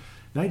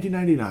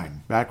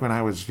 back when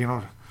I was,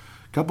 a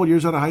couple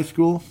years out of high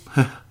school.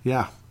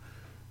 Yeah.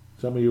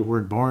 Some of you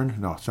weren't born.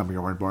 No, some of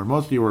you weren't born.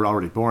 Most of you were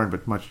already born,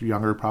 but much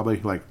younger,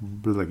 probably, like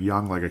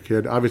young, like a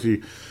kid.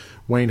 Obviously,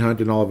 Wayne Hunt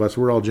and all of us,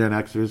 we're all Gen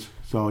Xers.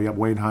 So, yep,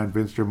 Wayne Hunt,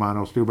 Vince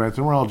Germano, Stu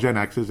Benson, we're all Gen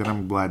Xers, and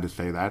I'm glad to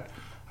say that.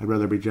 I'd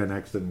rather be Gen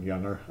X than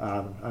younger.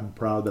 I'm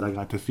proud that I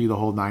got to see the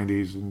whole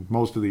 90s and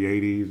most of the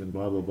 80s and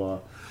blah, blah,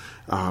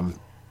 blah.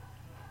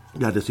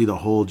 Got to see the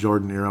whole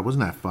Jordan era.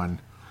 Wasn't that fun?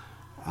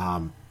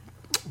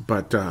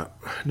 But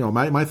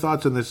my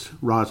thoughts on this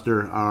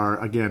roster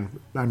are, again,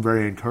 I'm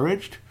very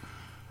encouraged.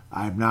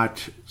 I'm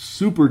not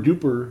super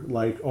duper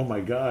like, oh my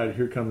God,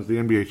 here comes the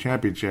NBA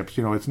championships.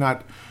 It's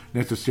not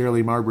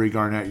necessarily Marbury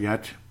Garnett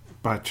yet,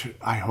 but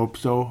I hope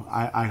so.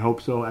 I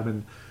hope so. I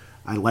mean,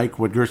 I like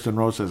what Gerson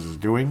Rosas is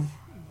doing.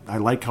 I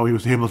like how he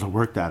was able to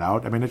work that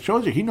out. I mean, it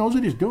shows you he knows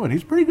what he's doing.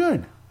 He's pretty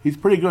good.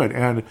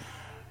 And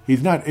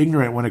he's not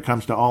ignorant when it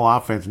comes to all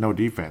offense, no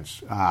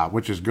defense,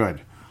 which is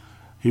good.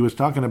 He was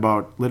talking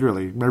about,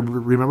 literally,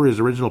 remember his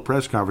original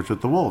press conference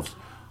with the Wolves,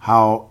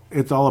 how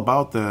it's all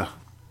about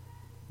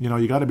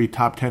you got to be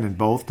top 10 in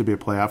both to be a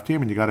playoff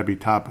team, and you got to be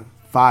top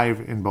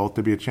 5 in both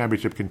to be a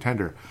championship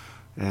contender.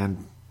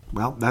 And,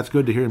 well, that's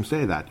good to hear him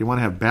say that. You want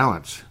to have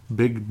balance.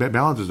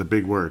 Balance is a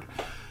big word.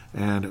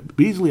 And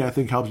Beasley, I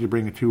think, helps you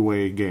bring a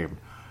two-way game.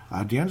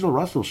 D'Angelo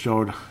Russell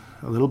showed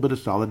a little bit of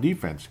solid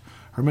defense.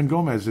 Herman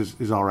Gomez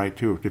is all right,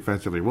 too,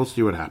 defensively. We'll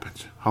see what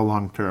happens, how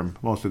long-term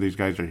most of these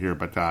guys are here.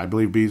 But I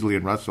believe Beasley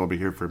and Russell will be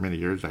here for many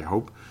years, I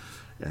hope.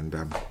 And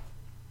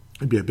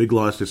it'd be a big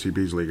loss to see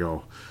Beasley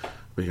go,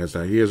 because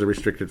he is a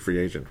restricted free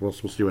agent. We'll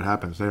see what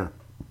happens there.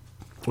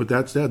 With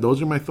that said,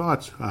 those are my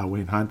thoughts,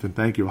 Wayne Hunt, and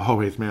thank you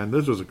always, man.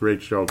 This was a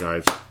great show,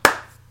 guys.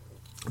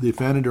 The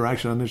fan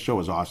interaction on this show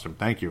was awesome.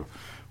 Thank you.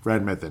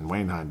 Fred Mithen,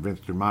 Wayne Hunt, Vince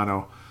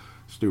Germano,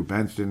 Stu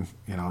Benson.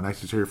 Nice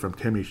to hear from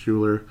Timmy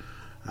Schuler.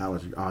 That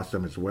was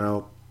awesome as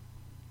well.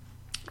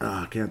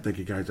 Can't thank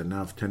you guys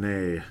enough.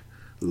 Tanae,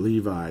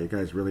 Levi, you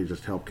guys really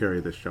just helped carry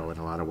this show in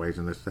a lot of ways,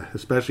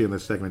 especially in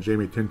this segment.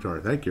 Jamie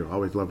Tintor, thank you.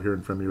 Always love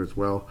hearing from you as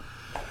well.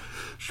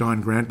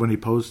 Sean Grant, when he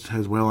posts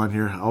as well on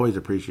here, always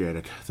appreciate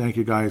it. Thank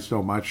you guys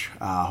so much.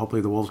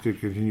 Hopefully the Wolves can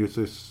continue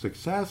this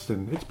success,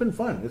 and it's been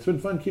fun. It's been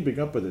fun keeping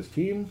up with this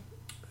team,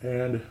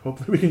 and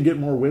hopefully we can get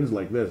more wins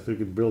like this. We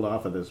can build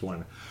off of this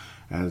one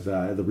as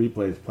the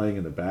replay is playing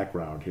in the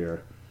background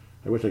here.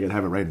 I wish I could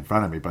have it right in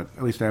front of me, but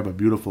at least I have a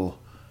beautiful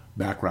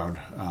background,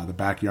 the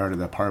backyard of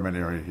the apartment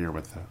area here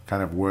with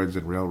kind of woods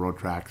and railroad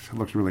tracks. It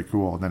looks really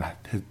cool, and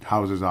then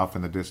houses off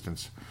in the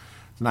distance.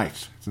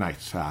 It's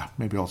nice.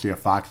 Maybe I'll see a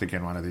fox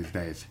again one of these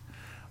days,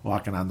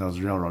 walking on those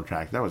railroad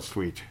tracks. That was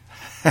sweet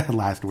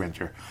last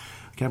winter.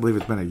 I can't believe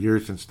it's been a year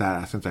since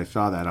I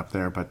saw that up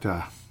there, but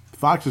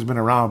Fox has been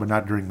around, but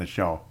not during the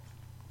show.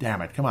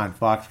 Damn it. Come on,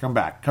 Fox, come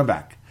back.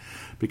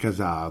 Because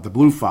the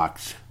Blue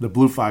Fox,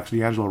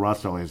 D'Angelo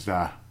Russell, is...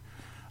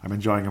 I'm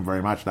enjoying him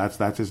very much.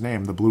 That's his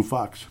name, the Blue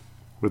Fox.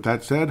 With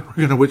that said, we're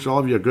going to wish all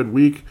of you a good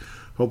week.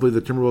 Hopefully the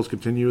Timberwolves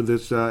continue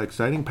this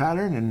exciting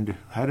pattern and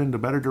head in a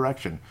better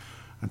direction.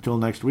 Until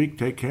next week,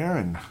 take care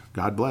and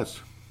God bless.